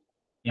गया,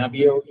 यहाँ भी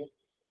ये हो गया।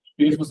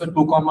 फिर इसमें से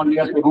 2 कॉमन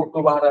लिया तो रूट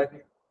 2 बाहर आ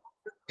गया,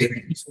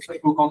 इसमें से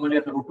 2 कॉमन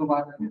लिया तो रूट 2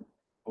 बाहर आ गया।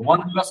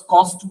 1 +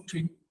 cos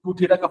 2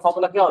 थीटा का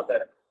फॉर्मूला क्या होता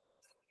है?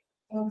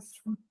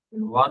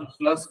 1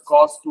 +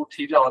 cos 2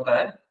 थीटा होता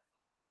है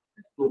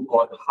 2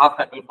 cos, हाफ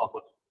एंगल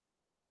फॉर्मूला।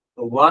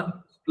 तो 1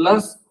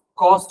 +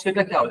 cos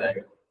थीटा क्या हो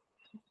जाएगा,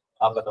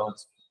 आप बताओ?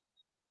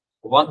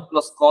 1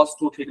 + cos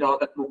 2 थीटा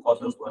होता है 2 cos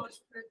स्क्वायर।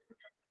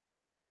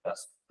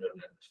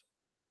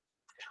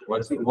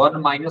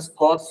 1 -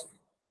 cos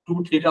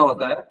 2 थीटा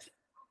होता है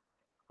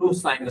 2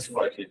 sin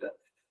स्क्वायर थीटा।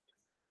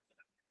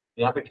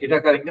 यहाँ पे थीटा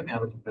करेंगे, यहाँ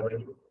पे थीटा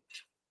करेंगे,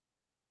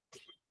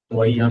 तो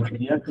वही यहाँ पे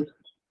किया।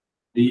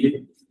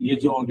 ये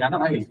जो हो गया ना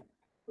भाई,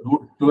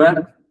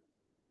 √12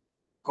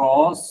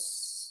 cos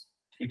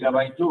theta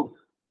by 2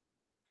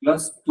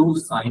 + 2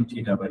 sin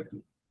theta by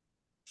 2।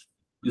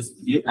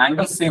 ये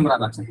एंगल सेम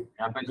रहना चाहिए,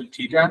 यहाँ पे जो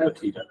थीटा है तो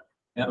थीटा,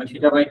 यहाँ पे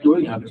थीटा बाई 2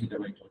 है, यहाँ पे थीटा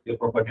बाई 2, ये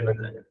प्रॉपर्टी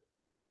लग जाएगा।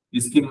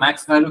 इसकी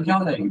मैक्स वैल्यू क्या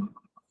हो जाएगी?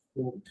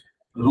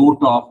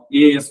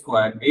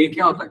 √a²। a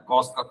क्या होता है?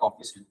 cos का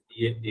कोएफिशिएंट,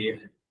 ये a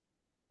है,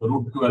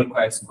 √12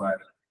 का स्क्वायर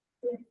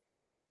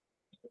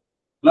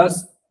प्लस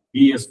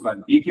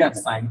b², b क्या है?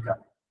 साइन का,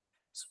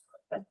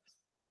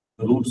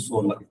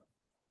 √16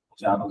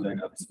 4 हो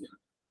जाएगा।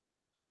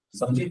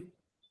 समझिए?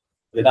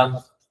 वेदांत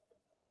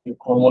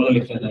फॉर्मूला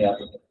लिख लेना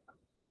याद है,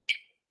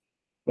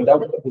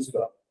 विदाउट कुछ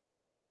करो।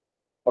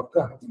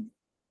 पक्का?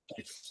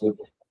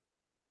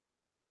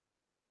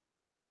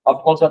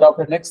 अब कौन सा डाउट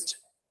है नेक्स्ट?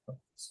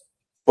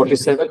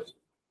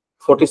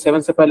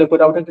 47 से पहले कोई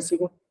डाउट है किसी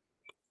को?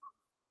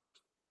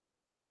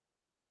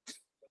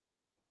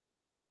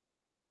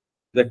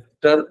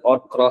 वेक्टर और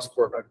क्रॉस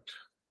प्रोडक्ट।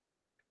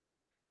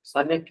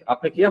 सान्या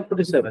आपने किया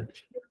 47?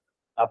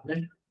 आपने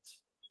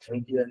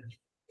नहीं किया है?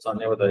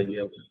 सान्या बताइए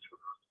अब।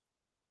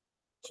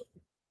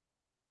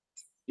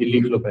 ये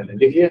लिख लो पहले,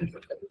 लिखिए।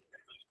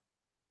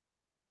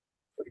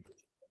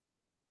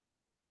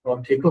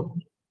 और ठीक हो?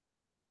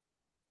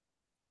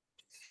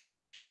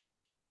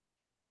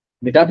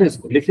 मिटा दे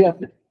इसको, लिखिए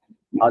आपने।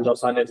 आ जाओ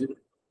सान्या जी।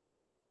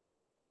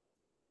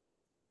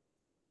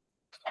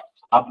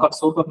 आपका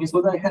सो तो मिस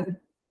हो जाएगा।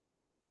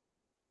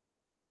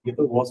 ये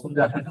तो बहुत सुन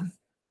जाता है ना,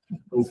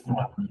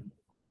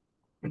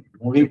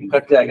 मूवी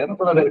कट जाएगा ना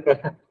थोड़ा देर का,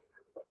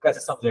 कैसे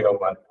समझेगा वो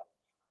बात?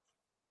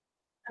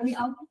 अभी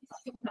आप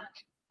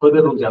थोड़ी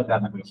देर रुक जाता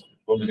है ना,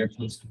 2 मिनट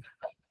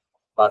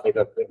बातें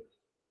करते हैं।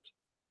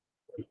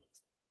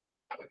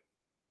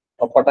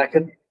 और पटाखे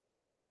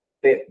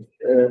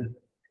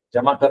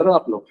जमा कर रहे हो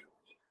आप लोग?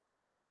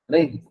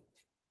 नहीं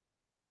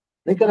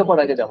नहीं कर रहे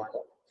पटाखे जमा?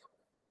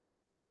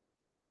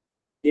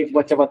 एक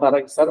बच्चा बता रहा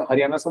है कि सर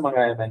हरियाणा से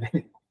मंगाया मैंने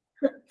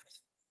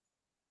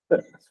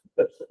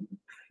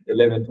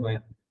 11th में,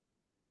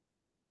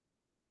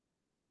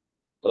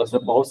 तो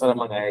उसमें बहुत सारा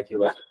मंगाया है कि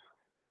बार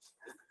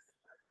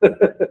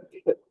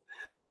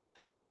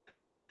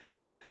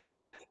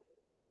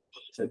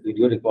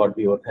वीडियो रिकॉर्ड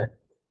भी होता है,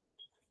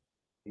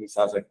 मिस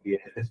आ सकती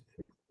है।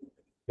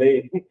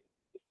 नहीं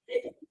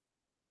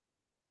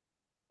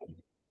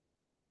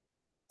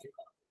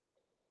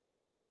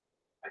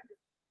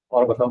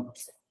और बताओ,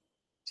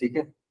 ठीक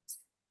है?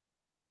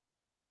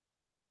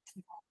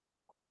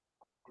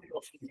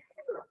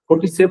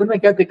 47 में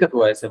क्या दिक्कत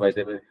हुआ ऐसे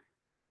वायदे में?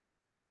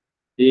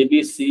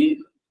 ABC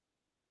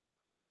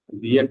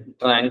be a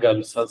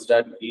triangle such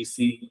that BC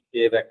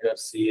A vector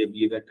CA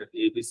B vector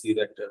ABC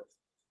vector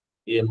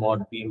A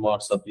mod B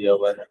mod सब दिया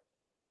हुआ है।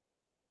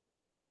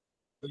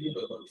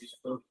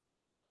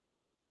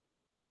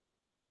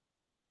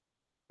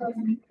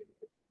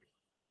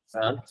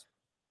 हाँ?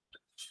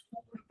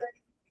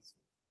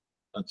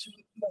 अच्छा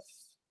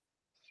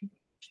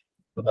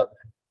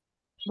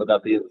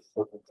बताते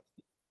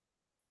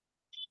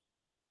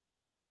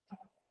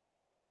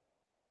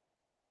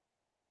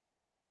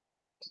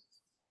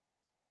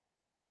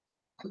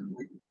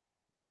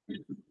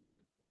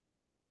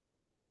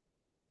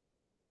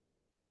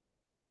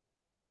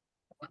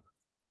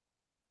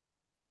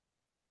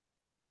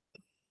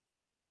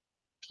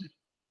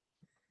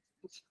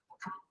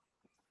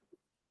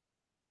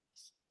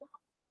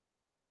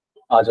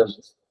आ जाओ।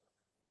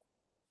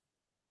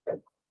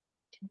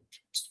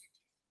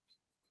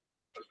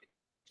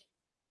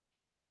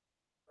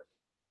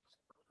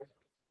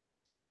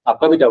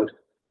 आपका भी डाउट?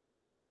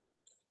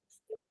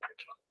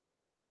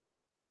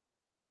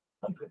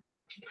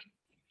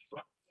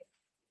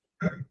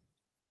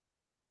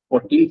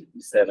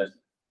 47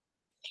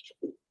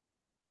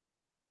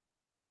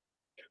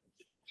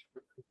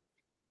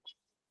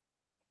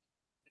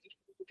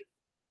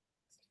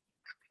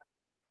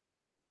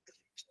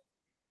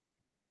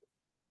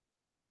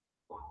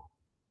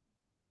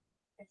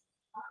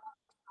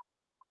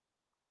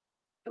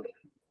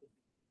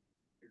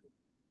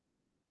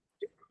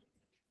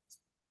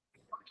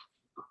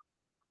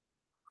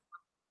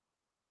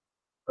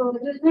 तो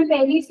जो इसमें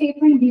पहली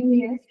स्टेटमेंट दी हुई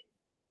है,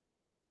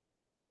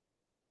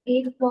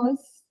 A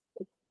cross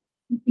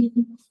B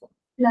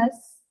plus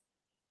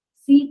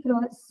C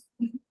cross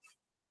B,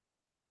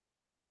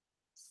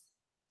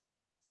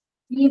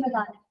 ये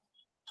बताना है।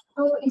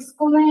 तो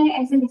इसको मैं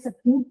ऐसे लिख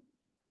सकती हूँ,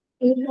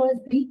 A cross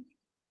B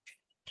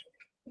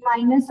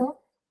minus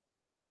of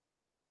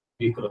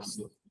B cross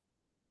C।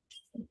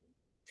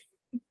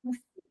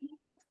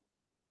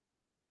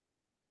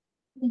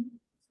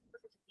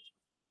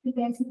 ठीक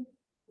है,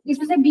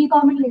 इसमें से B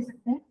कॉमन ले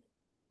सकते हैं।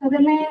 तो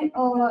अगर मैं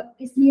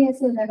इसलिए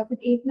ऐसे हो जाएगा, फिर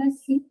A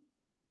plus C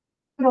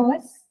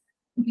cross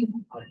B।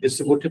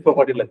 Distributive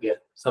property लग गया,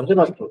 समझे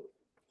बात को?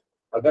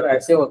 अगर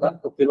ऐसे होता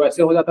तो फिर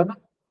वैसे हो जाता ना,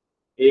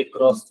 A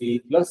cross B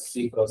plus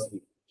C cross B।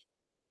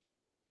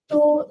 तो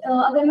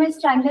अगर मैं इस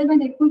ट्रायंगल में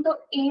देखूं तो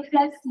A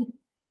plus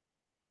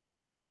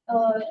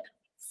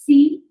C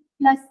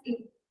plus A,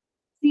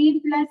 C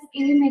plus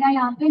A मेरा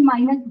यहाँ पे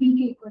माइनस B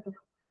के इक्वल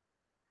होगा।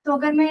 तो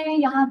अगर मैं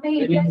यहाँ पे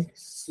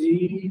C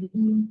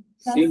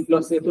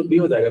प्लस A तो B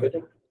हो जाएगा बेटा।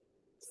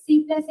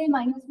 C plus A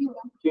minus B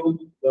होगा। क्यों?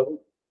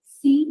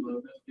 C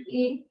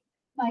A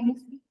माइनस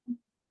B,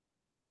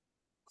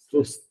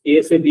 तो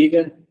A से B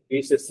गए,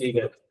 B से C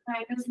गए,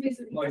 माइनस B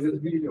से माइनस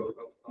भी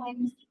होगा।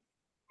 माइनस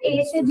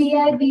A से B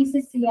आए, B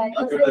से C आए,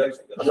 तो फिर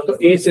अच्छा तो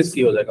A से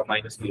C हो जाएगा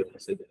माइनस B होने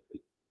से।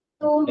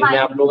 तो मैं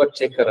आप लोगों का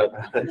चेक कर रहा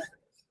था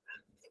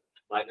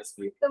माइनस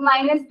B। तो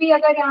माइनस B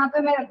अगर यहाँ पे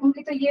मैं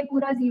रखूंगी तो ये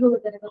पूरा 0 हो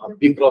जाएगा।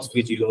 B क्रॉस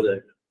B 0 हो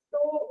जाएगा। तो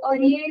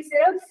और ये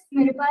सिर्फ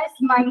मेरे पास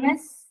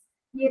माइनस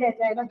ये रह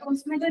जाएगा। तो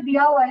उसमें जो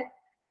दिया हुआ है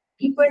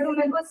इक्वल टू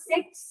मेरे को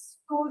 6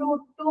 2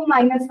 रूट 2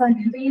 माइनस 1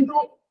 है, तो ये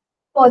तो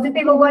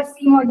पॉजिटिव होगा,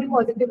 सी मॉड भी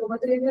पॉजिटिव होगा,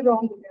 तो ये फिर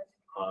रॉन्ग हो गया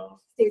हाँ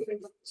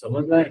स्टेटमेंट।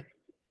 समझ रहे हैं,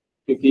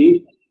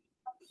 क्योंकि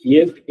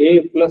ये ए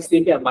प्लस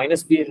सी क्या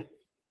माइनस बी है,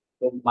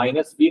 तो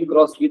माइनस बी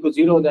क्रॉस बी तो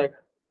जीरो हो जाएगा,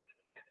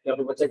 यहाँ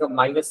पे बचेगा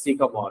माइनस सी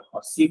का मॉड,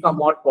 और सी का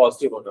मॉड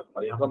पॉजिटिव होगा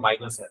और यहाँ पे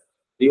माइनस है,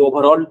 ये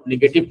ओवरऑल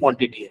नेगेटिव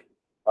क्वांटिटी है,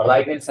 और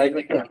राइट हैंड साइड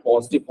में क्या है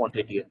पॉजिटिव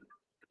क्वांटिटी है,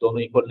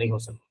 दोनों इक्वल नहीं हो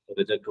सकते, तो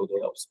रिजेक्ट हो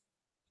जाएगा उससे।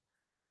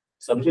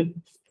 समझे?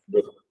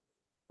 देखो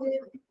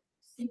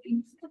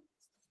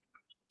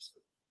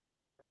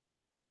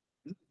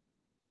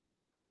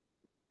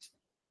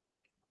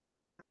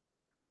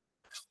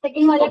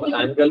सेकंड वाला अब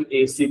एंगल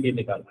एसीबी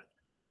निकालना है।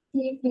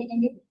 ये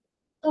लेंगे।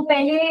 तो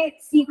पहले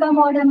सी का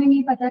मॉड हमें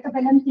नहीं पता, तो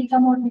पहले हम सी का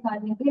मॉड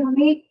निकाल लेंगे।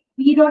 हमें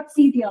बी डॉट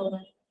सी दिया हुआ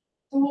है,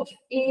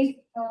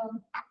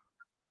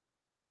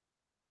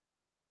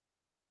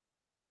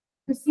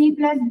 तो C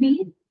plus B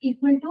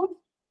equal to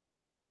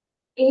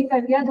ए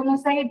कर दिया, दोनों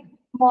साइड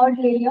मॉड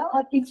ले लिया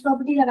और फिक्स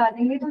प्रॉपर्टी लगा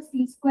देंगे, तो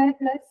सी स्क्वायर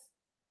प्लस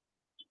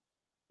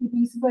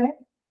बी स्क्वायर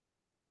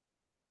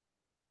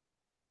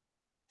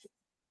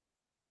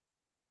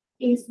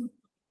ए।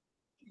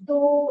 तो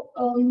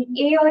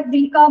ए और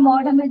बी का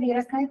मॉड हमें दे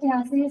रखा है, तो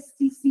यहाँ से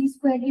सी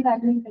स्क्वायर की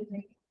वैल्यू निकल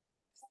जाएगी।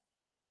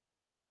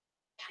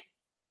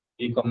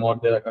 ई का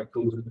मॉड दे रखा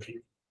 2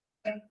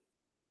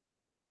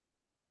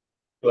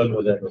 12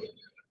 हो जाएगा,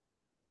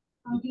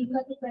 बी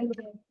का तो 12 हो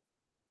जाएगा।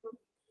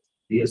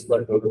 बी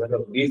स्क्वायर हो जाएगा,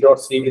 बी डॉट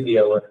सी भी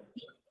दिया हुआ है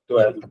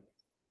 12,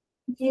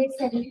 ये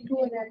 72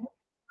 हो जाएगा,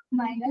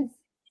 माइनस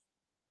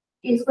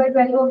ए स्क्वायर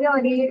 12 हो गया,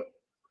 और ये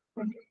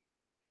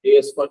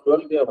ए स्क्वायर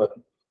 12 दिया हुआ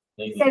है,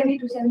 नहीं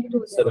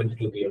 72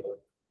 72 दिया हुआ है।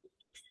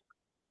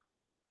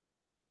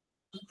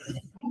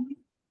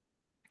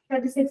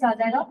 36 आ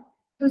जाएगा,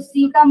 तो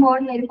सी का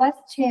मॉड मेरे पास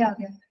 6 आ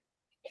गया।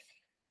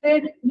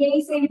 फिर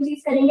यही सेम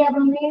चीज करेंगे, अब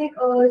हमने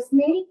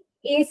इसमें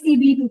ए सी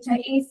बी पूछा है,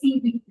 ए सी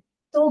बी,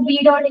 तो बी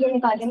डॉट ए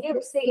निकालेंगे,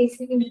 उससे ए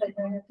सी बी निकल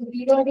जाएगा। तो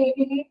बी डॉट ए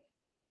के लिए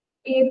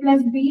ए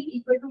plus B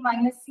equal to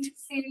minus C,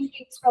 same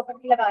fix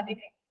property लगा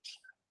देंगे,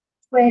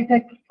 स्क्वायर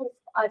करके तो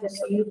आ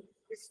जाएगा।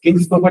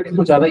 किंग्स प्रॉपर्टी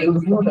को ज्यादा यूज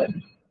नहीं होता है,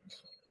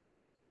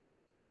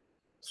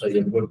 सही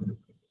है, गुड,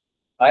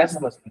 आया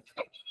समझ में?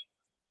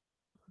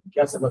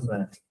 क्या समझ में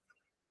है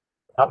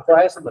आपको,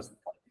 आया समझ में?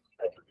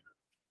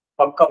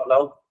 पक्का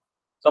बताओ,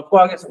 सबको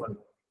आगे समझ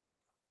में,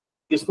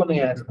 किसको नहीं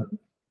आया समझ में?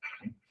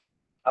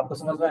 आपको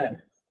समझ में आया?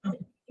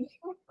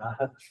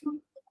 हाँ।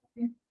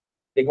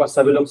 एक बार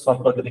सभी लोग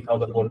सॉल्व करके दिखाओ,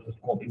 तो बोल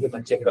कॉपी पे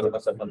मैं चेक करूंगा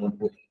सब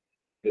नोटबुक,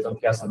 ये तुम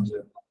क्या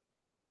समझे,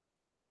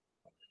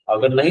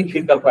 अगर नहीं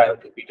ठीक कर पाए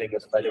तो पीटेंगे,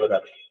 पहले बता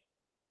दें,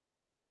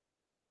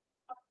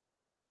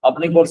 अब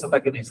नहीं बोल सकता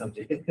कि नहीं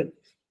समझे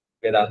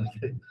वेदांत,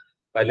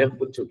 पहले हम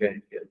पूछ चुके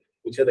हैं,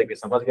 पूछे थे कि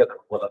समझ गया था,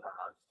 बोला था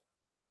हाँ।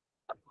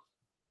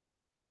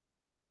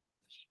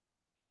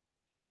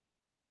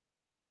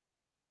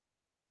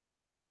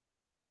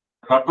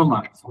 काटो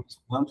मार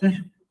समझे,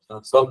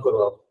 सॉल्व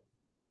करो आप,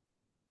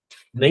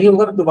 नहीं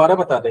होगा तो दोबारा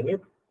बता देंगे,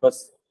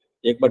 बस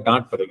एक बार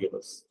डांट पड़ेगी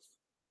बस।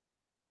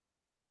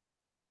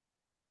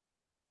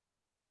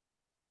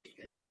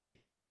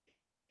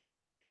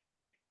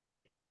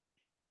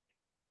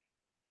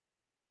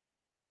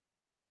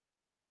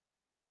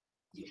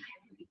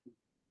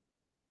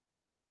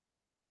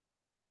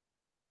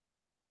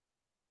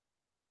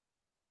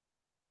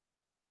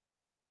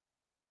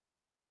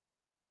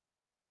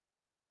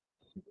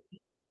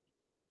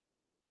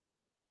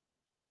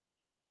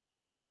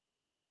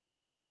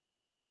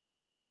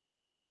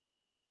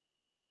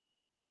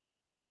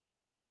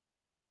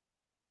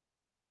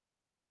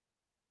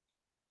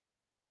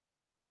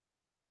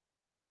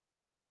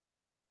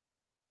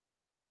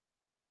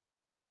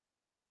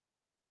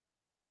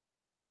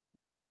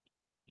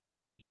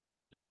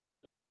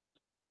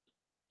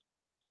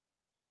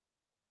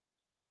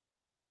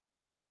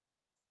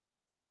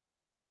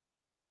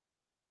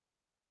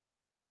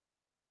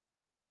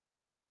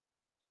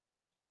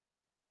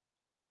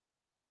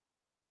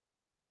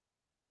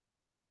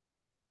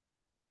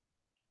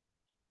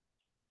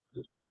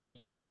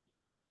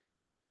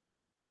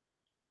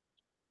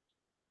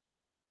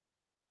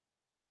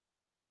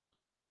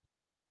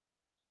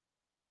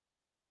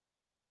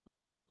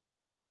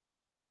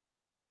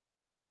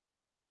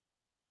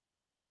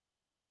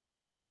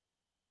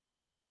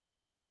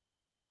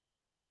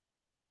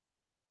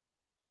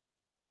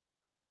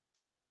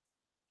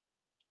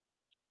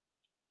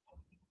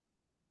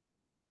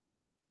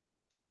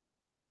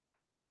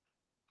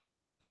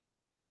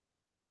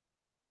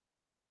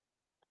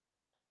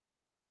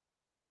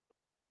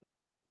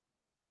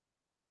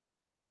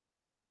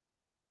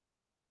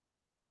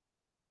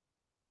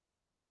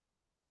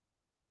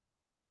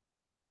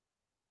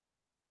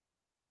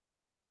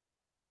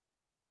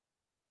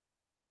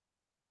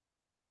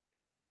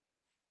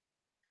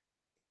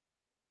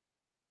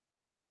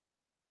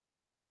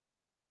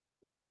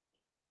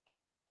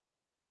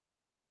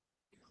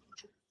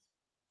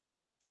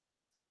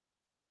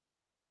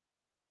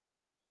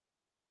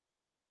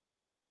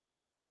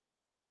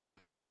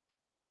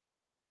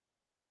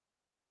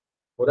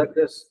 हो रहा है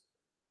Chris?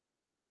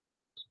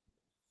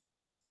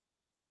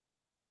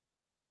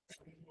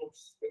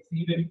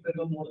 सी वेक्टर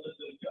का मॉडल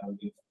तो क्या आ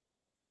गया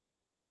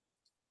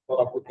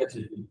और आपको क्या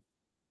चाहिए?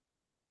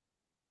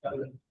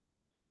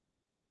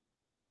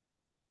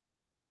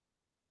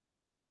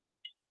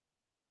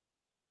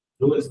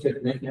 जो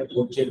स्टेटमेंट है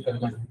वो चेक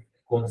करना है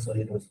कौन सा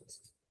है,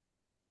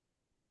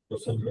 तो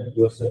समझे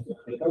जो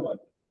स्टेटमेंट है बात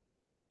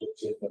तो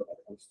चेक करना है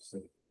कौन सा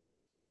है।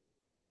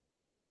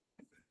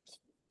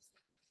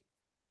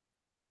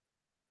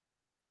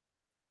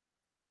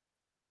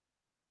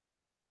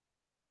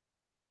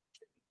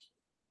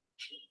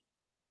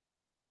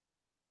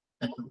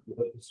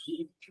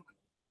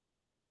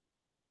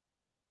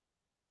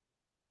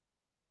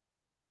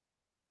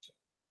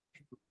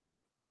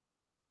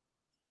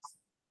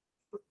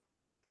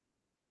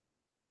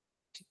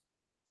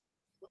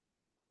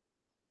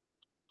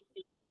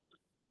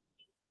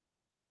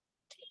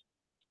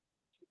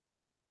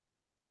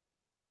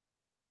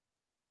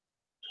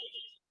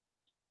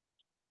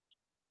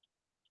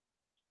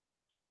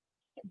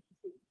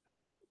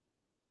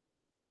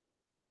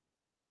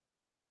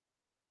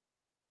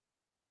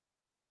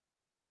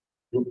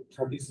 Group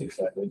 36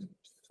 I think.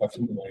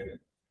 36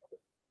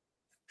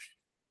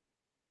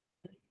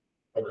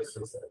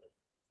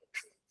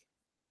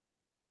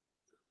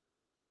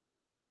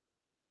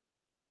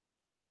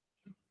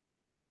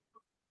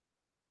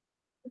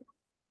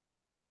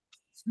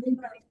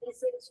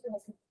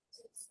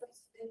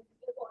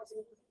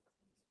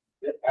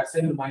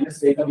 ऐसे में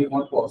माइनस ए का भी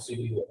मॉड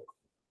पॉजिटिव होगा,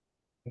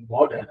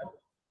 मॉड है ना,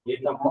 ए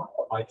का मॉड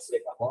और माइनस ए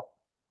का मॉड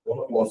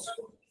दोनों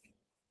पॉजिटिव,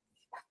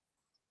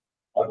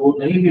 और वो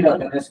नहीं भी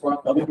रहता है इसको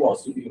तभी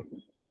पॉजिटिव होगा।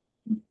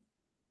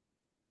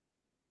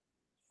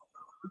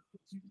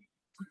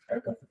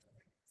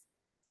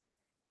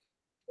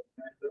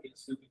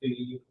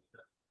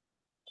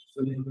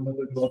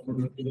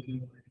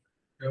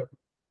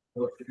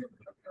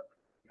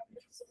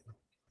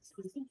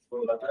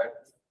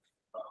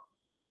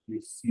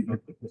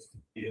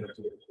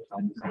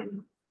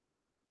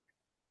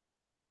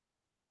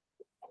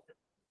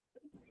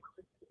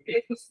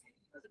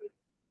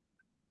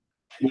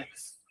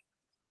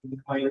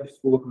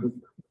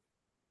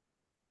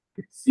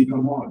 Sigma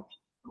mod,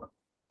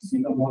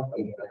 sigma mod,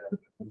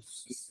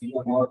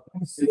 sigma mod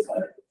 6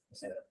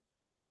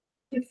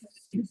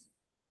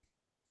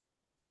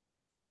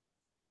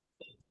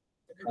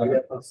 अगर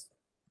पास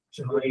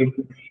चाहे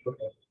तो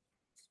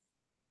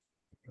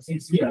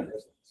सिक्स भी आ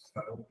जाए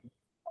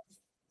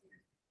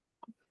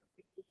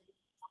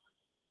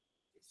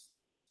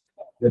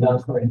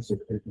without going to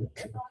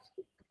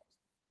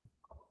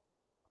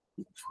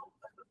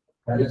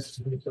that is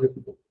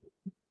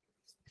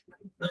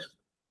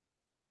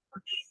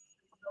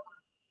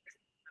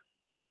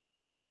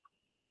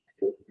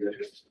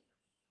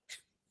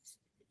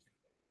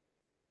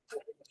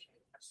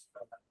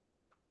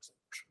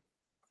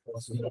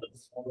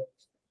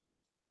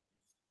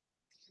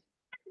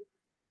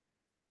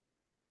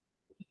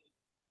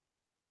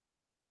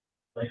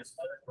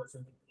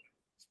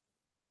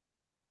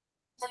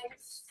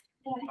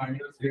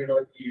minus grade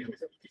or E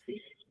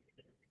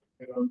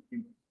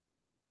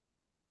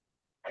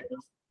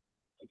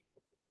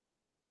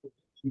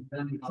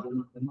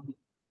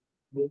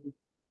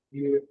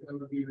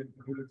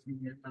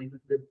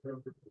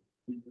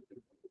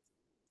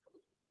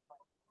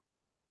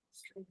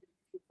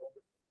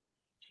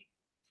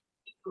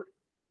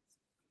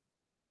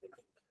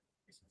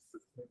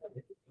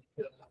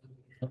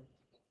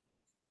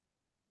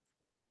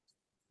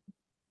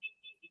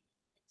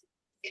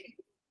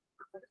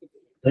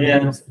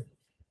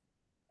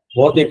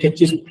बहुत एक एक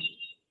चीज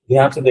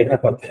ध्यान से देखना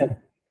पड़ता है,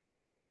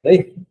 नहीं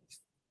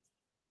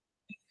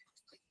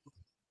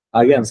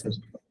आगे आंसर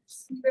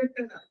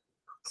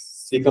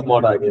सी का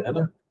मॉड आ गया है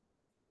ना,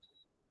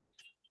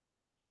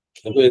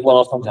 देखो एक बार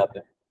और समझाते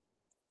हैं,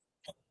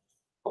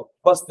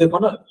 बस देखो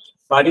ना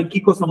बारीकी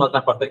को समझना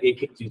पड़ता है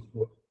एक एक चीज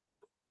को,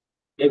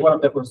 एक बार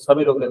देखो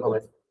सभी लोग देखो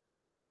भाई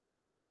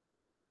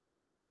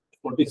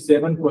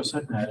 47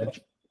 क्वेश्चन है,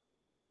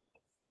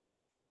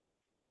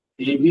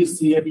 ABC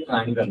एक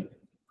ट्रायंगल,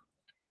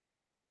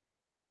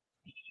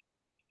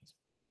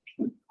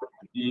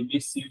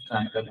 ABC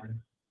ट्रायंगल है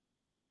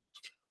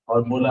और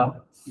बोला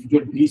जो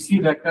BC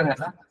वेक्टर है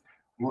ना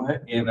वो है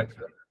A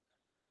वेक्टर,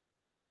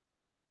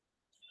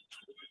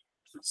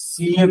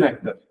 CA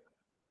वेक्टर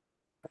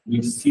ये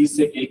C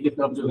से A की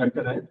तरफ जो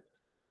वेक्टर है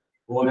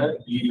वो है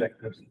B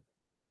वेक्टर,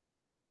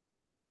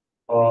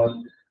 और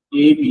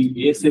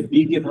A से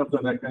B की तरफ जो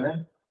वेक्टर है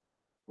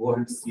वो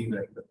है C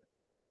वेक्टर,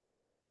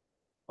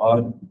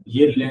 और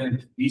ये लेंथ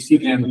BC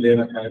लेंथ ले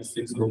रखा है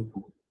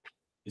 6√2,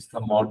 इसका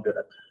मॉड दे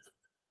रखा है,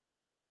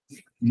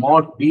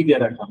 मॉड B दे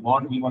रखा है,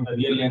 मॉड B मतलब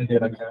ये लेंथ दे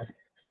रखा है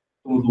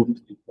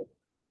 2√3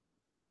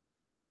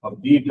 और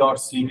B डॉट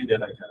C भी दे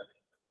रखा है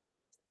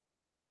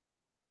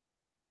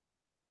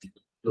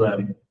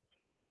 12,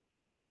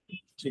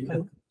 ठीक है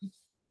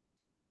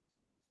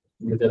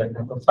ये दे रखा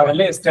है। तो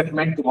पहले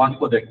स्टेटमेंट 1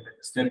 को देखते हैं,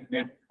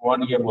 स्टेटमेंट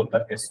 1 ये बोलता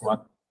है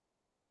S1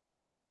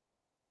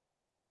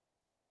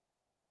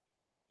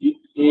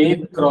 A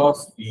cross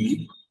B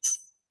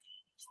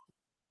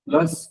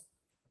plus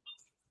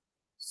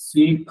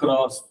C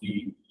cross B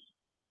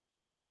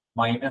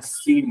minus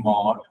C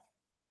mod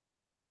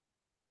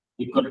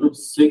equal to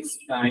 6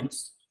 times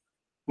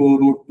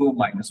 2√2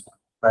 minus 1।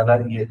 पहला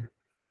ये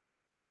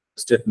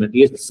स्टेटमेंट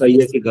ये सही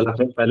है कि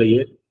गलत है, पहले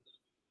ये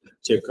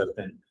चेक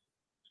करते हैं।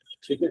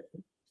 ठीक है,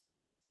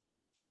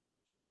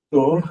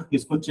 तो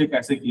इसको चेक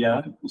ऐसे किया,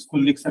 उसको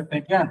लिख सकते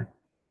हैं क्या,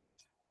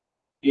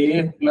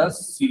 ए प्लस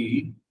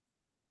सी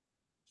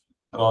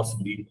क्रॉस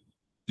बी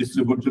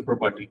डिस्ट्रीब्यूटिव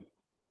प्रॉपर्टी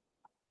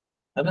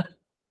है ना,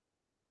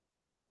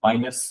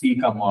 माइनस सी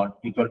का मॉड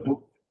इक्वल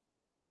टू,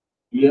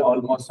 ये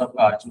ऑलमोस्ट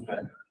सबका आ चुका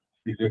है।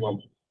 देखो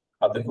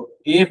अब देखो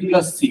ए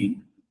प्लस सी,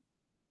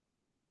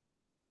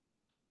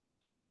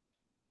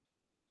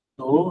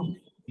 तो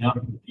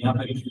यहाँ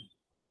पे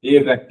ए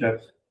vector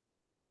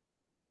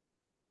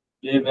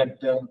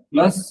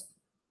plus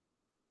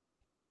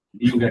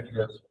B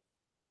vector,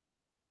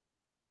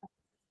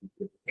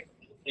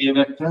 A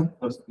vector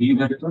plus B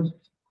vector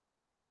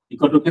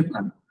equal to कितना,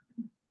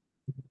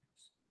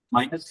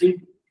 माइनस सी।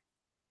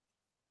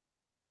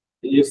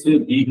 ए से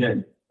बी गए,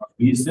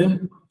 बी से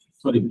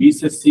सॉरी बी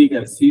से सी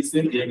गए, सी से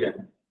ए गए,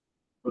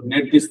 तो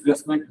नेट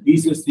डिस्प्लेसमेंट बी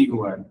से सी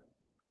हुआ है,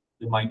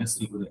 तो माइनस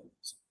सी हो जाएगा।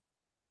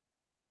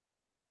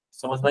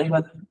 समझ में आई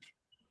बात,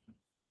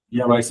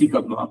 या वैसे ही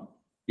कर लो आप,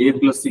 ए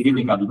प्लस सी ही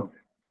निकाल लो।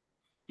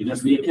 इधर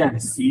से ये क्या है,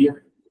 सी है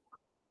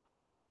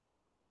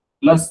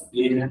प्लस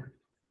ए है,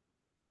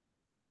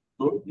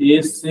 तो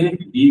ए से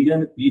बी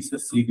गए, बी से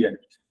सी गए,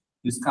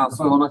 इसका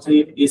आंसर होना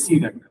चाहिए ए सी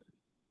वेक्टर,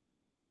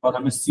 और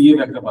हमें सी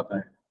वेक्टर पता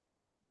है,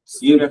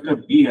 सी वेक्टर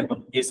बी है, तो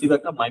ए C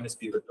vector minus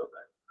B vector होता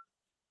है,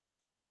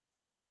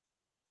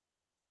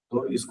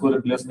 तो इसको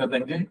रिप्लेस कर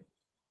देंगे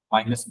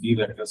माइनस बी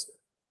वेक्टर से,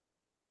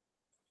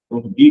 तो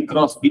बी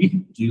क्रॉस बी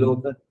 0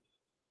 होता है,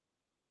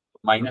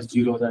 माइनस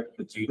 0 हो जाएगा,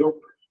 तो 0,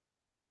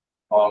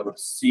 और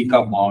सी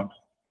का mod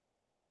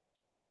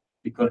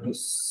equal to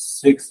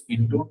 6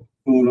 into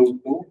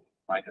 2√2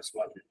 minus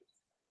 1।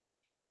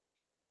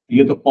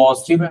 ये तो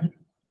पॉजिटिव है,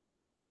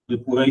 ये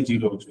पूरा ही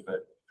 0 हो चुका है,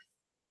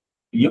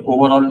 ये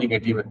ओवरऑल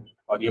नेगेटिव है,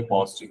 और ये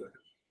पॉजिटिव है,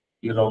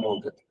 ये रॉन्ग हो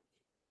गया।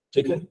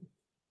 ठीक है,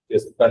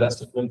 पहला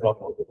स्टेटमेंट रॉन्ग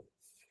हो गया।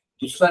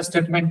 दूसरा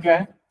स्टेटमेंट क्या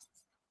है,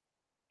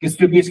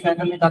 किसके बीच का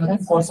एंगल निकालना है,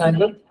 कौन सा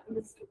एंगल,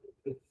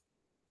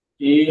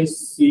 ए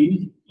सी,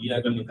 ये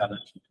एंगल निकालना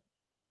है।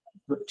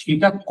 तो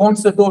थीटा कौन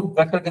से दो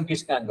वेक्टर के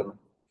बीच का एंगल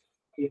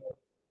है,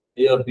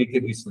 ए और बी के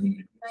बीच नहीं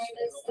है।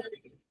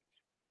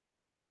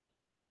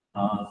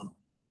 हाँ,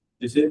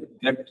 जैसे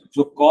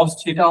जो cos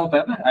थीटा होता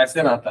है ना,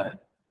 ऐसे रहता है,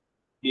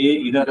 ए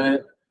इधर है,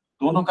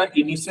 दोनों का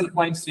इनिशियल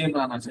पॉइंट सेम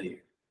रहना चाहिए,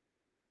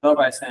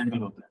 तब ऐसा एंगल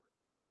होता है,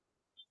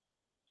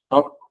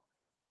 तब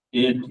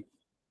ए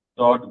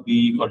डॉट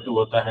बी इक्वल टू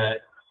होता है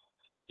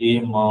A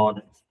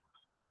mod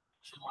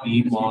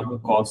B mod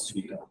cos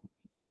theta,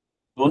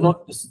 दोनों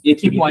एक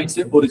ही पॉइंट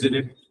से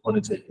ओरिजिनेट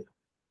होने चाहिए।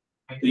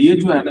 तो ये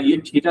जो है ना, ये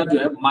थीटा जो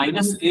है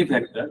माइनस ए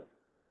वेक्टर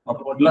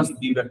और प्लस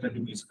बी वेक्टर के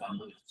बीच का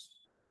एंगल है,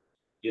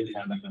 ये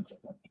ध्यान रखना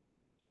पड़ता है।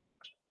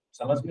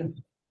 समझ गए,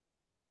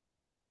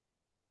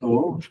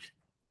 तो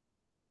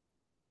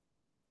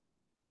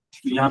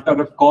यहाँ पे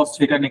अगर cos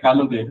थीटा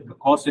निकालोगे तो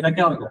cos थीटा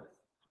क्या होगा,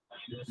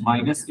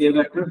 माइनस ए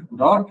vector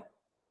dot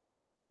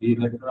B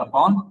vector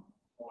upon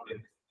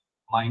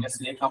minus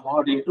ए का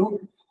मॉड इनटू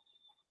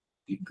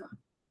बी का।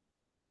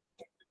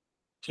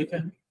 ठीक है,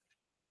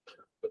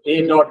 तो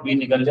ए डॉट बी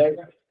निकल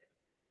जाएगा,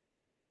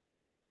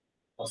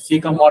 और सी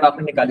का मॉड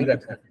आपने निकाल ही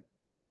रखा है,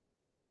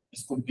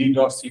 इसको बी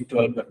डॉट सी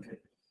 12 करके,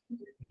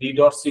 बी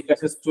डॉट सी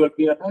कैसे 12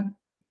 किया था,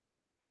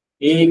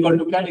 ए इक्वल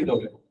टू क्या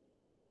लिखोगे,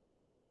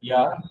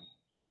 या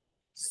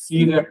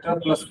C vector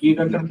plus B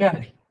vector क्या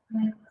है,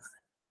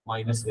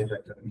 माइनस ए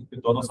वेक्टर,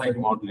 दोनों साइड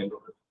मॉड ले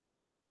लो,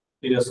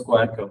 फिर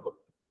स्क्वायर कर दो।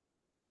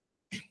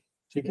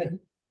 ठीक है,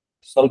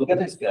 सॉल्व किया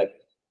था इसके आगे,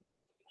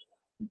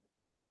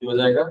 ये हो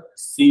जाएगा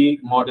सी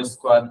mod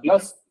square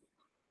plus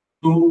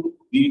 2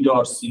 B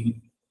dot C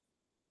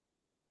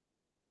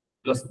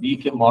plus B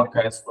के मॉड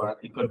का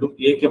स्क्वायर इक्वल टू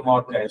ए के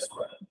मॉड का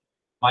स्क्वायर,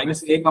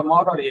 माइनस ए का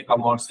मॉड और ए का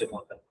मॉड सेम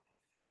होता है,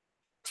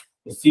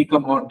 तो सी का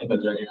मॉड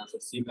निकल जाएगा यहाँ से,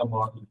 सी का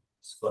mod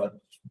square,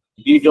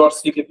 B dot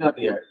C कितना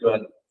दिया है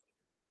 12,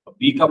 और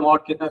बी का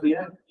मॉड कितना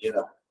दिया है, ये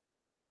रहा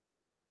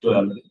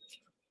 12,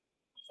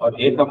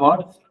 और ए का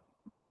मॉड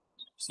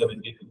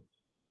 72,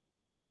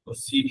 तो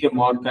सी के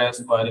मॉड का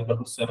स्क्वायर इक्वल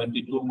टू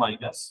 72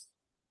 माइनस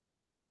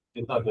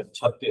कितना गया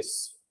 36,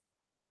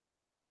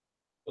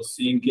 तो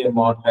सी के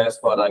मॉड का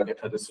स्क्वायर आ गया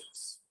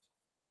 36,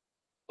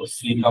 तो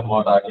सी का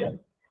मॉड आ गया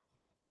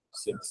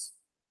 6।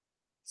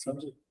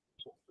 समझे,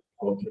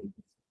 ओके।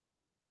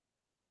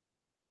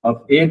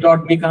 अब ए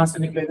डॉट बी कहां से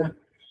निकलेगा,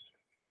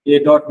 ए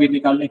डॉट बी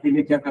निकालने के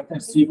लिए क्या करते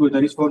हैं, सी को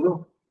इधर ही छोड़ दो,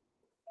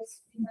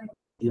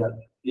 या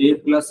ए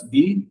plus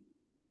B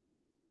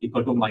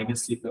equal to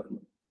minus सी कर लो,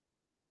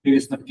 फिर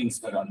इसमें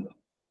किंग्स लगा लो,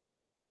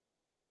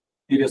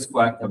 फिर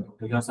स्क्वायर कर दो,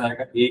 तो यहाँ से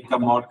आएगा ए का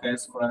मॉड का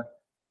square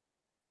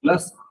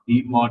plus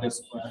B mod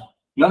square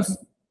plus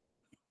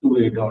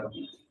 2a dot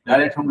B,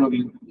 direct हम लोग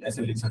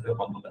ऐसे लिख सकते हैं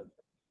फॉर्मूला,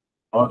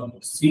 और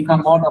सी का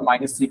मॉड और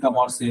माइनस सी का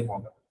मॉड सेम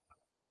होगा,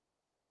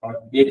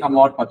 और ए का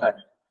मॉड पता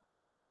है,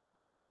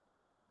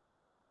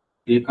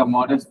 ए का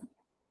मॉड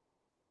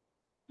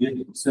ये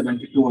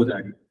 72 हो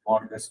जाएगी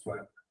मॉड का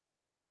स्क्वायर,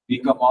 बी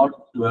का मॉड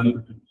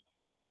 12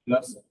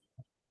 प्लस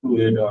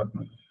 2a डॉट,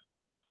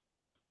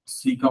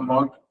 सी का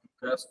मॉड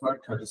का स्क्वायर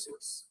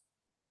 36,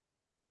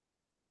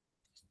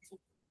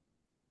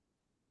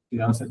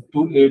 यहाँ से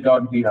 2a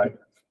डॉट बी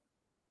आएगा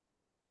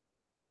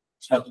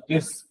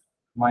 36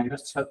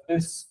 माइनस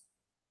 36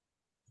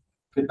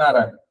 कितना आ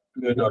रहा है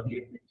 2a डॉट बी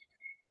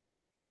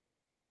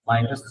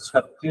माइनस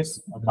 36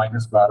 और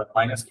माइनस 12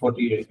 माइनस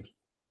 48,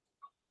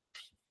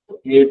 तो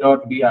a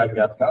डॉट बी आ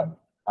गया आपका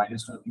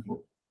माइनस 24,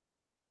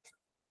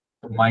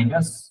 तो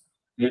माइनस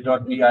a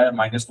डॉट बी आया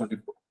माइनस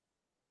 24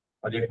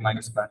 और एक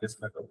माइनस 35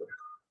 में कर दो।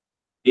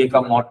 a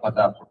का मॉड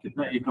पता है आपको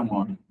कितना, a का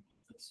मॉड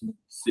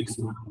 6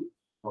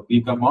 और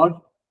b का मॉड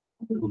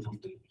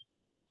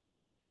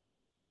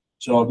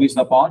 24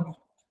 अपॉन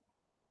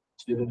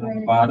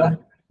 12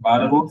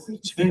 12 को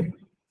 6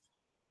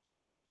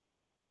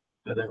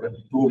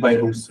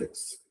 2/√6,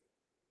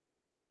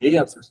 यही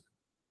आंसर।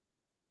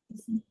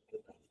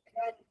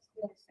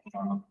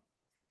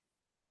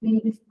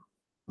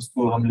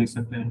 उसको हम लिख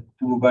सकते हैं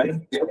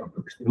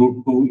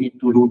 2/√2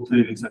 इंटू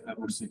 √3 लिख सकते हैं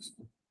 √6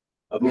 को,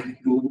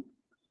 √2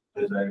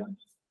 हो जाएगा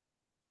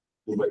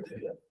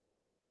 2/3।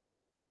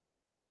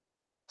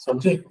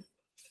 समझे?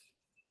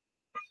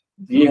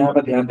 ये यहाँ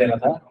पर ध्यान देना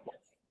था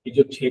कि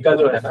जो थीटा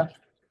जो है ना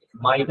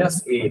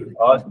माइनस ए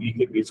और बी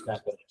के बीच का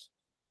है,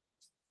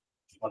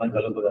 वरना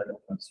गलत हो जाएगा।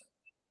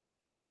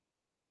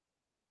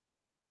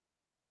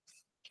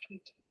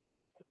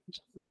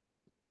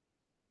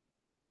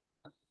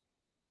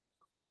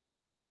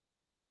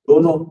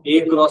 दोनों ए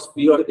क्रॉस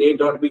बी और ए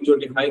डॉट बी जो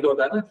डिफाइन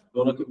होता है ना,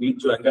 दोनों के बीच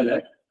जो एंगल है,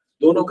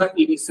 दोनों का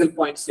इनिशियल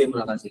पॉइंट सेम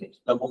रहना चाहिए,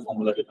 तब वो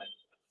फॉर्मूला डिफाइन।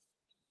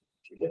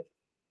 ठीक है,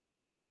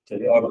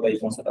 चलिए और बताइए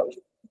कौन सा डाउट?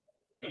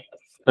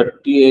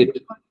 38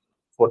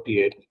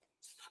 48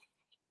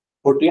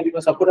 48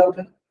 में सबको डाउट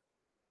है?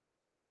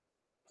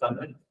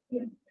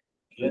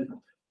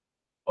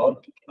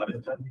 और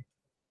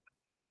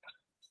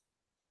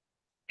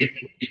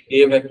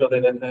ए वेक्टर दे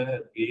देते हैं,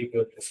 बी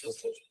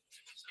वेक्टर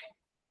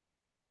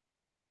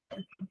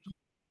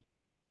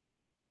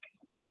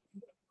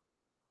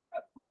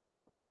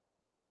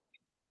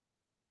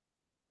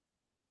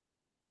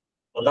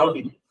बताओ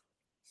दी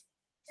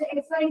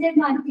XYZ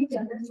मान के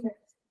चल रहा है,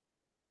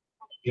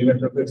 ये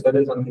वेक्टर को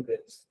एक्सप्रेस करने के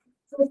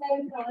so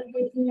that all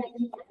getting like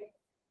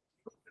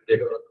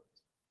देखो।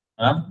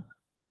 हां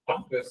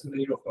वैसे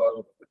नहीं होगा।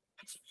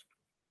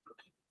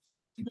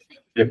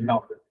 देखना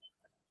होगा।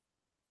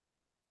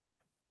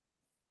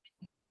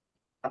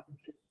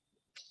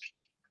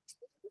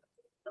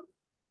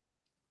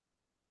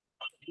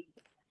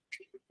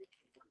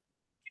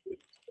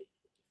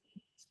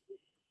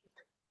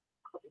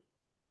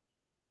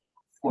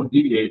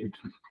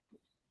 $48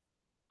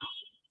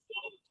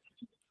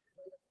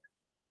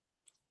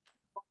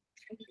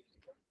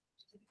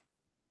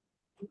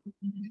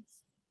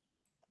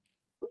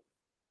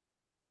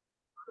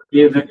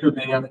 ये वेक्टर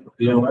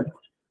दिया हुआ है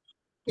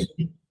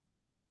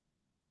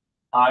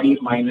i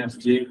minus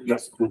J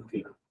plus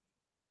 2k,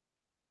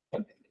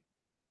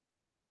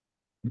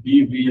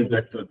 B B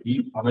vector B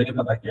हमें नहीं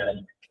पता क्या है,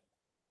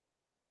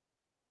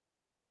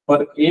 पर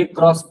ए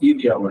क्रॉस बी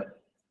दिया हुआ है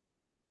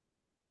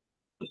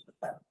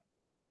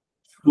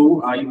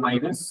 2i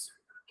माइनस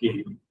के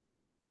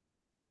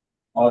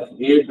और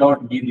ए डॉट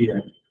बी दिया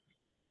है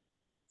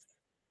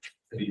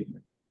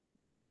 3,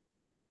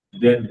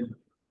 then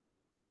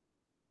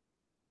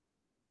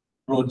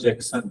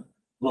projection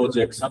of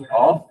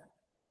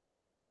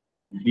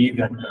B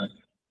vector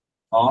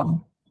on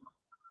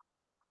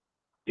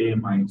A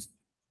minus,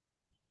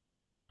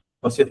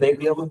 बस इतना ही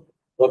दिया हुआ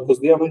और कुछ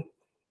दिया हुआ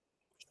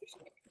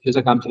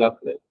जैसा काम चला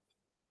आपने।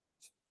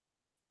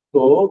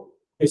 तो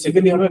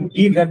बेसिकली हमें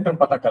B वेक्टर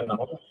पता करना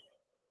होगा,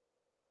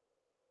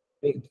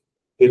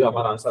 फिर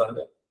हमारा आंसर आ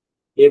जाए।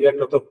 A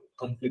वेक्टर तो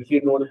कंप्लीटली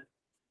नोन है,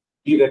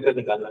 B वेक्टर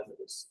निकालना है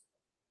बस।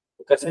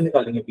 तो कैसे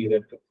निकालेंगे B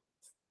वेक्टर?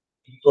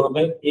 तो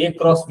हमें A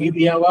क्रॉस B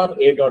दिया हुआ और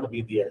A डॉट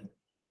B दिया है,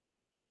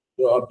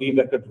 तो अब B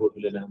वेक्टर ढूंढ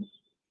लेना है।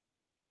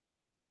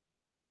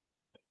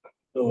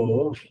 तो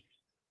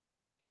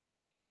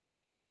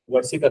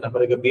वर्सी करना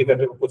पड़ेगा, B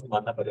वेक्टर को कुछ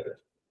मानना पड़ेगा।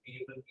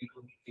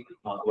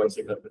 हाँ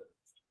वर्सी कर दे।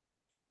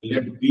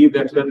 लेट B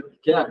वेक्टर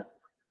क्या है?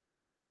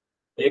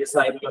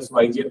 xi plus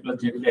yj plus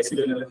z ऐसे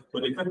ले लेना, तो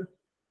लिखा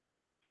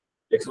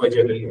xyz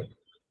ले लिया,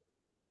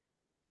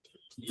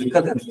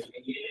 लिखा था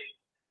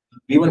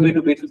b1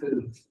 b2 b3।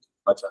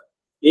 अच्छा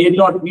a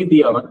डॉट b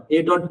दिया हुआ,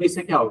 a डॉट b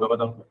से क्या होगा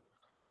बताओ?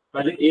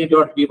 पहले a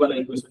डॉट b वाला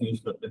इक्वेशन यूज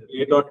करते हैं।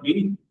 a डॉट b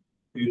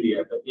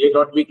दिया था, a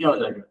डॉट b क्या हो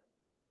जाएगा?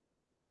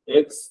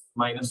 x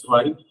minus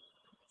Y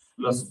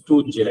plus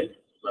 2z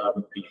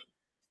बराबर b,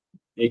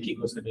 एक ही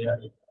क्वेश्चन है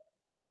यार।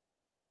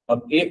 अब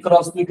a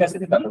क्रॉस b कैसे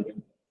निकालोगे?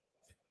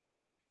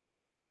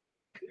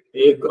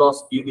 a क्रॉस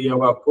b दिया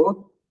हुआ आपको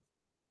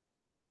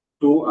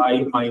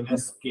 2i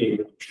माइनस के,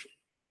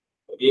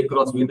 a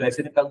क्रॉस b तो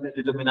ऐसे निकालते हैं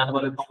डिटरमिनेंट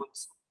वाले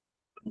फॉर्मूले,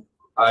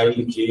 i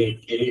j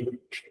k,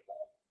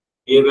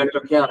 a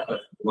vector क्या आता है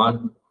 1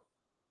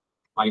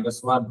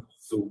 -1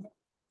 2,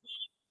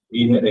 b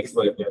है x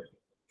y z,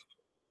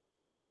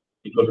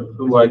 equal to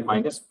 2i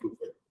minus 2।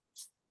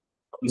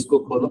 इसको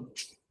खोलो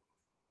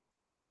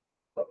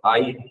तो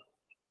आई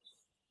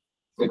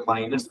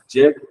minus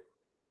Z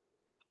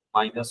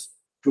minus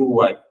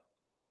 2y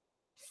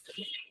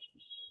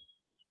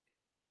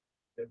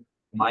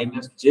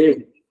minus Z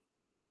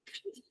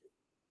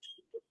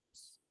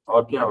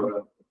और क्या होगा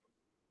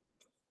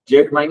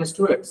जेड माइनस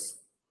 2x।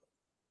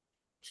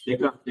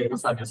 देखा देखा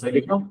साथ सही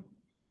लिख रहा हूँ।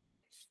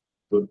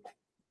 गुड।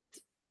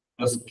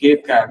 प्लस के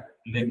कैप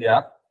लेके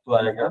आप तो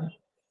आएगा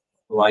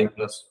y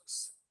plus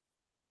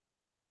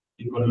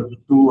equal to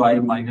 2i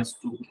minus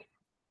 2।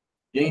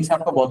 यही से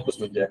आपका बहुत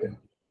कुछ मिल जाएगा।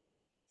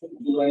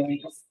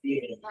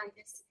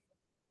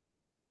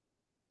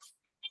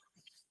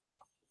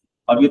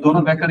 अब ये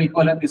दोनों वेक्टर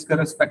इक्वल है, इसके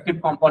रेस्पेक्टिव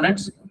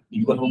कंपोनेंट्स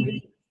इक्वल होंगे।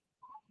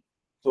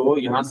 तो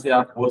यहां से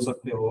आप बोल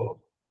सकते हो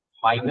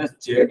माइनस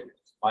जेड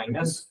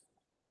माइनस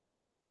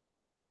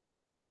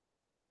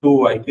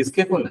 2y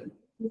किसके इक्वल है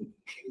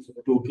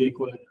 2 के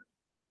इक्वल है।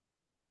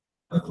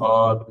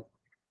 और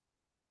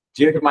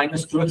जेड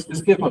माइनस 2x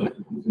किसके इक्वल है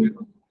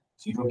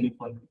 0 के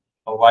इक्वल है।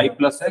 और y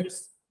प्लस एक्स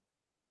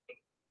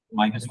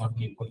माइनस 1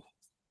 के इक्वल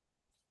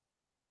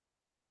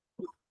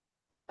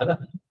है ना।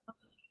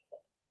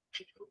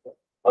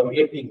 अब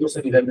ये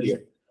इक्वेशन इधर भी है,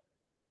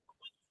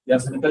 यहाँ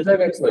से निकल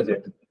जाएगा एक्स वाई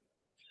जेड।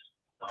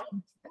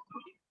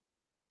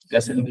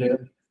 कैसे निकलेगा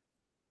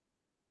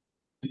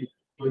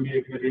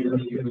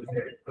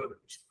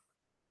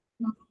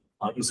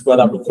हाँ इसके बाद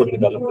आप खुद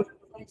निकालो,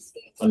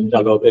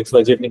 निकालो एक्स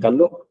वाई जेड निकाल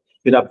लो,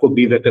 फिर आपको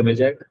बी वेक्टर मिल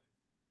जाएगा।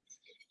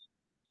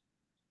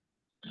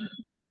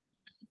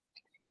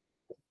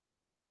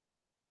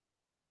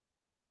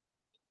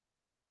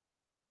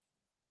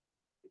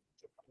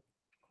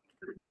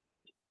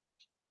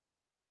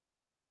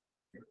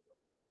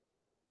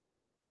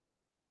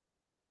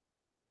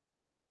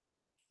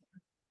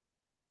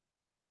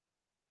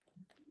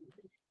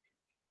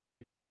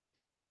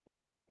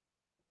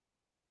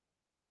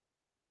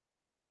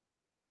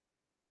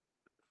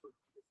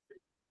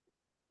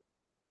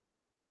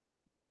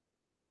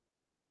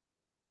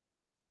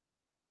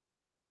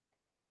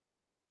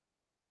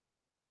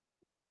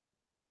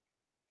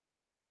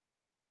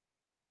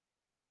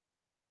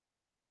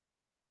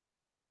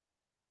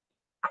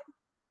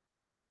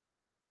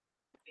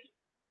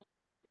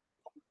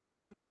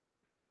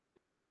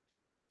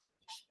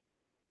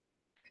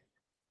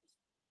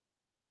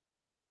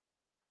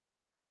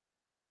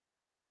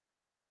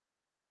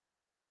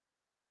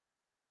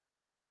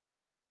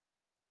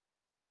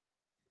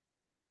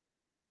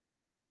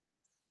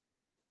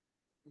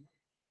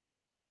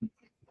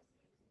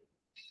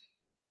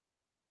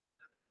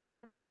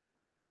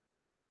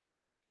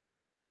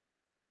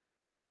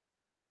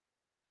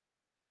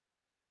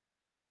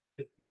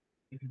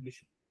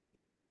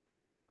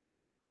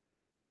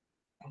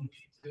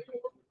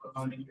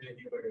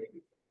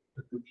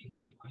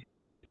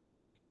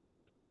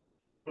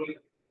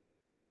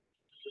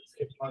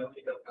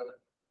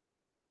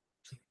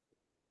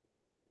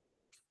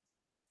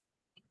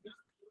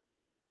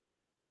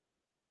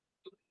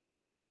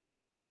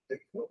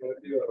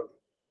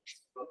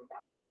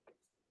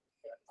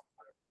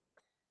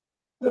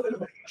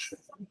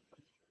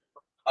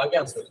 आगे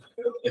आंसर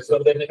इस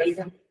बार देने का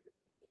क्या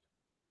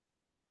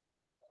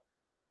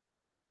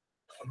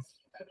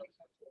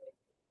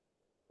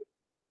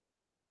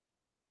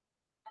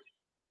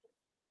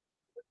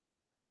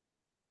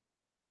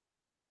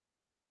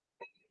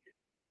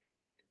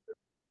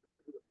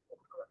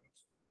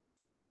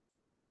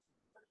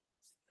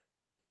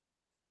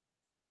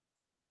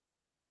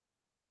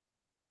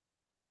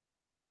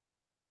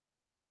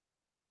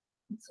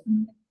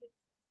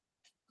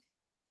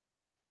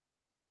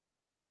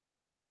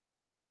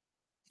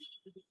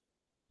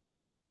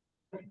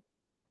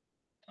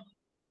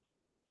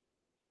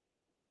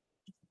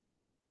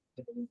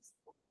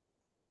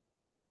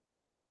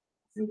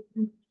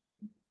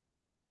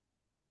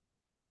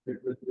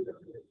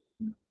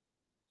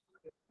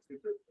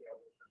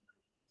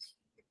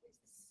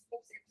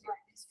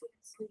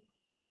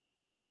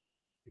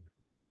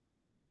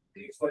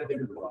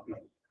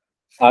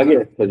आगे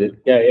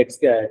क्या है एक्स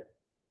क्या है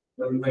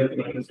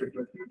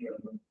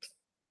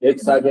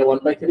एक्स आ गया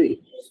 1/3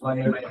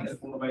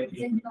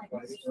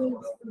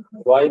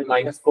 y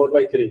माइनस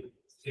 4/3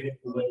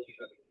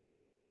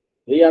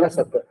 यही आ रहा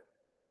सबका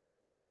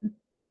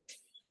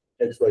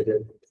एक्स वाई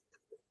जेड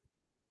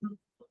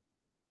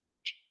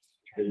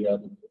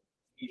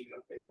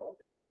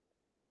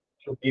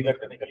तो बी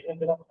वेक्टर निकल गया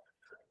मेरा।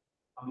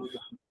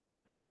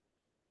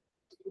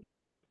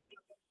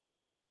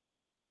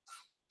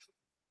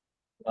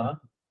 हाँ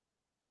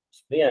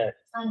नहीं आया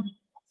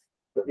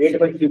तो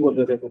 8/3 बोल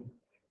रहे थे तुम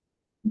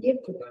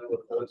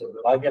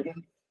आ गया था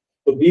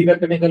तो बी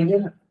वेक्टर निकल गया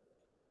ना।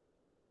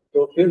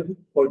 तो फिर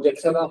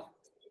projection of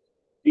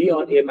be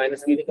on A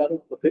minus B निकालो,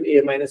 तो फिर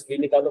ए माइनस बी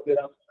निकालो, फिर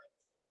आप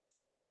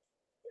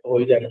हो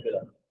ही जाएगा फिर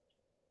आप।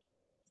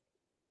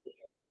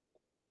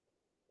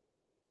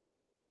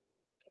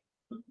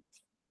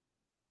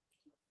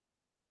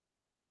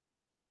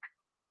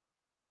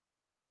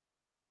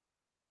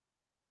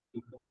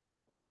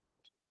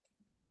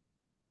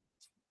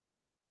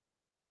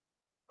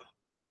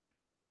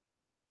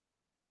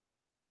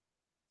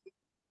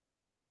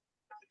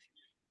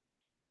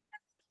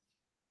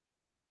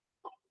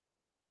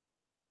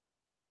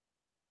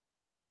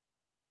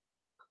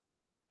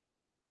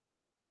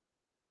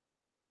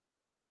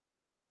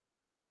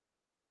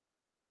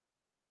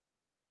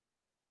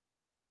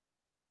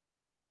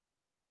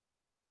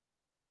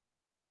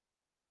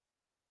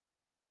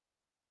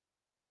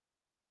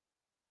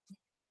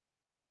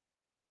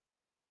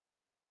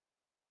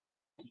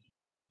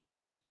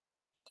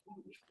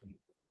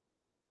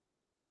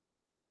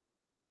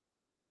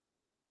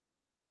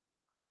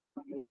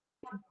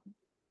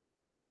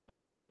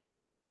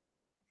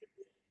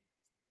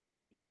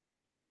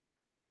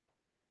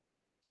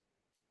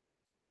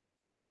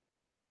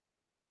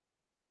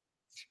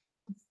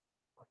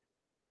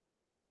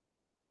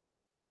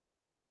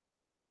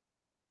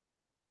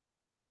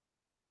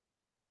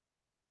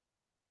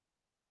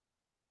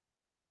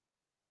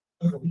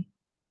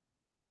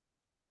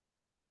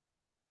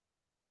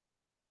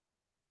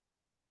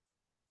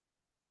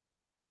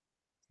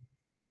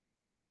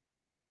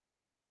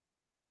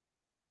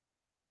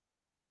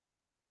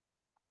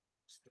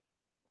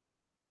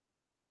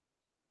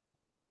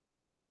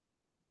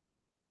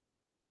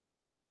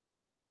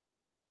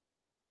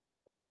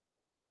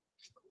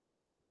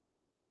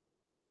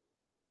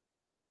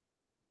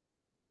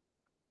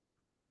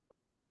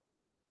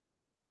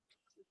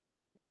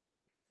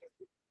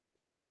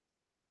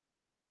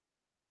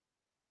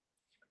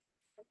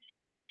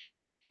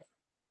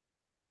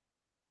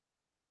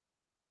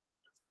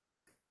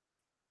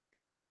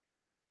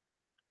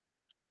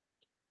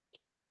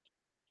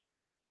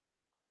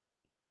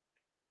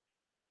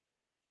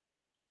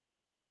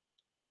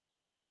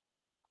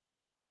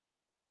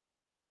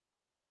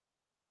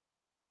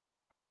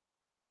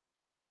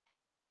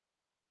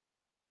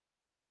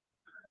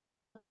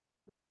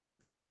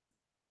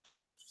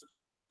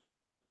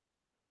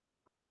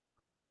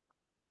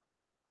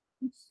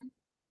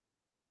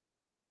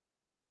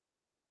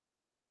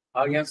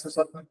 आगे आंसर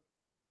सब में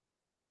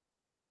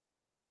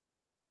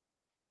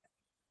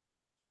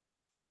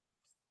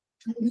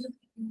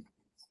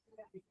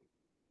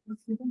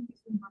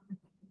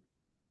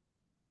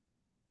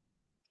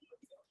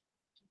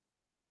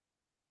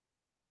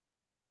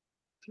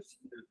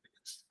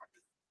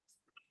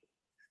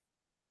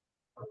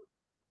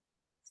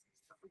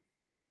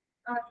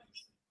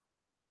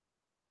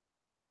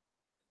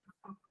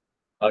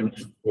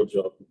आगे गुड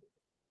जॉब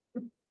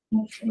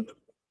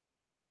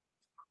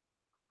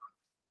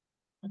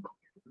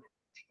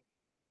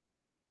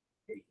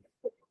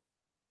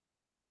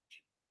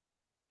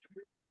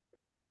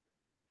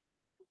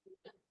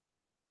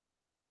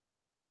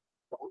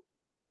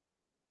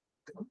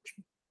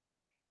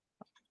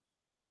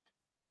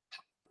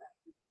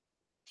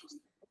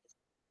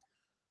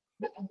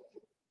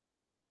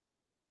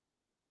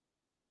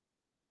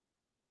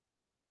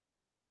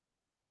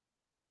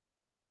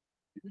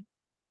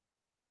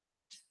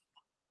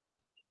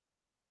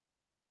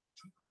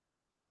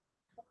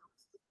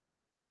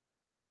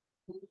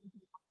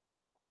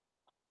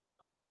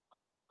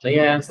सही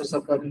है आंसर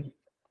सबका भी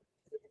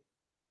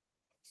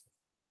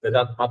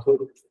वेदांत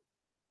माथुर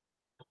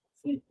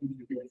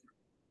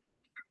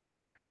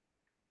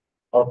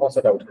और कौन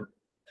सा डाउट है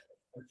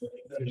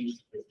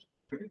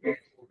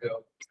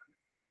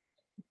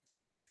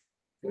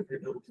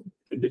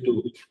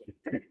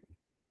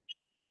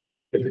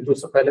 52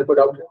 से पहले कोई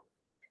डाउट है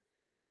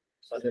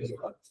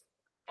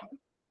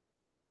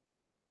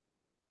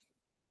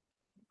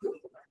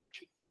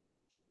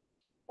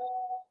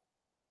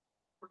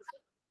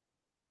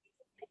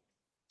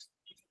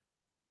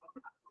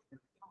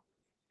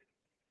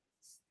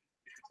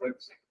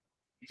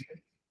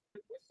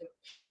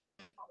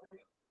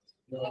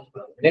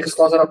नेक्स्ट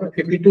कौन सा डाउट है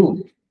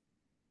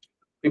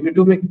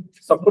 52 में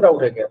सबको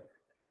डाउट है क्या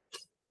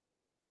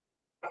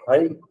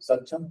भाई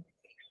सक्षम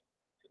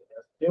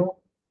क्यों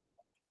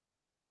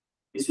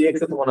किसी एक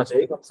से तो होना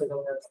चाहिए कम से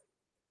कम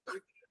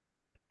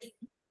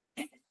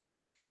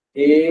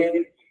a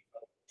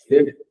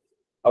did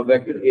a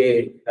vector a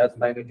has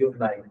magnitude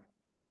 9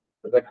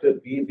 the vector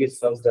b is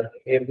such that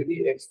every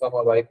x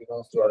comma y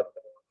belongs to R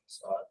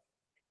star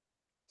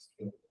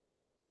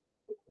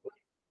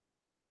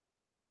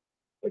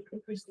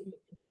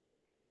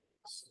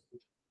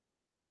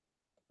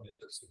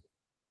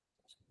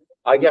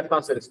आगे आपका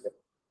आंसर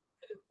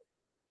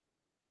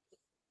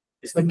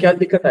इसमें क्या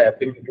दिक्कत आया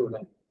 52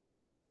 में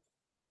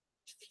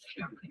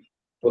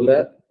बोला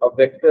a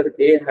vector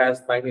a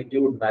has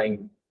magnitude 9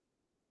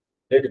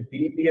 let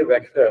b be a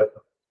vector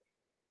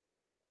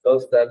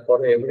such that for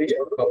every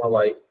x comma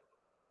y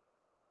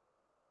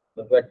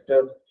the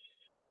vector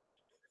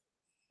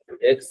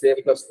xa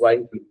plus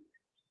yb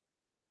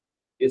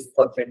is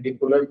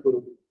perpendicular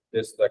to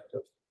this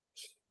vector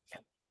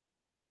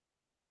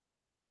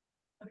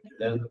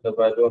then the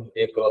value of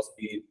a cross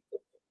b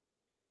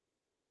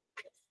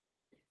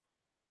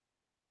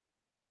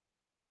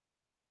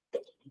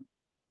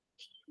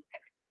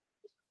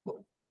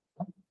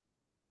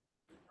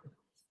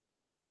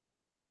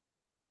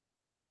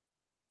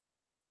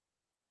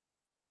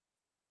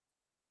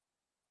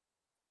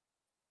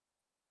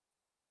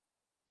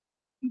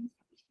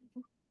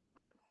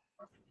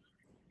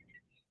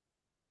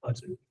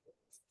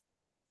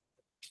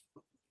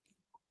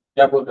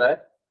क्या बोल रहा है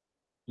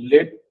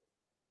late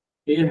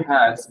a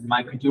has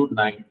magnitude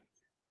 9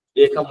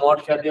 a का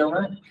mod क्या दिया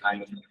हुआ है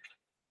 9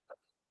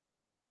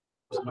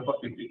 उसमें पर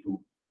 52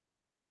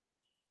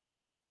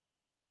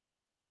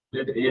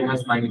 let a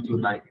has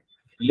magnitude 9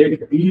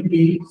 let b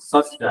be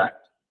such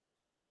that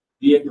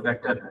b एक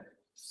वेक्टर है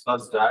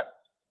such that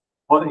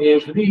for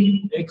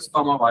every x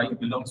comma y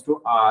belongs to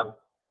R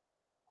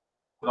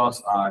cross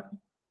R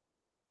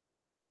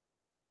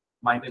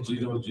minus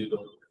 0 0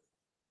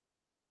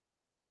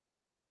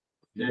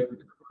 let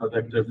a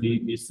vector b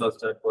be such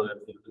that for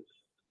every।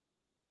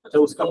 अच्छा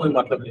उसका कोई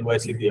मतलब नहीं,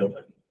 वैसे ही दिया हुआ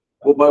है।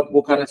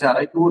 वो कहना चाह रहा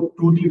है कि वो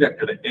 2D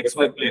वेक्टर है, एक्स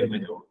वाई प्लेन में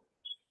जो,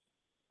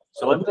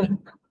 समझ रहे हैं?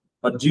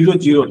 और 0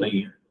 0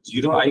 नहीं है,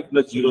 0 i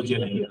प्लस 0 j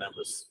नहीं है ना,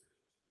 बस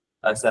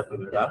ऐसा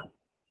पड़ेगा।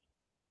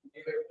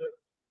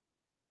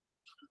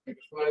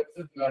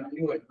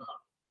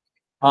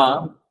 हाँ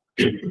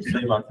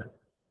सही बात है।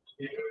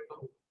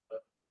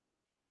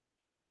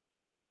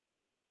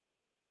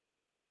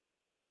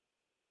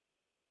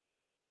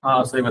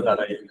 हाँ सही बता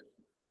रहा है।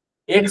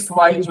 एक्स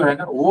वाई जो है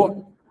ना वो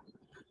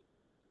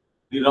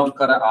बिलोंग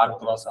कर रहा है आर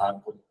क्रॉस आर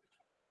को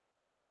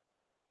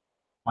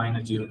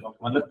माइनस 0,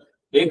 मतलब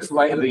एक्स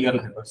वाई रियल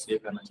है, बस ये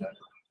कहना चाह रहा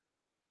हूँ।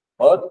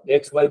 और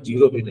एक्स वाई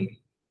 0 भी नहीं,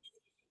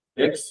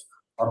 एक्स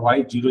और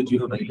वाई 0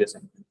 0 नहीं ले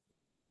सकते,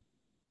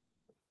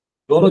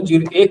 दोनों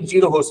 0 एक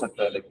 0 हो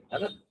सकता है लेकिन, है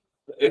ना?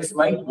 तो एक्स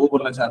वाई वो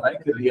बोलना चाह रहा है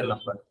कि रियल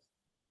नंबर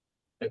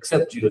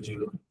एक्सेप्ट 0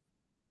 0।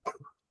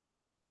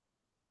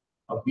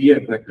 अब बी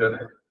एक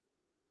वेक्टर है,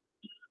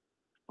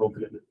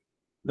 ओके।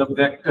 द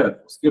वेक्टर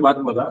उसके बाद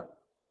बोला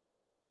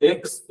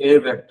x A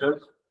vector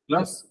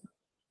plus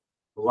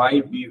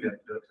Y B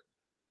vector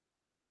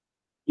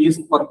is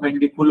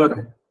perpendicular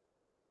है,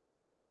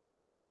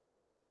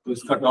 तो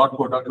इसका डॉट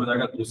प्रोडक्ट हो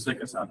जाएगा दूसरे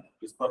के साथ,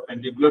 is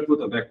perpendicular to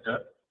the vector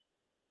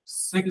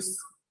 6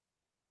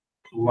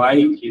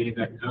 Y A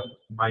vector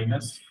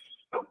minus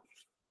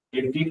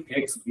 18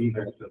 x B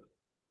vector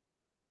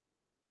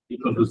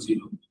equal to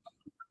 0।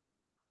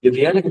 ये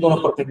दिया ना कि दोनों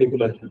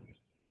परपेंडिकुलर है,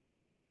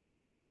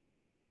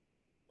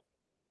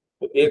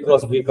 तो ए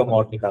क्रॉस बी का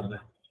मॉड निकालना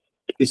है।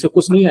 इससे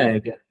कुछ नहीं आया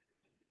क्या?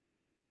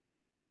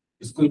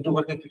 इसको इंटू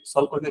करके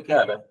सॉल्व करके क्या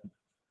आ रहा है?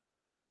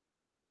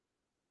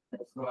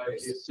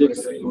 6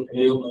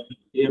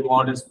 ए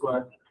मॉड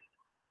स्क्वायर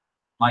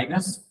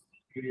माइनस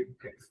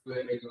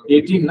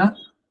 18 ना,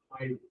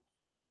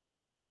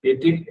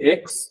 18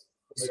 एक्स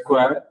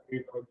स्क्वायर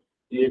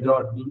ए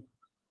dot B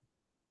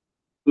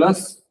plus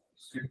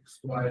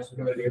 6 Y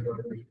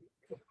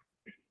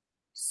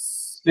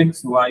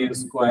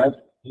square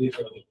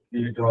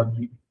ए dot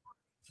B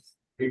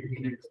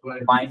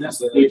minus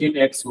 18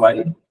 x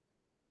Y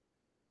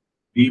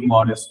B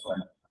mod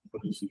square.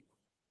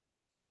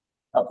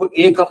 आपको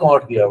ए का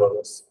मॉड दिया हुआ,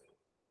 बस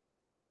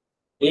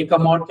ए का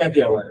मॉड क्या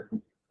दिया हुआ है?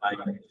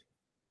 9।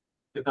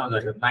 कितना हो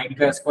जाएगा? 9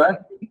 का स्क्वायर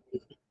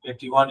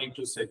 81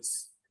 इंटू 6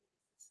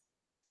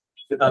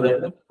 कितना आ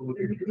जाएगा?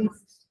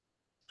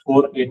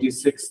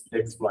 486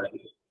 एक्स वाई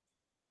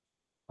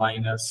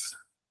माइनस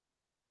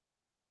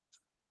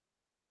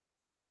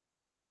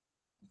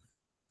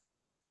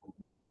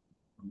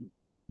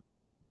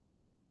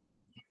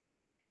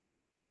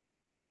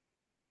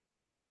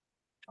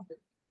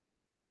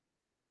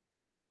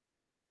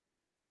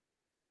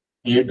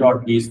ए डॉट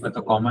बी इसमें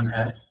तो कॉमन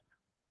है,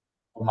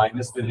 तो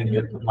माइनस ले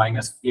लेंगे, तो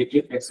minus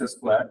 18 x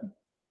square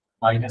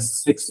minus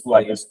 6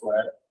 Y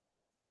square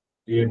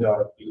ए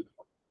dot B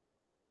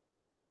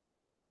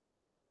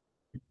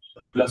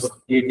plus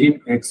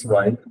 18 x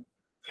Y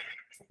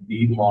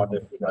B mod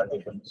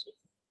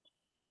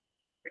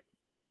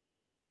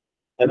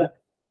है ना।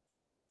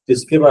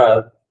 इसके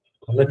बाद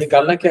हमें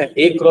निकालना क्या है?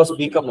 ए क्रॉस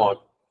बी का मॉड।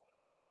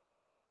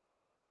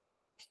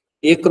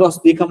 ए क्रॉस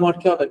बी का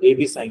मॉड क्या होता है? A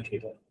B sine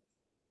theta.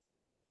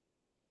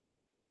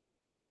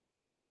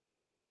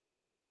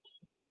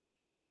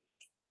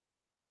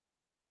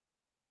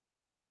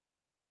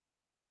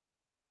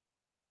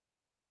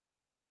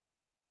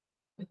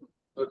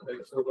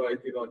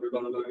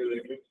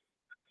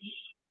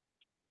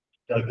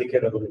 जल्दी क्या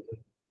करोगे?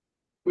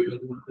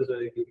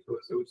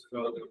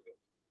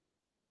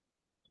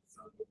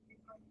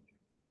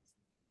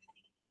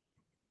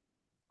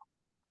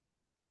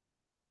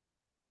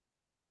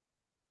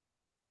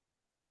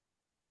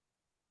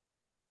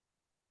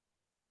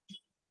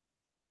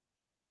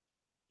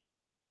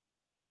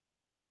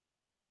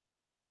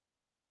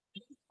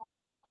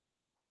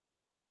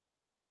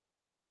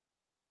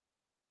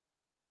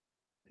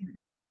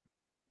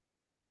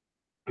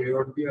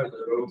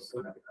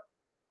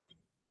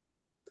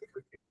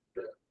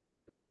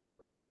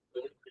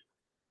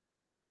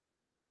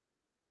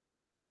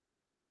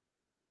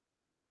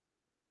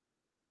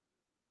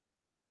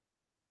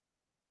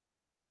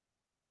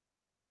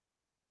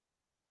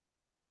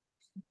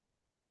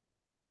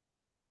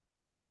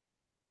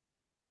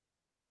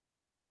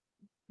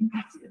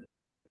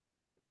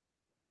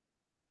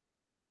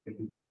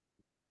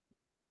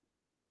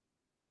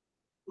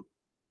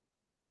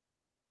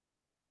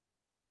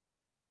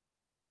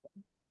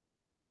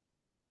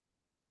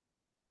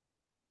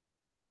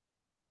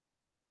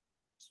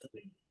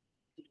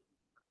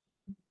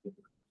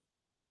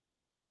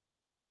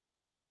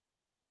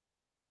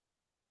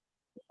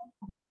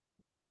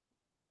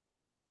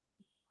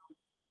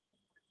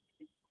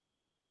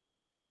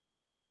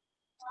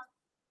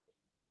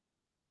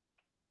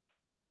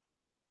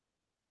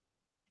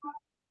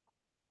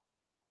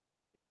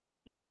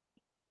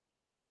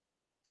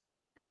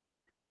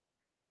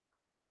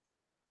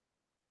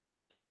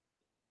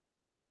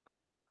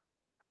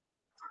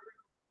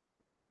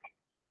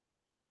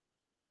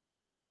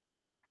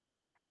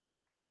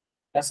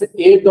 ऐसे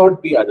ए डॉट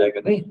बी आ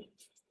जाएगा नहीं,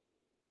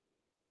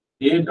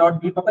 ए डॉट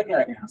बी पता क्या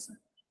आएगा यहाँ से,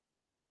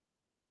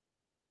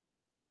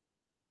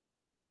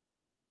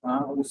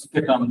 हाँ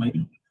उसके टर्म में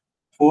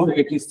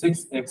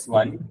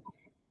 486xy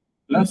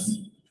plus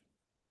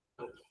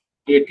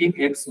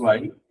 18xy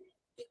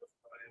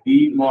B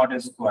mod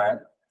square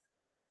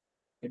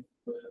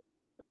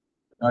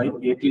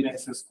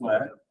 18x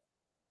square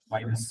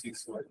minus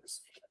 6y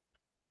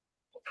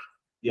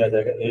दिया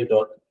जाएगा ए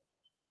डॉट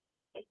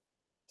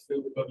से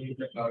ऊपर भी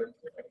प्रकार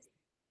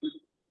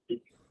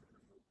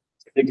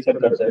फिक्सर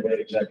कर जाएगा,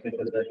 एग्जैक्टली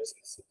कर जाएगा।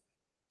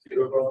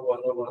 0.1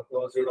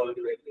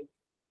 0.0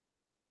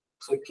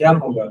 तो क्या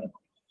होगा,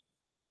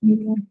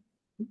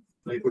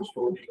 नहीं कुछ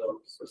हो नहीं रहा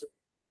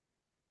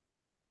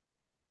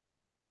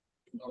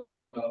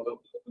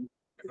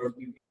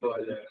तो आ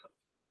जाएगा।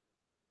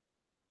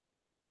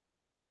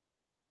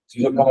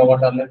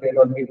 0,1 डालने पे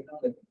डॉट बी बना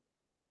देगा।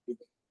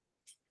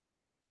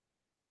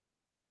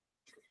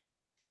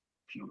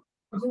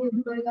 जो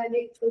ऊपर वाले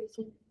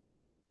इक्वेशन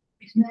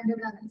इसमें अगर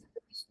डालना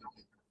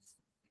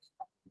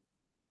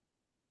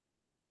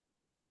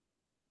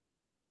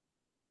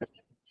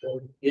तो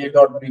ए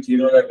डॉट बी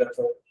 0 रहेगा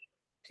तो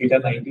थीटा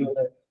 90 हो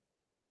जाएगा,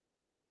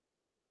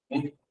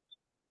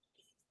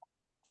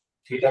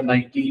 थीटा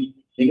 90,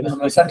 लेकिन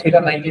हमेशा थीटा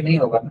 90 नहीं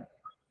होगा ना,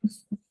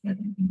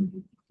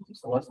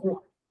 समझ लो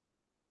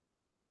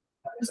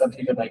हमेशा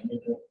थीटा 90 नहीं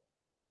होगा।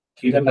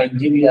 थीटा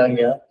 90 भी आ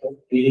गया तो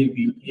ए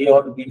बी, ए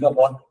और बी का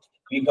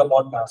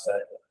मॉड कहाँ से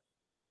आएगा,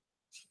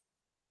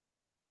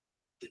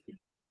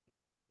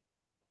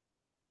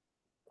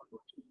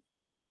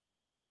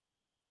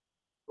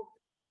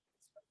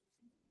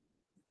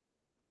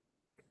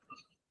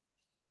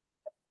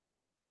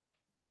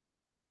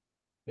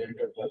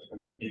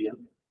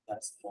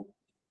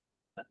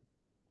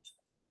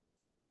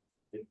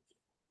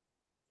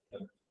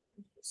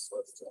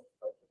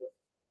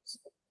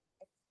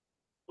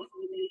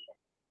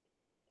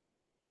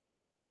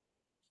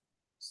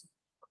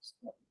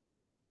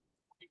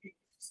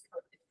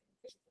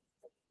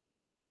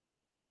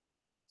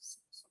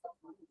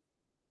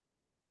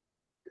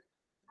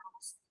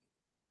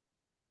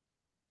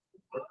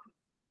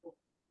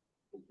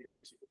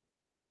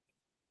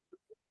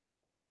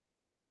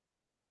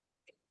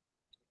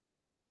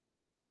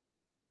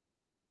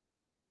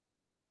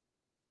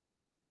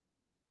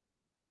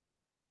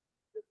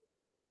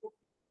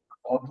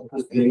 और तो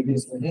कुछ दे ही नहीं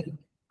इसमें।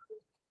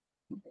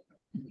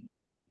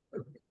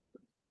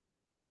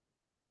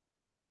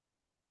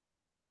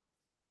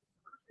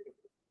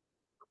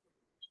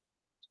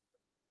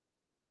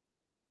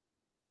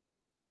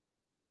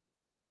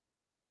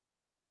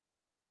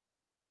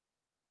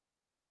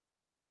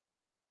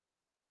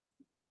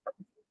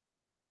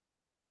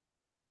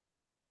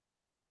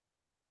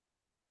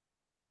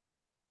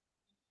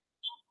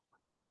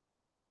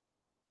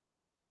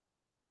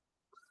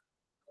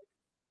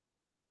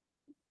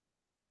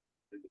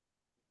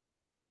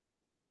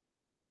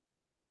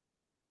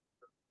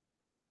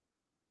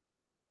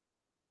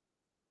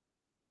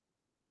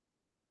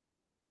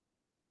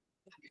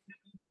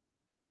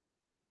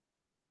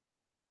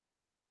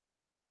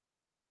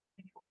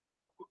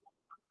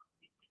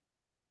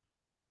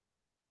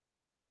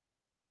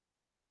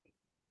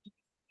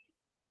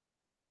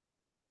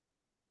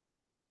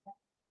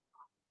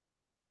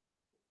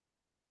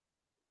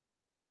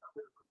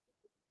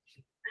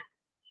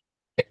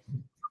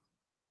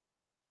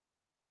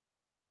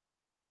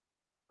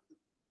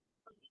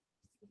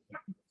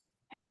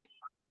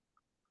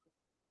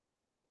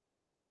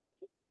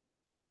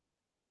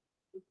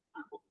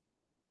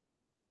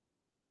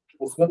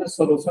 उसमें तो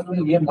सोल्यूशन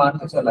में ये मान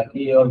के चला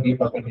कि ए और बी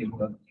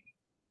परपेंडिकुलर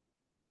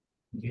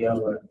दिया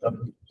हुआ है,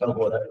 तब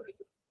हो रहा है।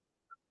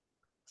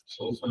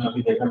 सोल्यूशन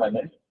अभी देखा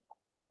मैंने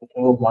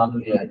तो वो मान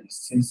लिया है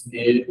सिंस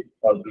ए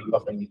और बी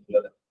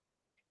परपेंडिकुलर है,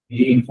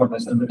 ये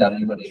इंफॉर्मेशन में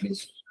डालनी पड़ेगी,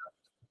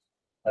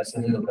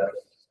 ऐसे नहीं होता है,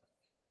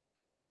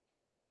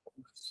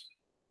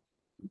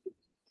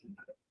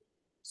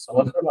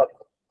 समझ रहे हो बात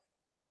को?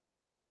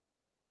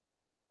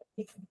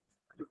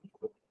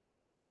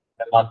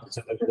 मान के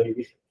चलना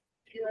पड़ेगी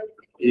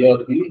ए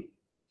और बी,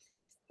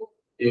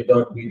 ए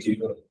डॉट बी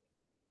 0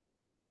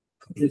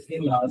 जैसे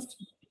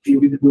लास्ट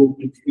भी दो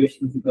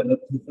इक्वेशंस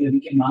गलत होते हैं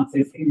इनके मार्क्स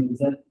ऐसे ही मिल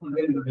जाते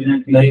हैं बिना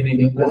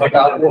नहीं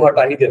वो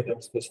हटा ही देते हैं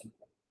उस क्वेश्चन।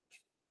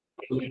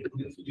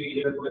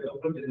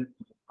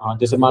 हाँ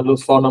जैसे मान लो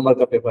 100 नंबर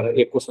का पेपर है,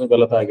 एक क्वेश्चन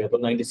गलत आ गया तो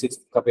 96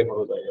 का पेपर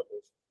हो जाएगा।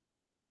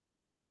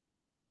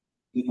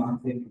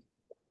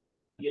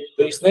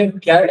 तो इसमें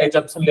क्या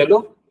एजम्पशन ले लो,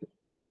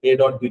 ए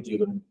डॉट बी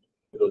 0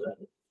 हो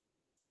जाएगा,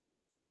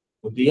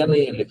 तो दिया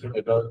नहीं है लेकिन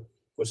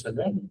क्वेश्चन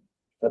है,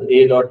 पर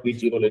ए डॉट बी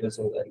 0 लेने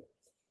से हो जाएगा।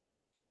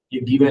 ये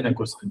गिवन है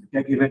क्वेश्चन,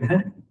 क्या गिवन है,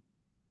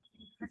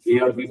 ए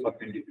और बी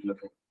परपेंडिकुलर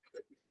है,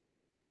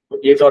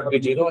 तो ए डॉट बी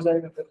 0 हो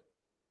जाएगा। फिर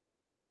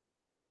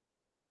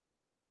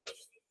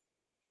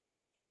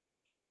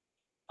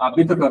आप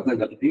भी तो करते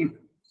गलती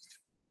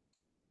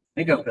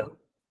नहीं करते हो,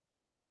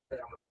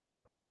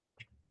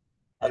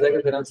 आ जाएगा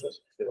फिर आंसर।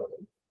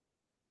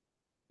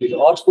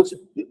 और कुछ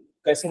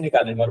कैसे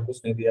निकालेंगे और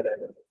कुछ नहीं दिया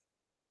रहेगा।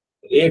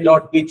 ए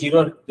डॉट बी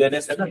जीरो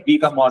देने से ना बी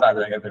का मॉड आ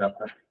जाएगा, फिर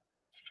आपका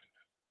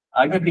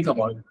आ गया बी का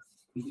मॉड।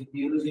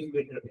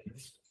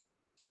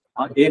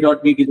 हाँ, ए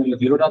डॉट बी की जगह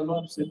जीरो डाल दो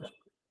आपसे,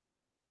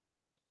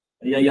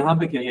 या यहाँ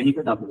पे क्या यहीं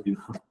पे डाल दो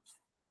जीरो,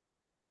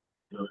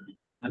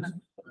 है ना।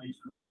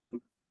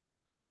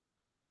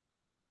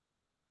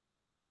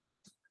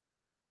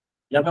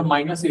 यहाँ पे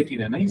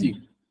 -18 है नहीं जी,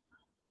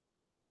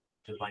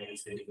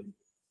 -18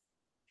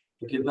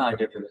 तो कितना आ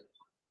गया फिर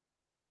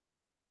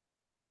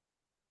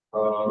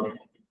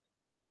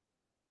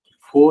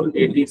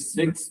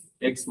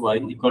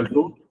 486xy equal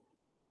to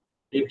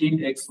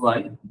 18xy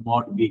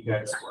mod B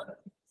का स्क्वायर।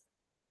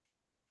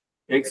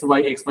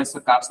 xy xy से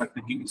काट सकते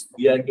हैं क्योंकि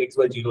दिया है कि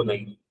xy 0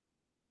 नहीं,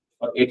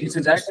 और 18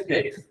 से जाएगा क्या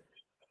ये,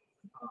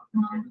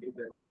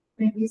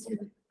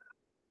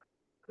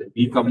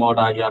 बी का मॉड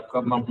आ गया आपका,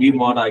 बी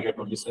मॉड आ गया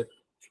 27।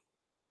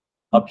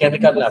 अब क्या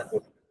निकालना है आपको,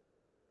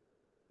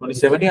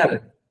 27 ही आ रहा है।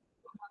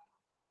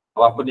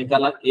 अब आपको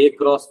निकालना ए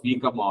क्रॉस बी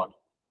का मॉड।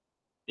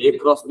 ए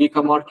क्रॉस बी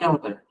का मॉड क्या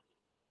होता है,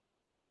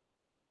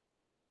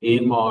 ए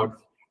मॉड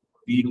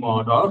बी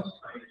मॉड और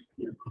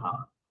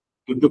हाँ,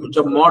 क्योंकि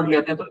जब मॉड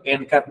लेते हैं तो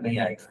एन कैप नहीं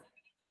आएगा,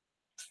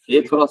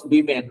 ए क्रॉस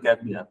बी में एन कैप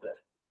नहीं आता है।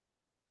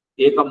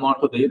 ए का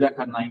मॉड तो दे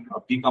रखा 9 और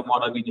बी का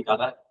मॉड अभी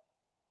निकाला है,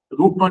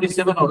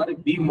 √27 होगा,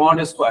 बी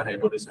मॉड स्क्वायर है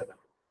 27,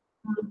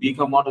 तो बी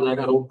का मॉड हो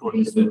जाएगा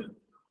 √27।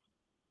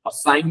 और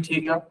साइन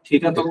थीटा,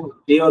 थीटा तो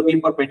ए और बी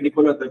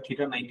परपेंडिकुलर है,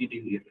 थीटा 90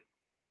 डिग्री है,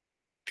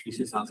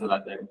 इसी से आंसर आ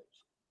जाएगा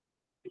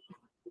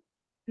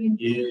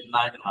ये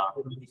 9, हाँ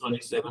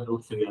 27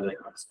 रूट से आ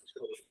जाएगा।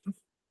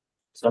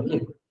 समझे,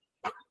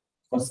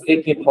 बस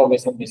एक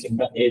इंफॉर्मेशन मिसिंग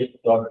था, ए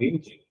डॉट बी,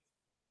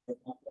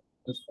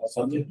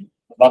 समझे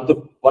बात तो,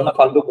 वरना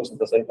फालतू क्वेश्चन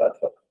था, सही बात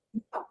है।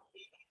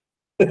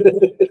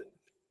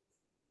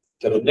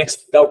 चलो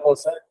नेक्स्ट डाउट कौन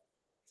सा है,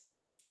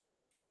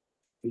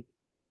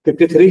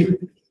 53।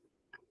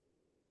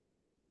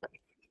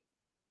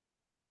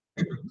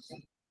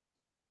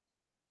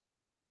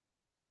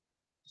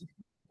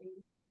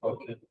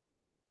 ओके,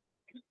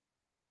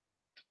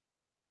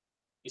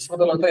 इसमें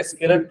तो लगता है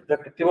स्केलर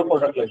रेक्टेंगुलर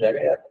प्रोडक्ट लग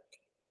जाएगा यार।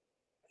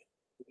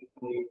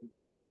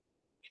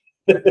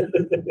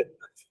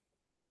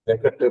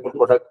 रेक्टेंगुलर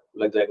प्रोडक्ट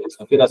लग जाएगा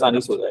इसमें, फिर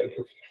आसानी से हो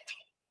जाएगा।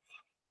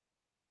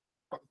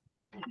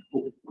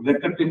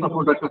 रेक्टेंगुलर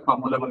प्रोडक्ट का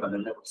फार्मूला बता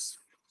देना बस।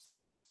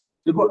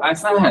 देखो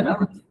ऐसा है ना,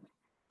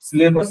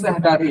 सिलेबस से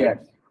हटा दिया है,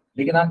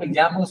 लेकिन आप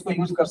एग्जाम में उसको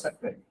यूज कर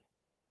सकते हैं।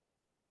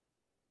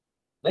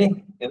 नहीं,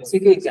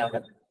 एमसीक्यू एग्जाम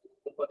है,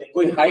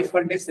 कोई हाई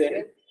फंडेज से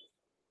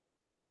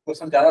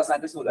क्वेश्चन ज्यादा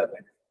आसानी से हो जाता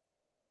है,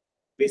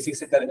 बेसिक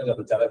से करेंगे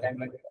तो ज्यादा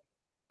टाइम लगेगा।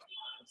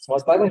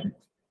 समझ पा रहे हैं,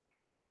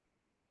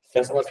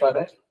 क्या समझ पा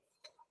रहे हैं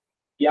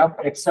कि आप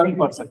एक्सेल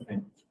पढ़ सकते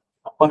हैं,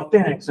 आप पढ़ते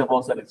हैं एक्सेल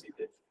बहुत सारी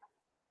चीजें,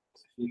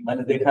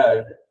 मैंने देखा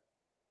है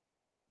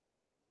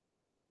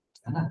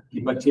ना,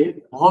 कि बच्चे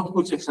बहुत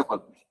कुछ एक्स्ट्रा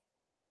पढ़ते हैं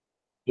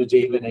जो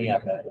जेईई में नहीं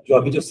आता है, जो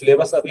अभी जो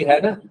सिलेबस अभी है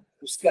ना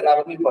उसके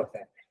अलावा भी पढ़ते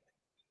हैं।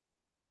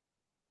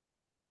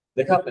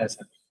 देखा आपने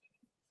ऐसा,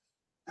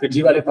 फिर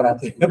जी वाले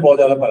पढ़ाते हैं, बहुत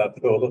ज्यादा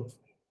पढ़ाते हो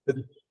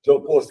जो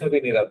कोर्स में भी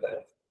नहीं रहता है।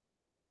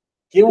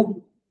 क्यों,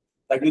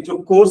 ताकि जो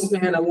कोर्स में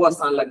है ना वो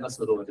आसान लगना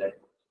शुरू हो जाए।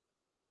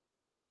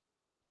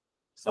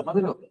 समझ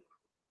रहे हो,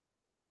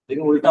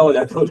 लेकिन उल्टा हो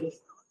जाता है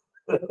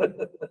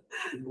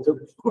जो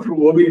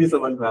वो भी नहीं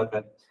समझ में आता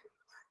है।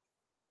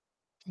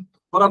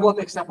 थोड़ा बहुत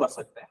एक्स्ट्रा पढ़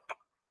सकते हैं,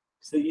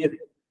 इससे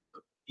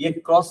ये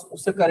क्रॉस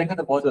उससे करेंगे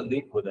तो बहुत जल्दी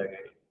हो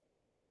जाएगा।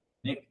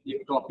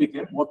 एक टॉपिक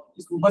है बहुत,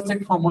 इसको बस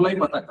एक फॉर्मूला ही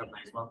पता करना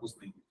है, इस बार कुछ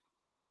नहीं।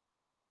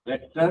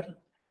 वेक्टर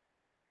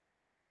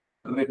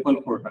ट्रिपल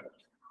प्रोडक्ट,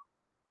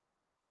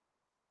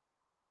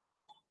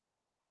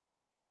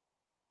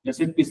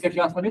 जैसे पिछले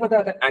क्लास में नहीं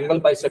बताया था एंगल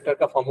बाइसेक्टर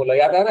का फॉर्मूला,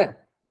 याद आ रहा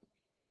है?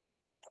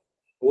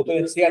 वो तो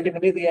एनसीईआरटी में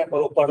नहीं दिया है, पर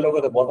वो पढ़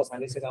लोगे तो बहुत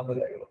आसानी से काम हो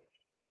जाएगा,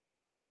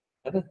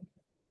 है ना।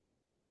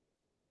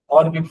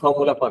 और भी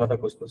फॉर्मूला पढ़ा था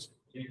कुछ कुछ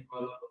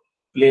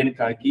प्लेन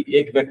का, कि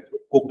एक वेक्टर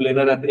को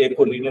प्लेनर है तो एक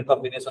को लीनियर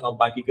कॉम्बिनेशन ऑफ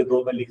बाकी के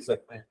दो में लिख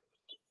सकते हैं,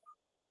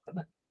 है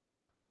ना।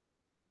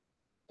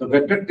 तो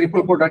वेक्टर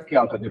ट्रिपल प्रोडक्ट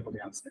क्या होता है, देखो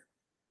ध्यान से।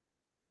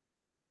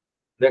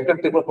 वेक्टर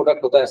ट्रिपल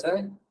प्रोडक्ट होता है ऐसा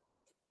है,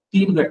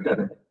 तीन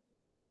वेक्टर है,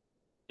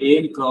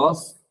 ए क्रॉस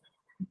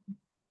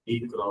बी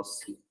क्रॉस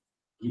सी,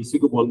 इसी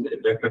को बोलते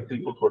हैं वेक्टर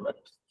ट्रिपल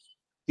प्रोडक्ट।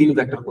 तीन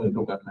वेक्टर को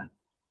इंटू करना है,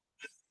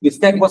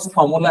 इसका एक बस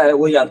फॉर्मूला है,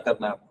 वो याद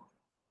करना है आपको।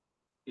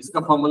 इसका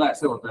फॉर्मूला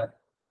ऐसे होता है,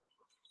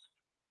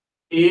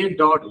 ए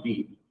डॉट बी,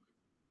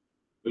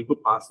 बिल्कुल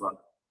पास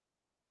वाला,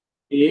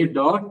 ए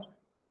डॉट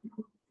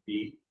बी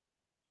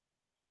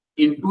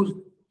इंटू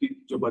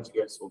जो बच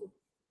गया सो,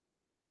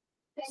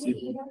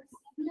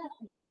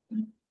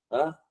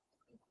 हाँ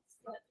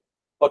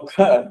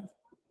पक्का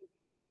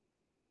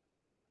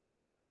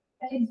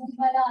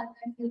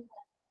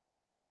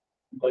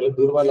पहले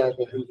दूर वाला है,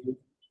 तो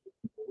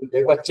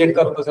एक बार चेक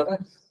करो तो सर,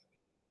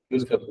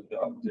 यूज कर सकते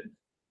हो आप।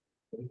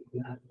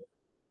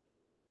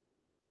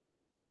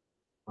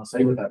 हाँ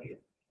सही बता दिया,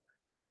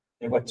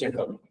 एक बार चेक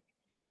करो,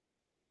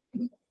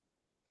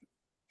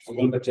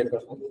 गूगल में चेक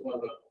करो।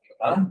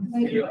 हाँ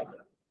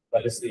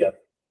पहले से याद,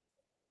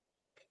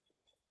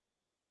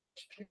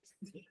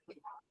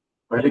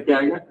 पहले क्या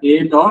आएगा ए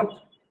डॉट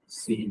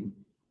सी,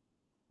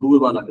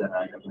 दूर वाला क्या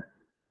आएगा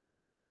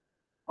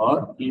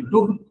और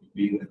इंटू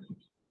बी,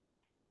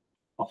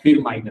 और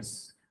फिर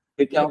माइनस,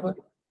 फिर क्या होगा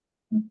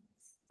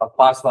अब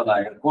पास वाला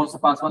आएगा। कौन सा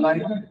पास वाला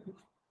आएगा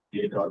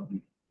ए डॉट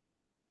बी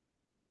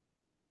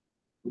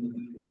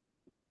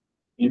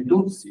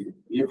इंटू सी,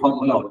 ये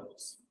फॉर्मूला होगा।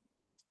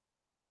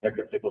 क्या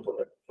करते को तो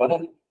पता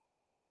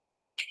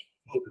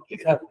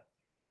लिखा,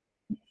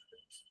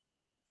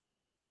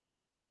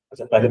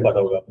 अच्छा पहले पता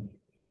होगा।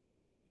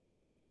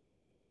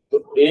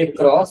 तो ए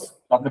क्रॉस,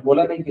 आपने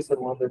बोला नहीं कि सर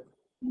वहां पे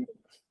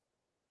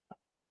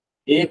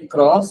ए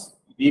क्रॉस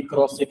बी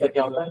क्रॉस सी का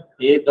क्या होता है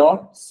ए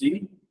dot C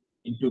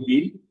into B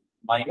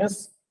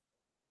minus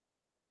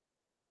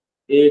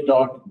ए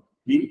डॉट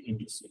बी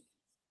इंटू सी।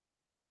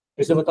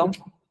 कैसे बताऊं,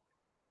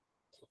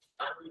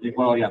 एक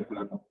बार और याद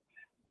कराता हूं।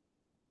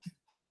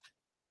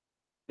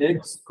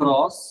 X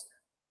cross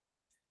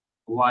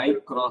Y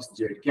cross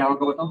Z क्या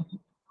होगा बताओ।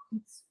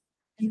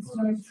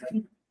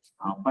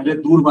 हाँ पहले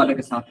दूर वाले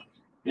के साथ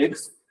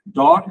एक्स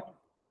डॉट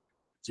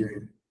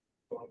जेड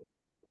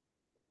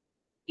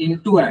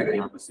इनटू आएगा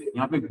यहाँ पे से,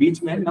 यहाँ पे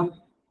बीच में ना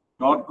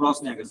डॉट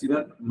क्रॉस नहीं आएगा,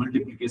 सीधा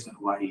मल्टीप्लिकेशन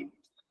हुआ ही,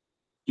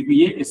 क्योंकि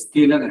ये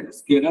स्केलर है,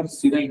 स्केलर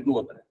सीधा इनटू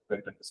होता है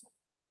वेक्टर के साथ।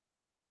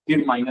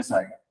 फिर माइनस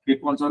आएगा, फिर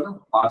कौन सा होगा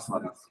पास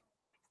वाला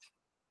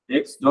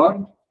एक्स डॉट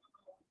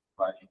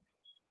वाई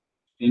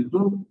इनटू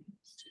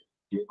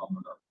ये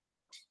फॉर्मूला।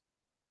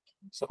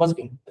 समझ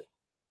गए।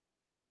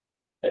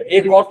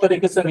 एक और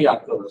तरीके से भी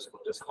याद करो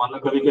इसको, जैसे मान लो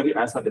कभी कभी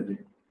ऐसा देते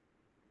हैं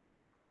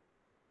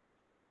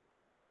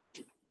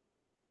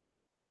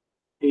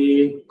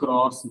ए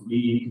क्रॉस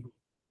बी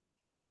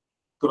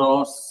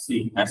क्रॉस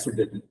सी ऐसे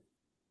देते हैं,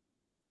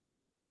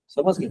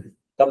 समझ गए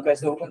तब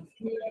कैसे होगा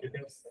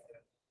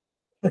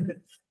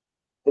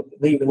तो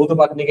नहीं वो तो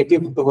बात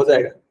नेगेटिव तो हो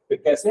जाएगा, फिर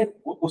कैसे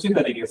उसी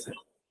तरीके से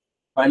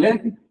पहले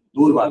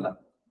दूर वाला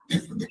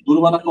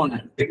कौन है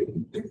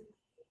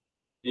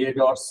ए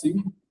डॉट सी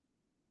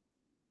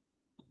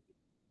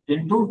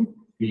इंटू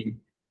बी,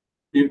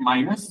 फिर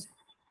माइनस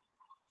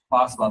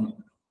पास वाला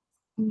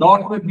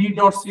डॉट में बी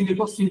डॉट सी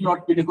लिखो सी डॉट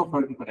बी लिखो,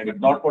 फर्क नहीं पड़ेगा,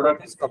 dot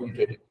product is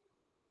commutative.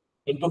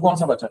 Into कौन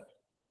सा बचा,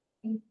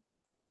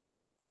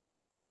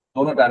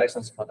 दोनों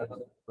डायरेक्शन से पता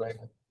करो,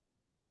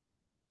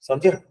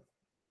 समझे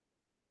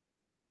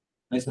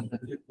नहीं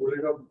समझे।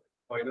 पूरे का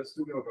माइनस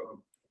नहीं होगा,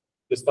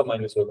 किसका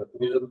माइनस होगा,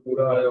 ये जो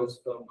पूरा आया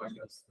उसका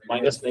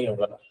माइनस नहीं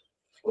होगा ना,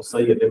 वो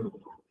सही है। देखो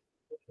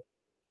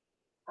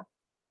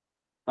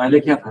पहले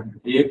क्या था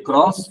ए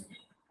क्रॉस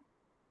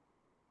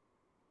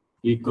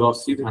बी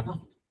क्रॉस सी था ना,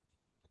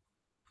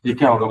 ये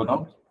क्या होगा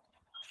बताओ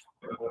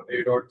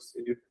ए dot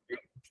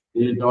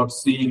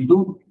C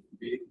into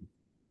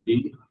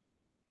B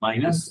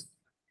minus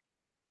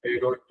ए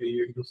डॉट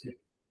डी इंटू सी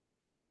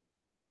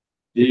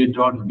ए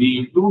डॉट बी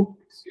इंटू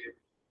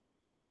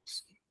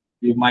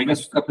ये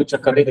माइनस का कुछ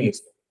चक्कर ही नहीं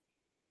इसका,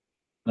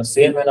 ना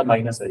सेम है ना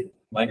माइनस है,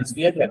 माइनस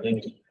भी है क्या नहीं,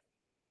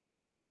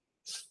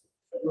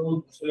 तो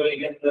दूसरे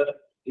के अंदर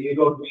ए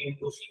डॉट बी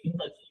इंटू सी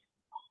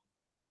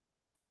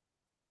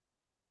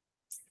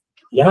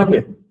यहाँ पे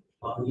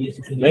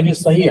नहीं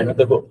सही है ना।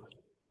 देखो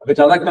अगर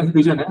ज्यादा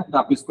कंफ्यूजन है तो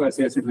आप इसको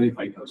ऐसे ऐसे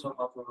वेरीफाई करो,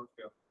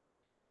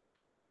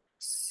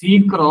 सी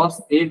क्रॉस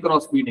ए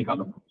क्रॉस बी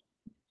निकालो,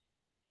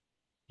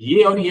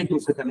 ये और ये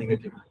दूसरे का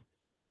नेगेटिव है,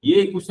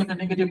 ये एक दूसरे का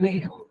नेगेटिव नहीं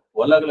है,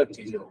 वो अलग अलग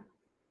चीजें हो,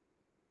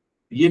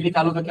 ये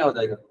निकालो तो क्या हो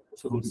जाएगा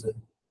इस रूल से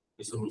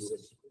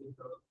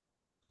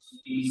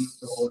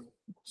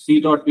सी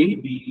डॉट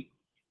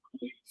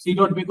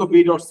बी को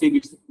बी डॉट सी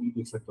लिख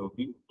सकते हो,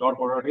 B dot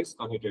product is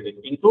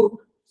commutative into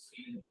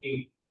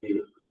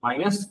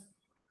minus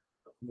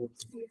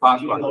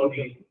पास वाला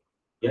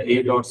या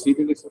ए डॉट सी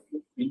भी लिख सकते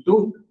हो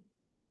इनटू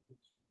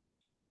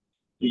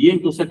ये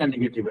एक दूसरे का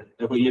नेगेटिव है,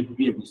 देखो ये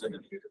भी एक दूसरे का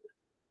नेगेटिव है,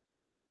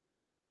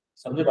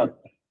 समझे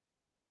बात।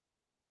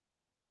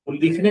 तो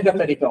लिखने का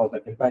तरीका होता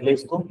है पहले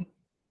इसको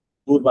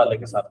दूर वाले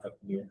के साथ कर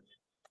दिया,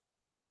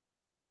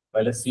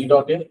 पहले C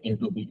dot A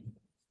into B,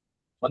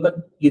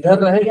 मतलब इधर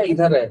रहे या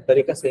इधर रहे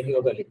तरीका सही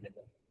होगा लिखने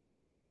का,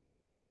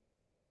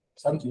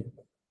 समझिए।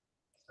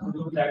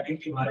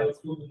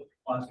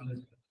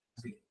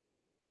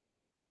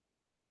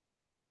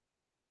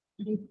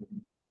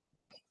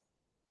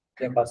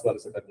 क्या पास वाले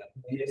से करना है,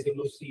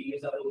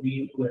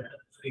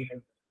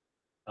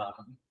 हाँ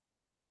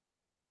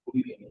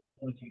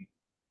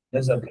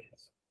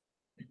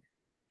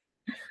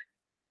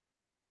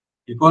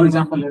एक और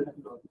एग्जांपल है,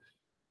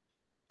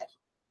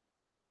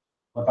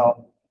 बताओ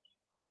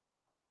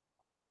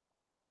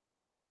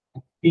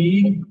P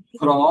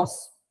cross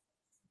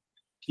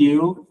Q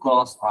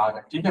cross R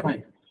है, ठीक है भाई,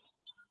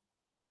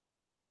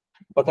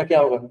 पता क्या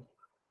होगा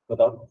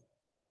बताओ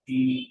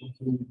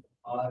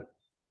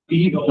P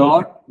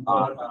dot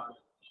R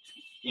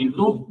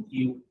into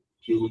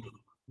Q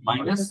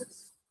minus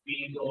P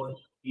dot Q,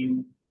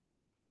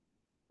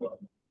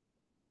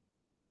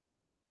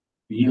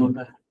 ये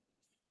होता है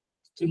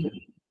ठीक है,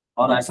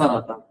 और ऐसा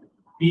रहता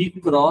P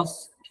क्रॉस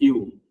Q,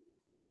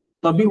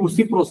 तभी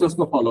उसी प्रोसेस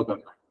को फॉलो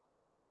करना है,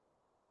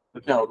 तो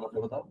क्या होगा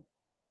तो बताओ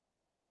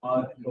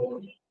R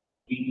डॉट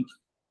P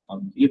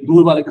ये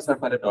दूर वाले के साथ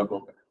पहले डॉट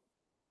होगा,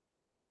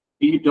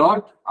 P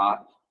dot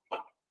are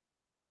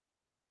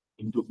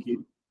into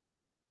Q,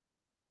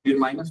 फिर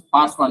माइनस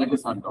पास वाले के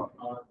साथ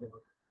डॉट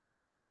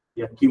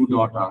या क्यू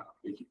डॉट आर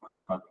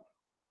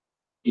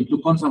इंटू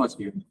कौन समझ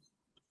गए,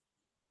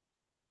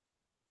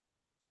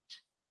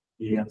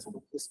 ये आंसर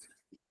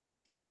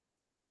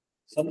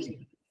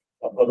समझिए।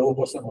 आपका दो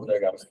क्वेश्चन हो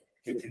जाएगा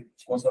आपसे,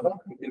 कौन सा था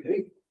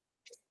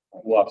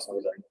वो आप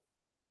समझ जाएंगे।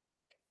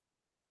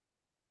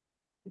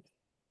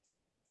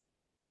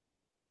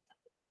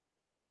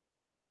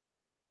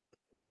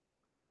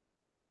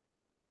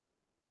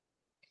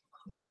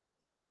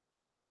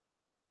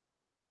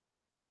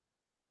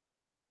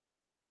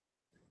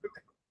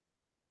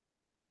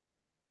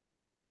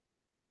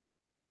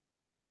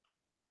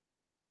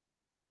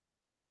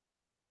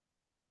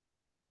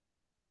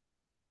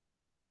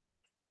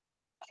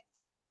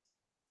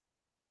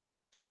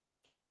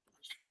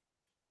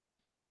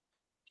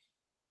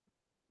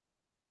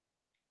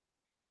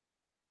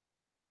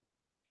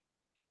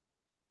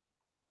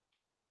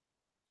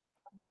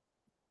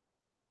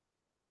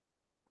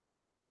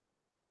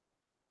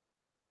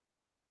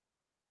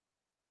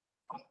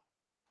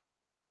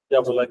 क्या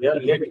बोला गया,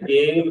 लेट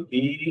ए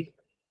बी,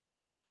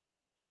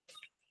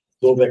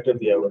 दो वेक्टर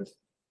दिया हुआ है,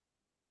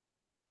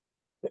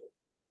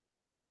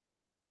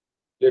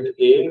 late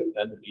A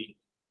and B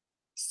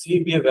C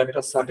B A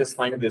vector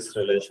satisfying this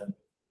relation।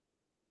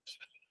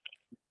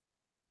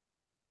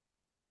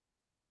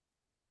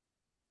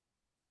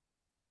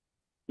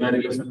 क्या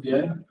रिलेशन दिया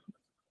है,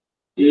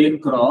 ए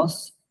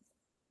क्रॉस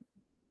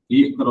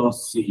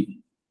सी,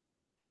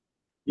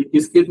 ये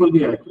किसके इक्वल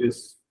दिया है क्रिस,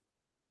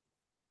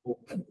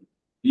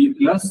 बी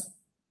प्लस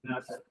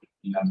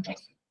लैम्डा,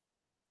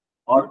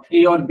 और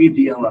ए और बी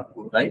दिया हुआ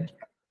आपको, राइट,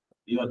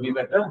 ए और बी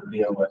वेक्टर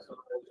दिया हुआ है,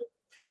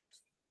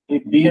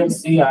 B and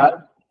C R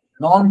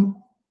non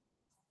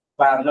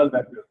parallel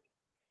vector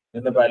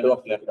in the value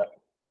of lambda.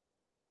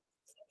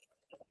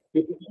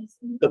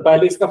 तो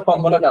पहले इसका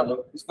फॉर्मूला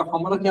डालो, इसका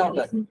फॉर्मूला क्या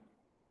होता है,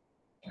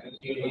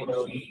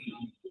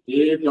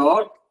 ए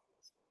dot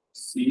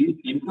C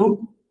into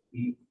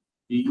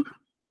B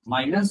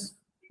minus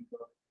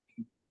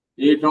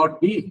A dot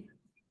B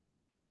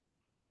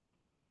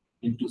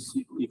into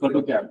C equal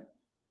to क्या,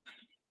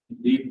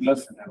 बी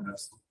प्लस लैम्डा।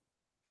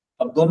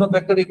 अब दोनों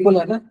वेक्टर इक्वल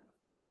है ना,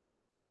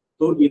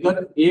 तो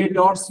इधर ए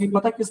डॉट सी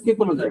पता किसके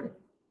इक्वल हो जाएगा,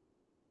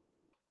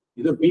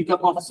 इधर बी का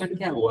कोएफिशिएंट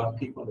क्या हुआ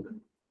आपके इक्वल हो जाएगा,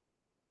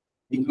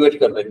 इक्वेट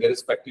कर देंगे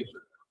रिस्पेक्टिव,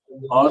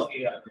 और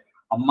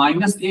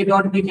माइनस ए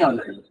डॉट बी क्या हो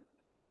जाएगा,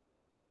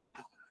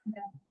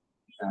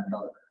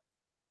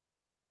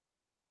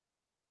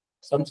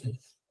 समझे,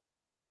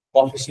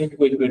 कोएफिशिएंट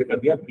को इक्वेट कर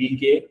दिया, बी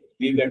के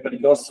बी वेक्टर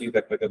के और सी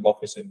वेक्टर के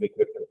कोएफिशिएंट को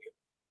इक्वेट कर दिया।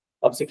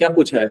 अब से क्या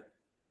पूछा है,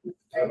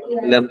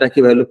 लैम्डा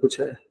की वैल्यू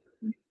पूछा है,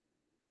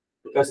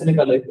 तो कैसे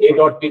निकाले, ए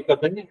डॉट बी कर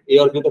देंगे, ए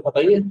और बी तो पता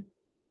ही है,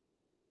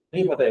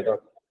 नहीं पता ए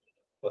डॉट,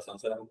 बस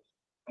आंसर है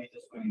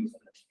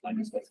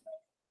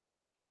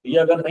ये।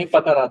 अगर नहीं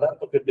पता रहा था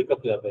तो फिर दिक्कत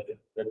हो जाता है,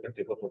 वेक्टर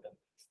ट्रिपल होता है,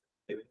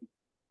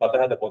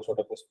 पता है तो बहुत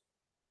छोटा क्वेश्चन,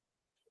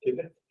 ठीक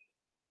है।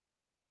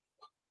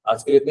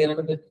 आज के लिए इतने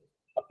हैं,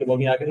 आपके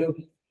मम्मी आगे रही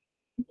होगी,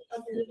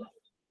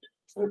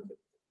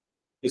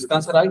 इसका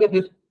आंसर आ गया,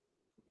 फिर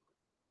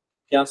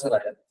क्या आंसर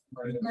आया,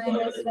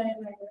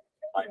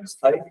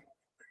 -5।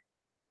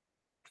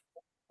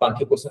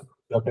 बाकी क्वेश्चन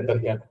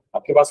करके आना,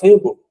 आपके पास है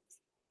वो,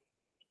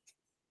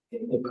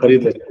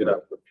 खरीद लेंगे फिर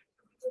आपको,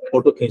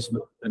 फोटो खींच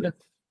लो, है ना।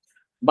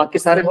 बाकी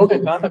सारे हो गए,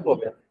 कहाँ तक हो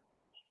गया,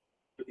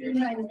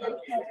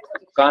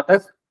 कहाँ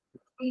तक,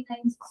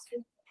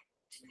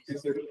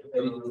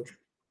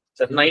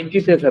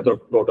 90 से है तो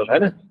टोटल, है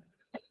ना,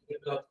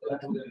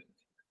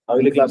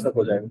 अगली क्लास तक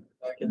हो जाएगा,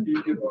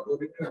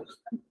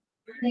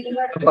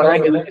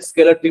 पढ़ाएंगे ना,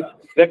 स्केलर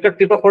वेक्टर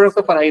ट्रिपल प्रोडक्ट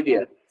तो पढ़ा ही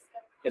दिया,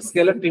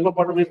 स्केलर ट्रिपल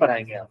प्रोडक्ट भी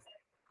पढ़ाएंगे आप,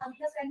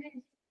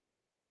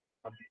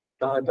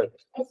 कहाँ तक,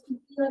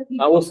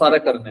 हाँ वो सारे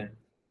करने हैं,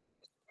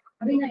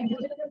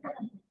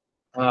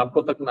 हाँ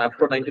आपको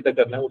 90 तक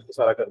करना है, उसको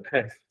सारा करना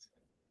है।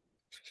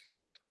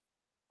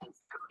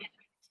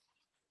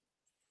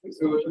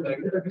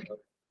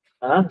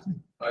 हाँ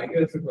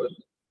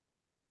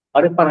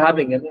अरे पढ़ा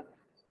देंगे ना,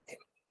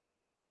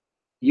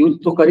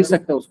 यूज तो कर ही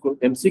सकते हैं उसको,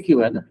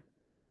 एमसीक्यू है ना,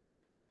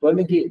 तो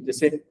नहीं कि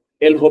जैसे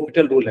एल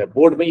हॉस्पिटल रूल है,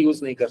 बोर्ड में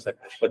यूज नहीं कर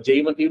सकते, पर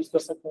जेई में यूज कर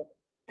सकते हैं,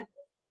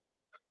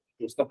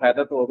 तो उसका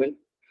फायदा तो हो गई।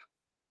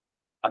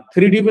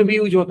 3D में भी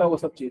यूज होता है वो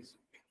सब चीज,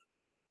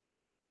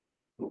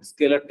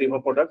 स्केलर ट्रिपल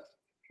प्रोडक्ट,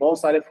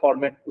 बहुत सारे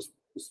फॉर्मेट उस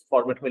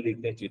फॉर्मेट में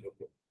लिखते हैं चीजों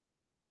को,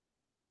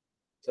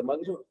 समझ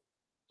लो,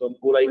 तो हम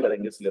पूरा ही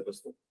करेंगे सिलेबस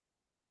को।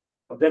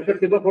 वेक्टर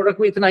ट्रिपल प्रोडक्ट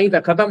में इतना ही था,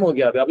 खत्म हो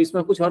गया, अब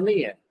इसमें कुछ और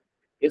नहीं है,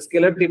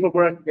 स्केलर ट्रिपल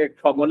प्रोडक्ट एक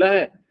फॉर्मूला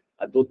है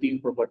और 2-3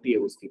 प्रॉपर्टी है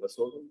उसकी, बस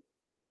हो गई,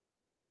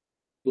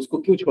 उसको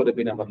क्यों छोड़े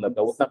बिना मतलब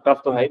का, उतना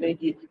टफ तो है नहीं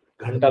कि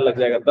घंटा लग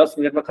जाएगा, 10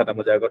 मिनट में खत्म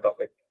हो जाएगा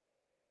टॉपिक,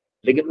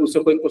 लेकिन उससे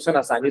कोई क्वेश्चन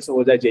आसानी से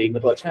हो जाए जेई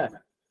में तो अच्छा है ना,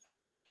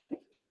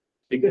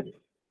 ठीक है।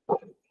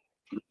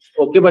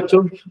 ओके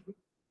बच्चों,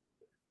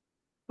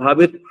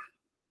 भावित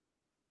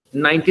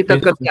 90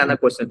 तक कर के आना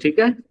क्वेश्चन, ठीक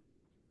है,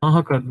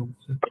 हाँ कर लूँ।